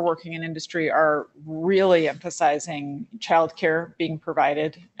that are working in industry are really emphasizing childcare being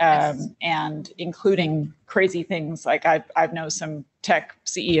provided, and including crazy things like I've known some tech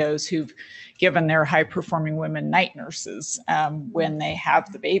CEOs who've given their high-performing women night nurses when they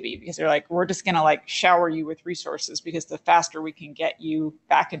have the baby, because they're like, we're just going to shower you with resources, because the faster we can get you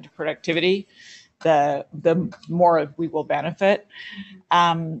back into productivity, the more we will benefit.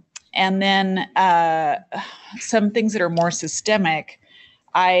 And then some things that are more systemic,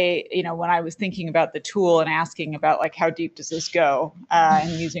 when I was thinking about the tool and asking about how deep does this go,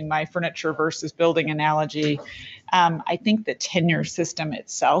 and using my furniture versus building analogy, I think the tenure system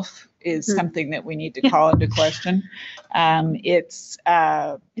itself is Mhm. something that we need to call into question. It's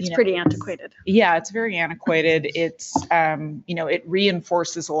pretty antiquated. Yeah, it's very antiquated. It's it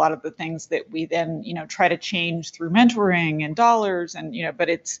reinforces a lot of the things that we then try to change through mentoring and dollars, and but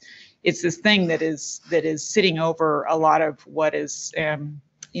it's this thing that is sitting over a lot of what is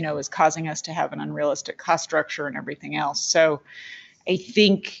is causing us to have an unrealistic cost structure and everything else. So I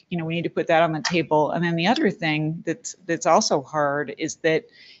think we need to put that on the table. And then the other thing that's also hard is that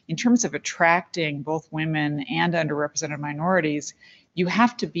in terms of attracting both women and underrepresented minorities, you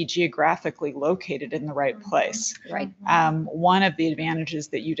have to be geographically located in the right place. Right. One of the advantages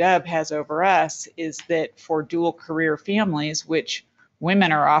that UW has over us is that for dual career families, which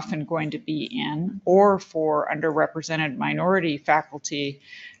women are often going to be in, or for underrepresented minority faculty,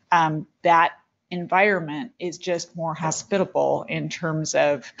 that environment is just more hospitable in terms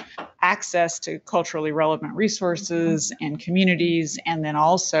of access to culturally relevant resources and communities, and then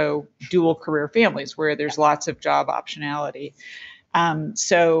also dual career families where there's lots of job optionality.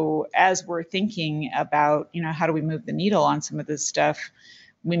 So as we're thinking about, how do we move the needle on some of this stuff,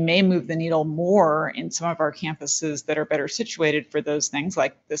 we may move the needle more in some of our campuses that are better situated for those things,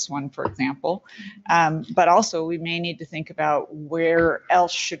 like this one, for example. But also we may need to think about where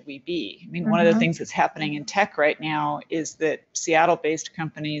else should we be. I mean, one of the things that's happening in tech right now is that Seattle-based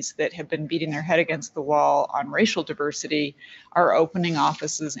companies that have been beating their head against the wall on racial diversity are opening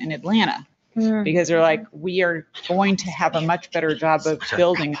offices in Atlanta. Because they're like, we are going to have a much better job of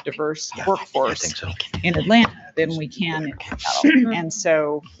building a diverse workforce in Atlanta than we can in Seattle. And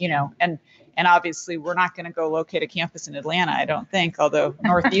so, and obviously we're not going to go locate a campus in Atlanta, I don't think, although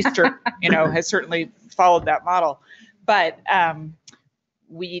Northeastern, has certainly followed that model. But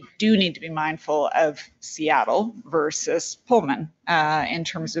we do need to be mindful of Seattle versus Pullman in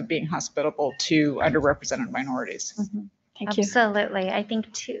terms of being hospitable to underrepresented minorities. Thank you. Absolutely. I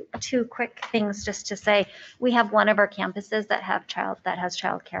think two quick things just to say. We have one of our campuses that has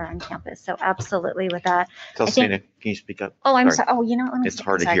childcare on campus. So absolutely with that. Celestina, can you speak up? Oh, I'm sorry. Oh, It's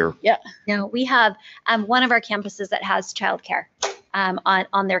hard to hear. Yeah. No, we have one of our campuses that has childcare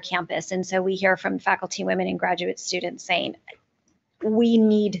on their campus. And so we hear from faculty, women, and graduate students saying, we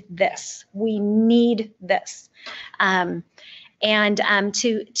need this. We need this. And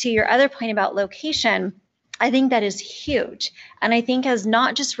to your other point about location, I think that is huge. And I think as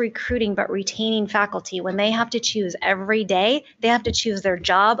not just recruiting, but retaining faculty, when they have to choose every day, they have to choose their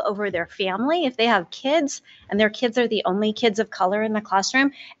job over their family. If they have kids and their kids are the only kids of color in the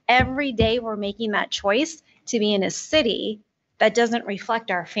classroom, every day we're making that choice to be in a city that doesn't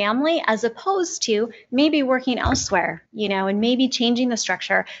reflect our family, as opposed to maybe working elsewhere, and maybe changing the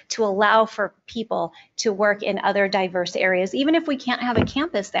structure to allow for people to work in other diverse areas, even if we can't have a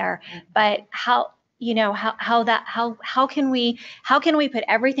campus there. But how can we put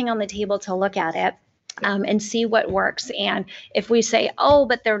everything on the table to look at it and see what works? And if we say, oh,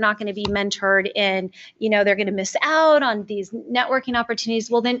 but they're not going to be mentored and they're going to miss out on these networking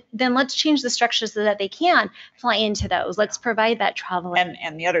opportunities, well then let's change the structures so that they can fly into those. Let's provide that travel.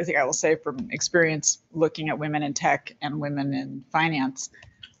 And the other thing I will say from experience looking at women in tech and women in finance,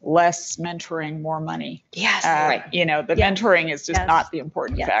 less mentoring, more money. Yes. Right. The mentoring is just not the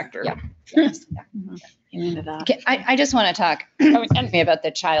important factor. Yeah. Yes. Into that. Okay, I just want to talk about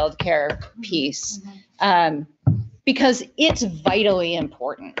the childcare piece because it's vitally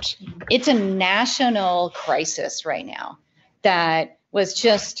important. It's a national crisis right now that was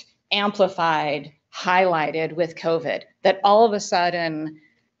just amplified, highlighted with COVID, that all of a sudden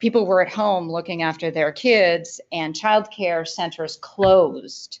people were at home looking after their kids and childcare centers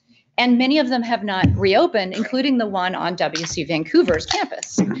closed. And many of them have not reopened, including the one on WSU Vancouver's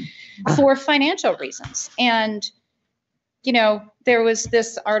campus for financial reasons. And, there was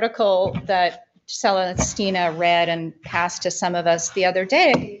this article that Celestina read and passed to some of us the other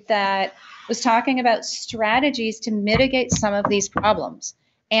day that was talking about strategies to mitigate some of these problems.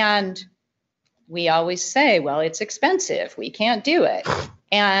 And we always say, well, it's expensive. We can't do it.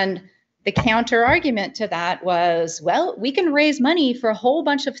 And the counter argument to that was, well, we can raise money for a whole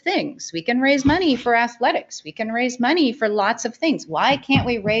bunch of things. We can raise money for athletics. We can raise money for lots of things. Why can't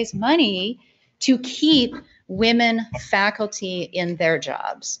we raise money to keep women faculty in their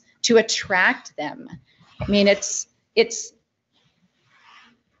jobs, to attract them? I mean, it's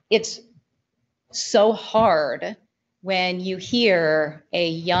so hard when you hear a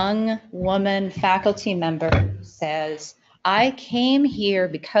young woman faculty member who says, I came here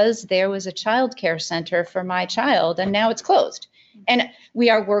because there was a childcare center for my child and now it's closed. And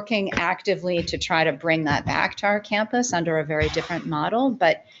we are working actively to try to bring that back to our campus under a very different model.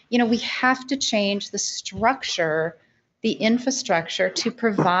 But, we have to change the structure the infrastructure to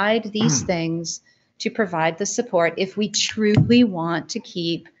provide these things, to provide the support if we truly want to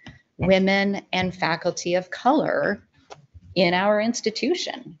keep women and faculty of color in our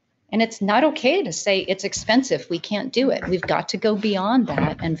institution. And it's not okay to say it's expensive, we can't do it. We've got to go beyond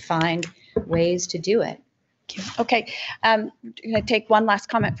that and find ways to do it. Okay, I'm going to take one last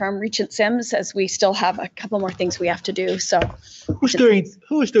comment from Regent Sims, as we still have a couple more things we have to do. So,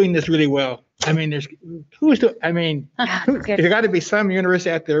 who is doing this really well? I mean, there's there got to be some university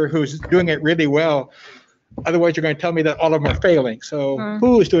out there who's doing it really well. Otherwise, you're going to tell me that all of them are failing. So,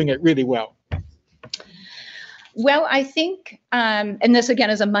 who is doing it really well? Well, I think, and this again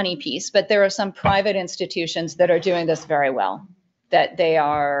is a money piece, but there are some private institutions that are doing this very well, that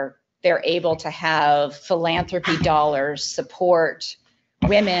they're able to have philanthropy dollars support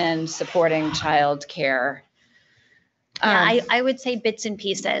women, supporting child care. Yeah, I would say bits and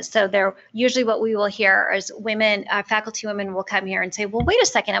pieces. So they're usually what we will hear is women, faculty women will come here and say, well, wait a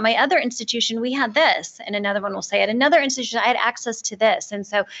second, at my other institution, we had this. And another one will say, at another institution, I had access to this. And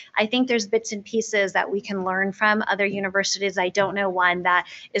so I think there's bits and pieces that we can learn from other universities. I don't know one that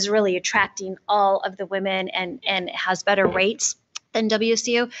is really attracting all of the women and has better rates than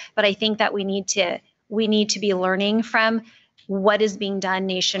WSU, but I think that we need to be learning from what is being done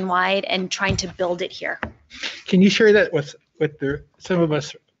nationwide and trying to build it here. Can you share that with some of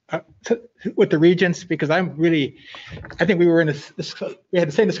us with the Regents? Because I think we were in we had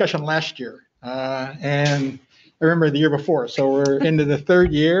the same discussion last year, and I remember the year before. So we're into the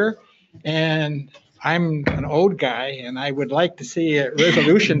third year, and I'm an old guy, and I would like to see a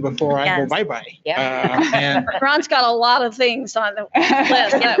resolution before I go bye-bye. And Ron's got a lot of things on the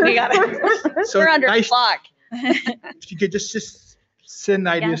list that we got to. So we're under nice, clock. If you could just send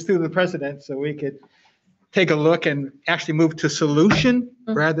ideas through the president so we could take a look and actually move to solution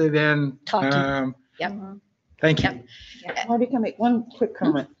rather than talking. Thank you. Marty, can I make one quick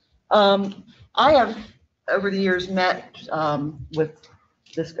comment? I have over the years met with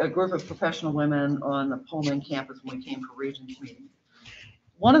a group of professional women on the Pullman campus when we came for Regents meetings.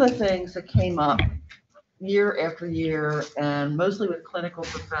 One of the things that came up year after year, and mostly with clinical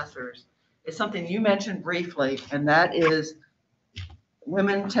professors, is something you mentioned briefly, and that is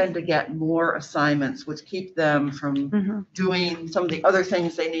women tend to get more assignments, which keep them from doing some of the other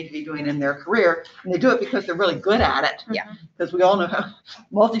things they need to be doing in their career. And they do it because they're really good at it. Yeah. Because we all know how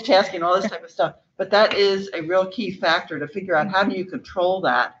multitasking, all this type of stuff. But that is a real key factor to figure out how do you control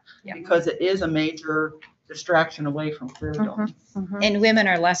that, because it is a major distraction away from career building. And women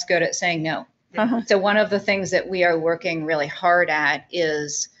are less good at saying no. So one of the things that we are working really hard at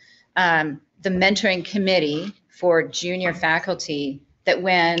is the mentoring committee for junior faculty, that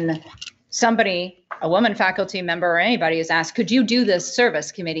when somebody, a woman faculty member or anybody is asked, could you do this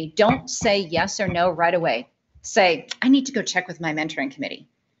service committee? Don't say yes or no right away. Say, I need to go check with my mentoring committee.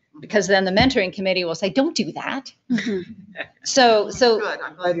 Because then the mentoring committee will say, don't do that. So good.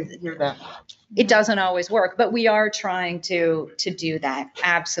 I'm glad to hear that. It doesn't always work, but we are trying to do that.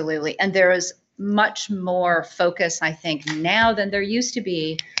 Absolutely. And there is much more focus, I think, now than there used to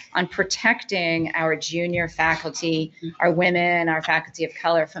be on protecting our junior faculty, our women, our faculty of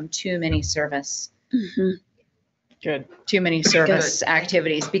color from too many service. Good. Too many service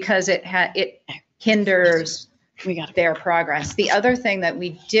activities, because it hinders their progress. The other thing that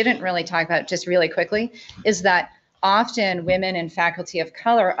we didn't really talk about, just really quickly, is that often women and faculty of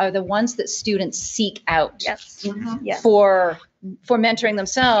color are the ones that students seek out for mentoring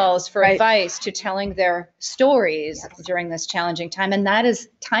themselves, for advice, to telling their stories during this challenging time. And that is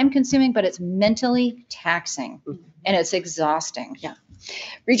time consuming, but it's mentally taxing and it's exhausting. Yeah.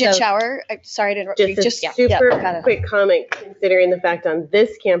 Regent Shower, sorry to interrupt you. Just a super quick comment, considering the fact on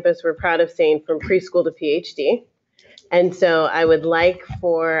this campus, we're proud of saying from preschool to PhD. And so I would like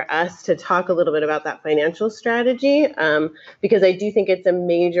for us to talk a little bit about that financial strategy, because I do think it's a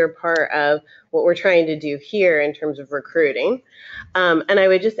major part of what we're trying to do here in terms of recruiting. And I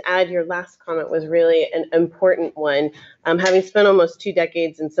would just add, your last comment was really an important one. Having spent almost 2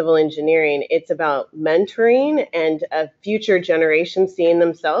 decades in civil engineering, it's about mentoring and a future generation seeing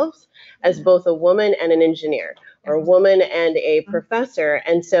themselves as both a woman and an engineer, or a woman and a professor.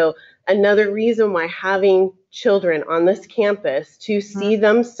 And so another reason why having children on this campus to see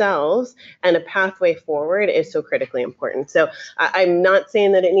themselves and a pathway forward is so critically important. So I'm not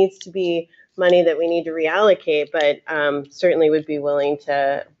saying that it needs to be money that we need to reallocate, but certainly would be willing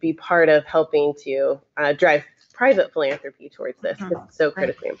to be part of helping to drive private philanthropy towards this. It's so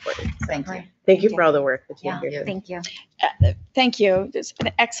critically important. So, thank you. Thank you for all the work that you do. Thank you. Thank you. It's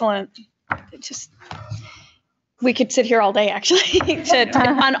an excellent, just we could sit here all day actually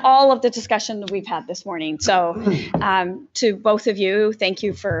on all of the discussion that we've had this morning. So to both of you, thank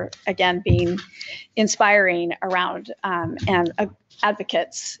you for, again, being inspiring around and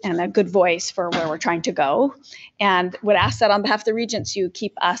advocates and a good voice for where we're trying to go. And would ask that on behalf of the Regents, you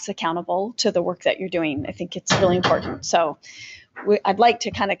keep us accountable to the work that you're doing. I think it's really important. So I'd like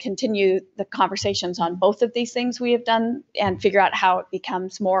to kind of continue the conversations on both of these things we have done and figure out how it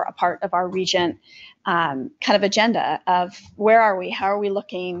becomes more a part of our Regent kind of agenda of where are we, how are we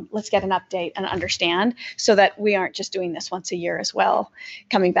looking, let's get an update and understand so that we aren't just doing this once a year as well.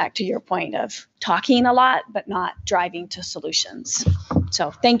 Coming back to your point of talking a lot, but not driving to solutions.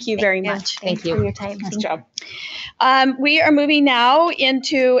 So thank you very much. Thank you for your time. Nice job. We are moving now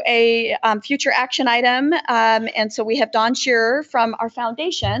into a future action item. And so we have Dawn Shearer from our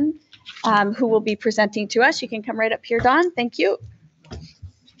foundation who will be presenting to us. You can come right up here, Dawn. Thank you.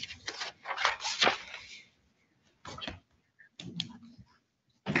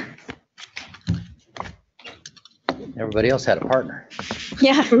 Everybody else had a partner.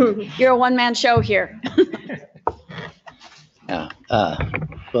 Yeah, you're a one-man show here. Yeah.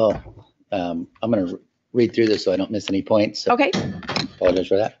 Well, I'm going to read through this so I don't miss any points. So okay. Apologize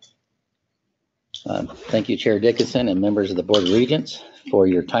for that. Thank you, Chair Dickinson and members of the Board of Regents for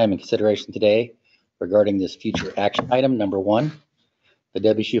your time and consideration today regarding this future action item. Number 1, the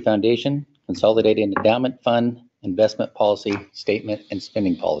WSU Foundation Consolidated Endowment Fund Investment Policy Statement and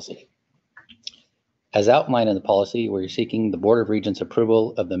Spending Policy. As outlined in the policy, we're seeking the Board of Regents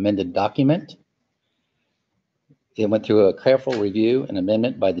approval of the amended document. It went through a careful review and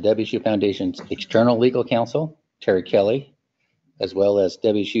amendment by the WSU Foundation's external legal counsel, Terry Kelly, as well as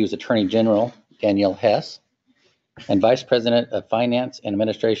WSU's Attorney General, Danielle Hess, and Vice President of Finance and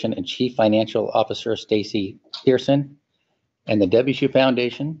Administration and Chief Financial Officer, Stacy Pearson, and the WSU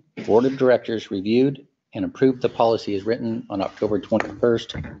Foundation Board of Directors reviewed and approved the policy as written on October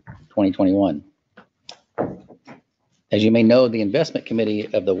 21st, 2021. As you may know, the investment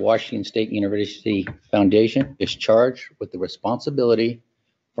committee of the Washington State University Foundation is charged with the responsibility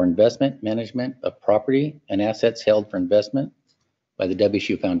for investment management of property and assets held for investment by the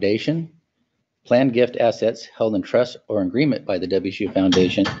WSU Foundation, planned gift assets held in trust or agreement by the WSU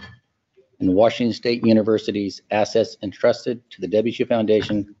Foundation, and Washington State University's assets entrusted to the WSU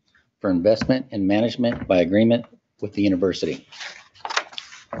Foundation for investment and management by agreement with the university.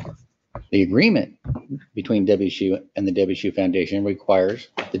 The agreement between WSU and the WSU Foundation requires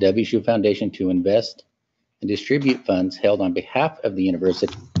the WSU Foundation to invest and distribute funds held on behalf of the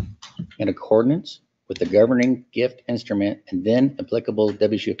university in accordance with the governing gift instrument and then applicable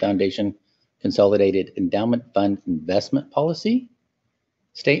WSU Foundation Consolidated Endowment Fund Investment Policy,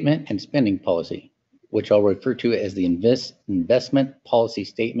 Statement, and Spending Policy, which I'll refer to as the Investment Policy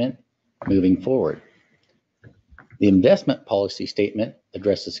Statement moving forward. The Investment Policy Statement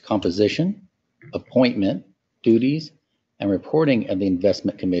addresses composition, appointment, duties, and reporting of the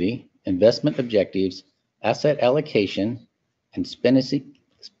investment committee, investment objectives, asset allocation, and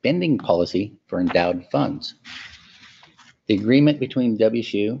spending policy for endowed funds. The agreement between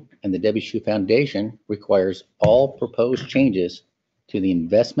WSU and the WSU Foundation requires all proposed changes to the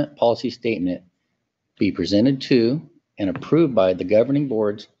investment policy statement be presented to and approved by the governing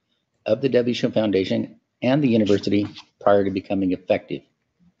boards of the WSU Foundation and the university prior to becoming effective.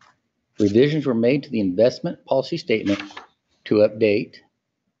 Revisions were made to the investment policy statement to update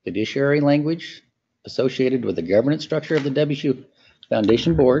fiduciary language associated with the governance structure of the WSU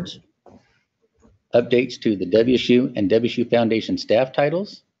Foundation boards, updates to the WSU and WSU Foundation staff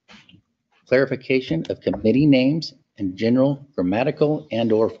titles, clarification of committee names and general grammatical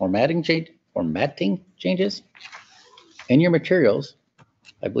and or formatting changes. In your materials,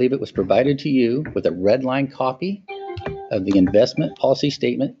 I believe it was provided to you with a red line copy of the investment policy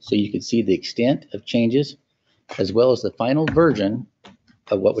statement so you could see the extent of changes as well as the final version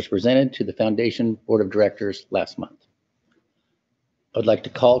of what was presented to the Foundation Board of Directors last month. I would like to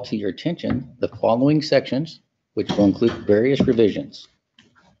call to your attention the following sections, which will include various revisions.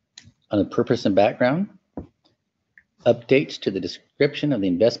 On the purpose and background, updates to the description of the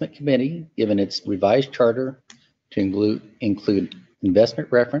investment committee, given its revised charter to include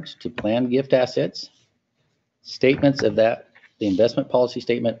investment reference to planned gift assets, statements of that the investment policy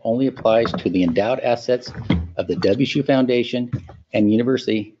statement only applies to the endowed assets of the WSU Foundation and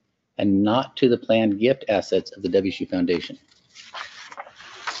university and not to the planned gift assets of the WSU Foundation.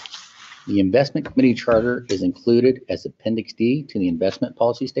 The investment committee charter is included as Appendix D to the investment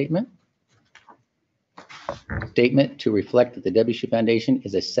policy statement. Statement to reflect that the WSU Foundation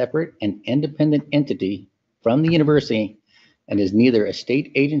is a separate and independent entity from the university and is neither a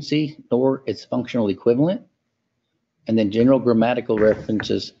state agency nor its functional equivalent. And then general grammatical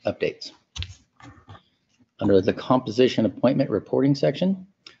references updates. Under the composition appointment reporting section,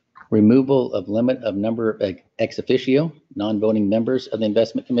 removal of limit of number of ex officio, non-voting members of the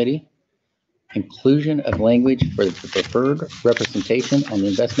investment committee, inclusion of language for the preferred representation on the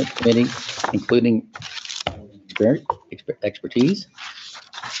investment committee, including expertise,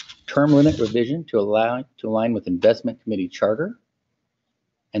 term limit revision to align with investment committee charter,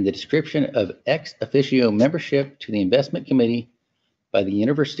 and the description of ex officio membership to the investment committee by the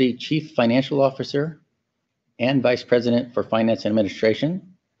university chief financial officer and vice president for finance and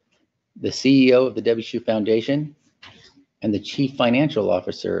administration, the CEO of the WSU Foundation, and the chief financial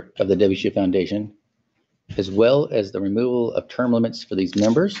officer of the WSU Foundation, as well as the removal of term limits for these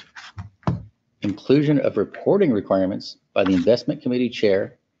members, inclusion of reporting requirements by the investment committee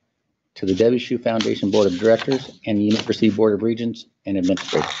chair to the WSU Foundation Board of Directors and the University Board of Regents and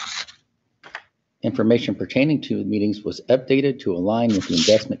Administrators. Information pertaining to the meetings was updated to align with the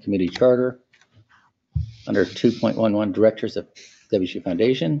investment committee charter. Under 2.11 Directors of WSU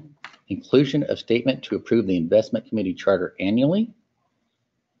Foundation, inclusion of statement to approve the investment committee charter annually,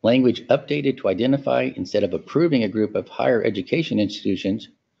 language updated to identify instead of approving a group of higher education institutions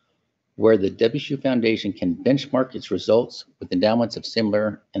where the WSU Foundation can benchmark its results with endowments of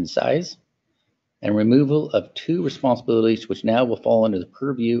similar in size, and removal of 2 responsibilities which now will fall under the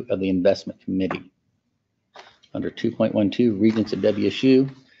purview of the investment committee. Under 2.12 Regents of WSU,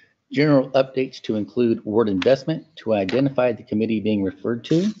 general updates to include word investment to identify the committee being referred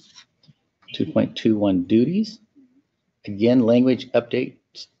to. 2.21 duties. Again, language updates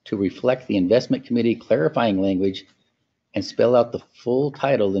to reflect the investment committee clarifying language and spell out the full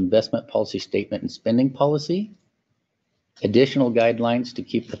title, investment policy statement and spending policy. Additional guidelines to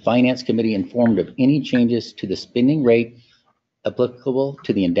keep the finance committee informed of any changes to the spending rate applicable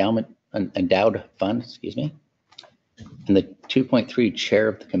to the endowed fund, And the 2.3 chair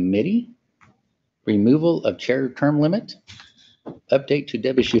of the committee, removal of chair term limit, update to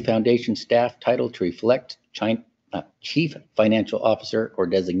WSU Foundation staff title to reflect chief financial officer or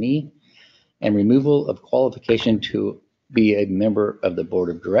designee, and removal of qualification to be a member of the board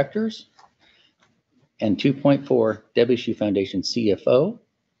of directors. And 2.4 WSU Foundation CFO,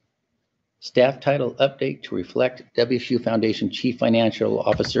 staff title update to reflect WSU Foundation chief financial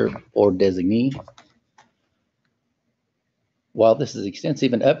officer or designee. While this is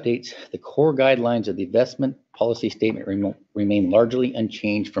extensive in updates, the core guidelines of the investment policy statement remain largely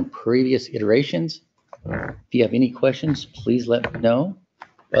unchanged from previous iterations. If you have any questions, please let me know.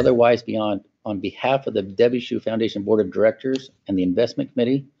 Otherwise, on behalf of the WSU Foundation Board of Directors and the Investment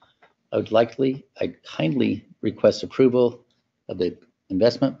Committee, I'd kindly request approval of the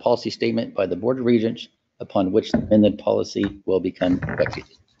investment policy statement by the Board of Regents, upon which the amended policy will become effective.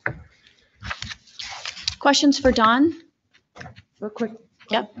 Questions for Dawn? Real quick.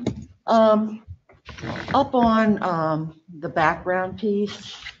 Yep. Up on the background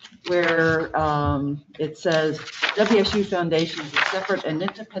piece where it says WSU Foundation is a separate and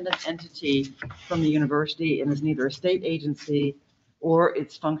independent entity from the university and is neither a state agency or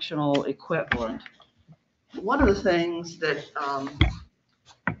its functional equivalent. One of the things that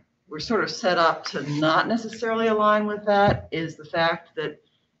we're sort of set up to not necessarily align with that is the fact that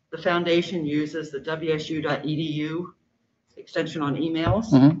the foundation uses the wsu.edu extension on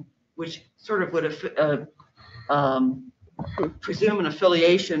emails, which sort of would presume an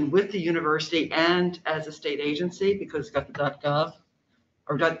affiliation with the university and as a state agency because it's got the .gov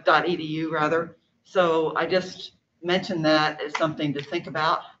or .edu rather. So I just mentioned that as something to think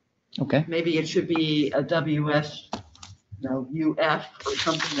about. Okay. Maybe it should be a UF or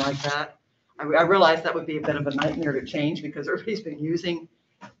something like that. I realize that would be a bit of a nightmare to change because everybody's been using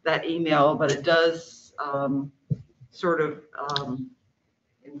that email, but it does sort of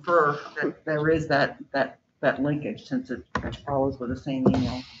infer that there is that linkage since it follows with the same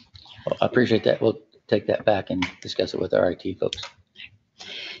email. Well, I appreciate that. We'll take that back and discuss it with our IT folks.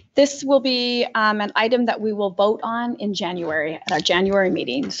 This will be an item that we will vote on in January at our January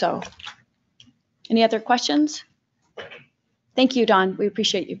meeting. So any other questions? Thank you, Dawn. We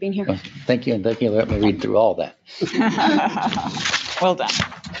appreciate you being here. Well, thank you. And thank you for letting me read through all that. Well done.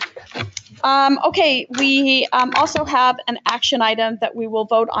 Okay, we also have an action item that we will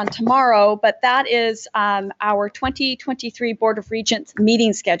vote on tomorrow, but that is our 2023 Board of Regents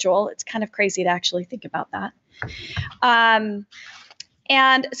meeting schedule. It's kind of crazy to actually think about that.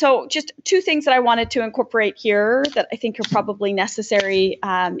 And so just 2 things that I wanted to incorporate here that I think are probably necessary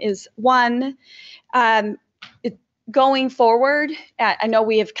is one, going forward, I know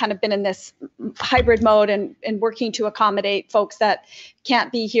we have kind of been in this hybrid mode and working to accommodate folks that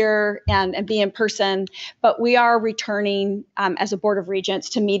can't be here and be in person, but we are returning as a Board of Regents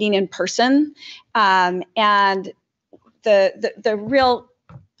to meeting in person. And the real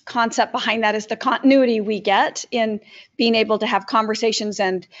concept behind that is the continuity we get in being able to have conversations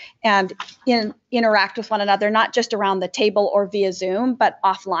and interact with one another, not just around the table or via Zoom, but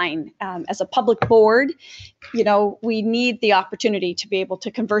offline. As a public board, we need the opportunity to be able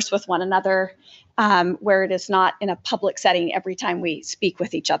to converse with one another where it is not in a public setting every time we speak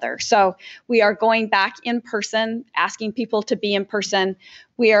with each other. So we are going back in person, asking people to be in person.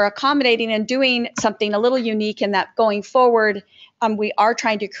 We are accommodating and doing something a little unique in that going forward, we are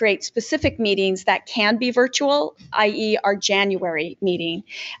trying to create specific meetings that can be virtual, i.e. our January meeting,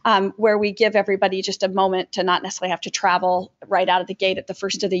 where we give everybody just a moment to not necessarily have to travel right out of the gate at the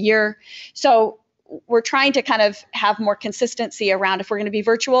first of the year. So we're trying to kind of have more consistency around if we're going to be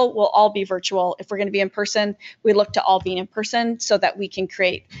virtual, we'll all be virtual. If we're going to be in person, we look to all being in person so that we can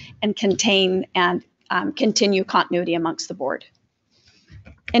create and contain and continue continuity amongst the board.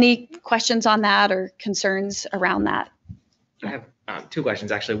 Any questions on that or concerns around that? I have two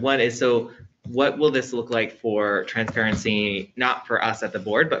questions, actually. One is, so what will this look like for transparency, not for us at the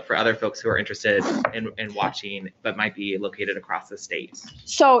board, but for other folks who are interested in watching, but might be located across the state?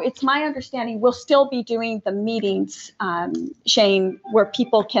 So it's my understanding we'll still be doing the meetings, Shane, where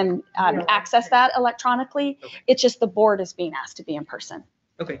people can access that electronically. Okay. It's just the board is being asked to be in person.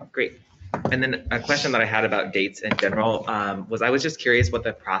 Okay, great. And then a question that I had about dates in general was I was just curious what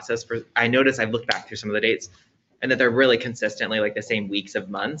the process for, I noticed I've looked back through some of the dates and that they're really consistently like the same weeks of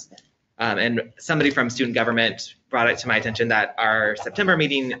months. And somebody from student government brought it to my attention that our September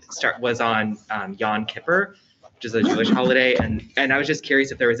meeting was on Yom Kippur, which is a Jewish holiday. And I was just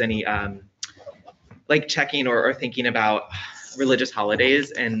curious if there was any like checking or thinking about religious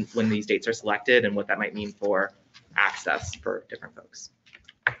holidays and when these dates are selected and what that might mean for access for different folks.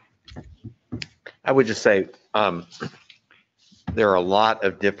 I would just say there are a lot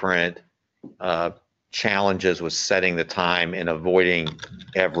of different challenges with setting the time and avoiding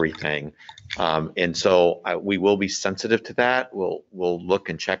everything. And so we will be sensitive to that. We'll look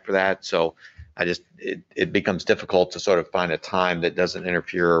and check for that. So it becomes difficult to sort of find a time that doesn't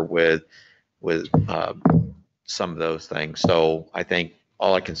interfere with some of those things. So I think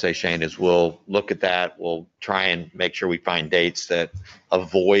all I can say, Shane, is we'll look at that. We'll try and make sure we find dates that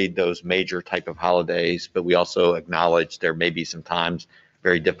avoid those major type of holidays, but we also acknowledge there may be some times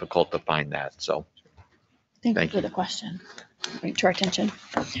very difficult to find that. So thank you for the question. Bring to our attention.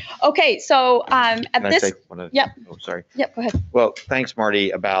 Okay, so at Can this, I say one of the, yep. Oh, sorry. Yep, go ahead. Well, thanks, Marty,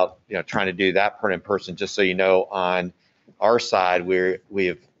 about trying to do that part in person. Just so you know, on our side, we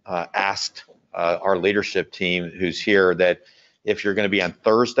have asked our leadership team who's here that if you're going to be on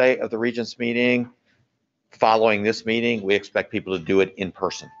Thursday of the Regents meeting, following this meeting, we expect people to do it in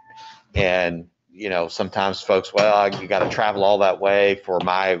person. And sometimes folks, well, you got to travel all that way for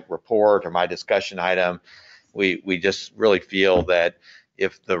my report or my discussion item. We just really feel that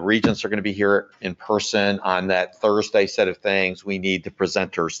if the Regents are going to be here in person on that Thursday set of things, we need the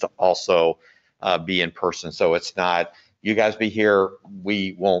presenters to also be in person. So it's not, you guys be here,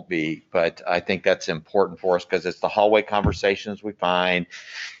 we won't be. But I think that's important for us because it's the hallway conversations we find,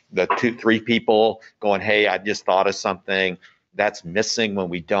 the 2-3 people going, hey, I just thought of something. That's missing when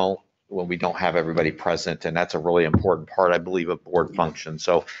we don't have everybody present. And that's a really important part, I believe, of board function.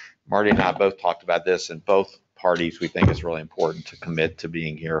 So Marty and I both talked about this, and both parties we think is really important to commit to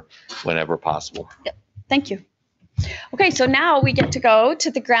being here whenever possible. Yep. Thank you. Okay, so now we get to go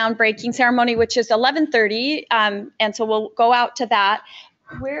to the groundbreaking ceremony, which is 11:30, and so we'll go out to that.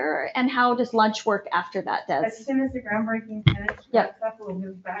 Where and how does lunch work after that, Des? As soon as the groundbreaking finishes, Yep. we'll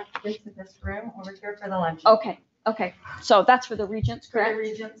move back into this room over here for the lunch. Okay. So that's for the Regents, correct? For the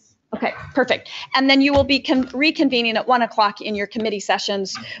Regents. Okay, perfect. And then you will be reconvening at 1 o'clock in your committee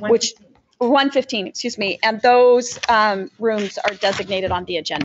sessions, which 1:15, excuse me, and those rooms are designated on the agenda.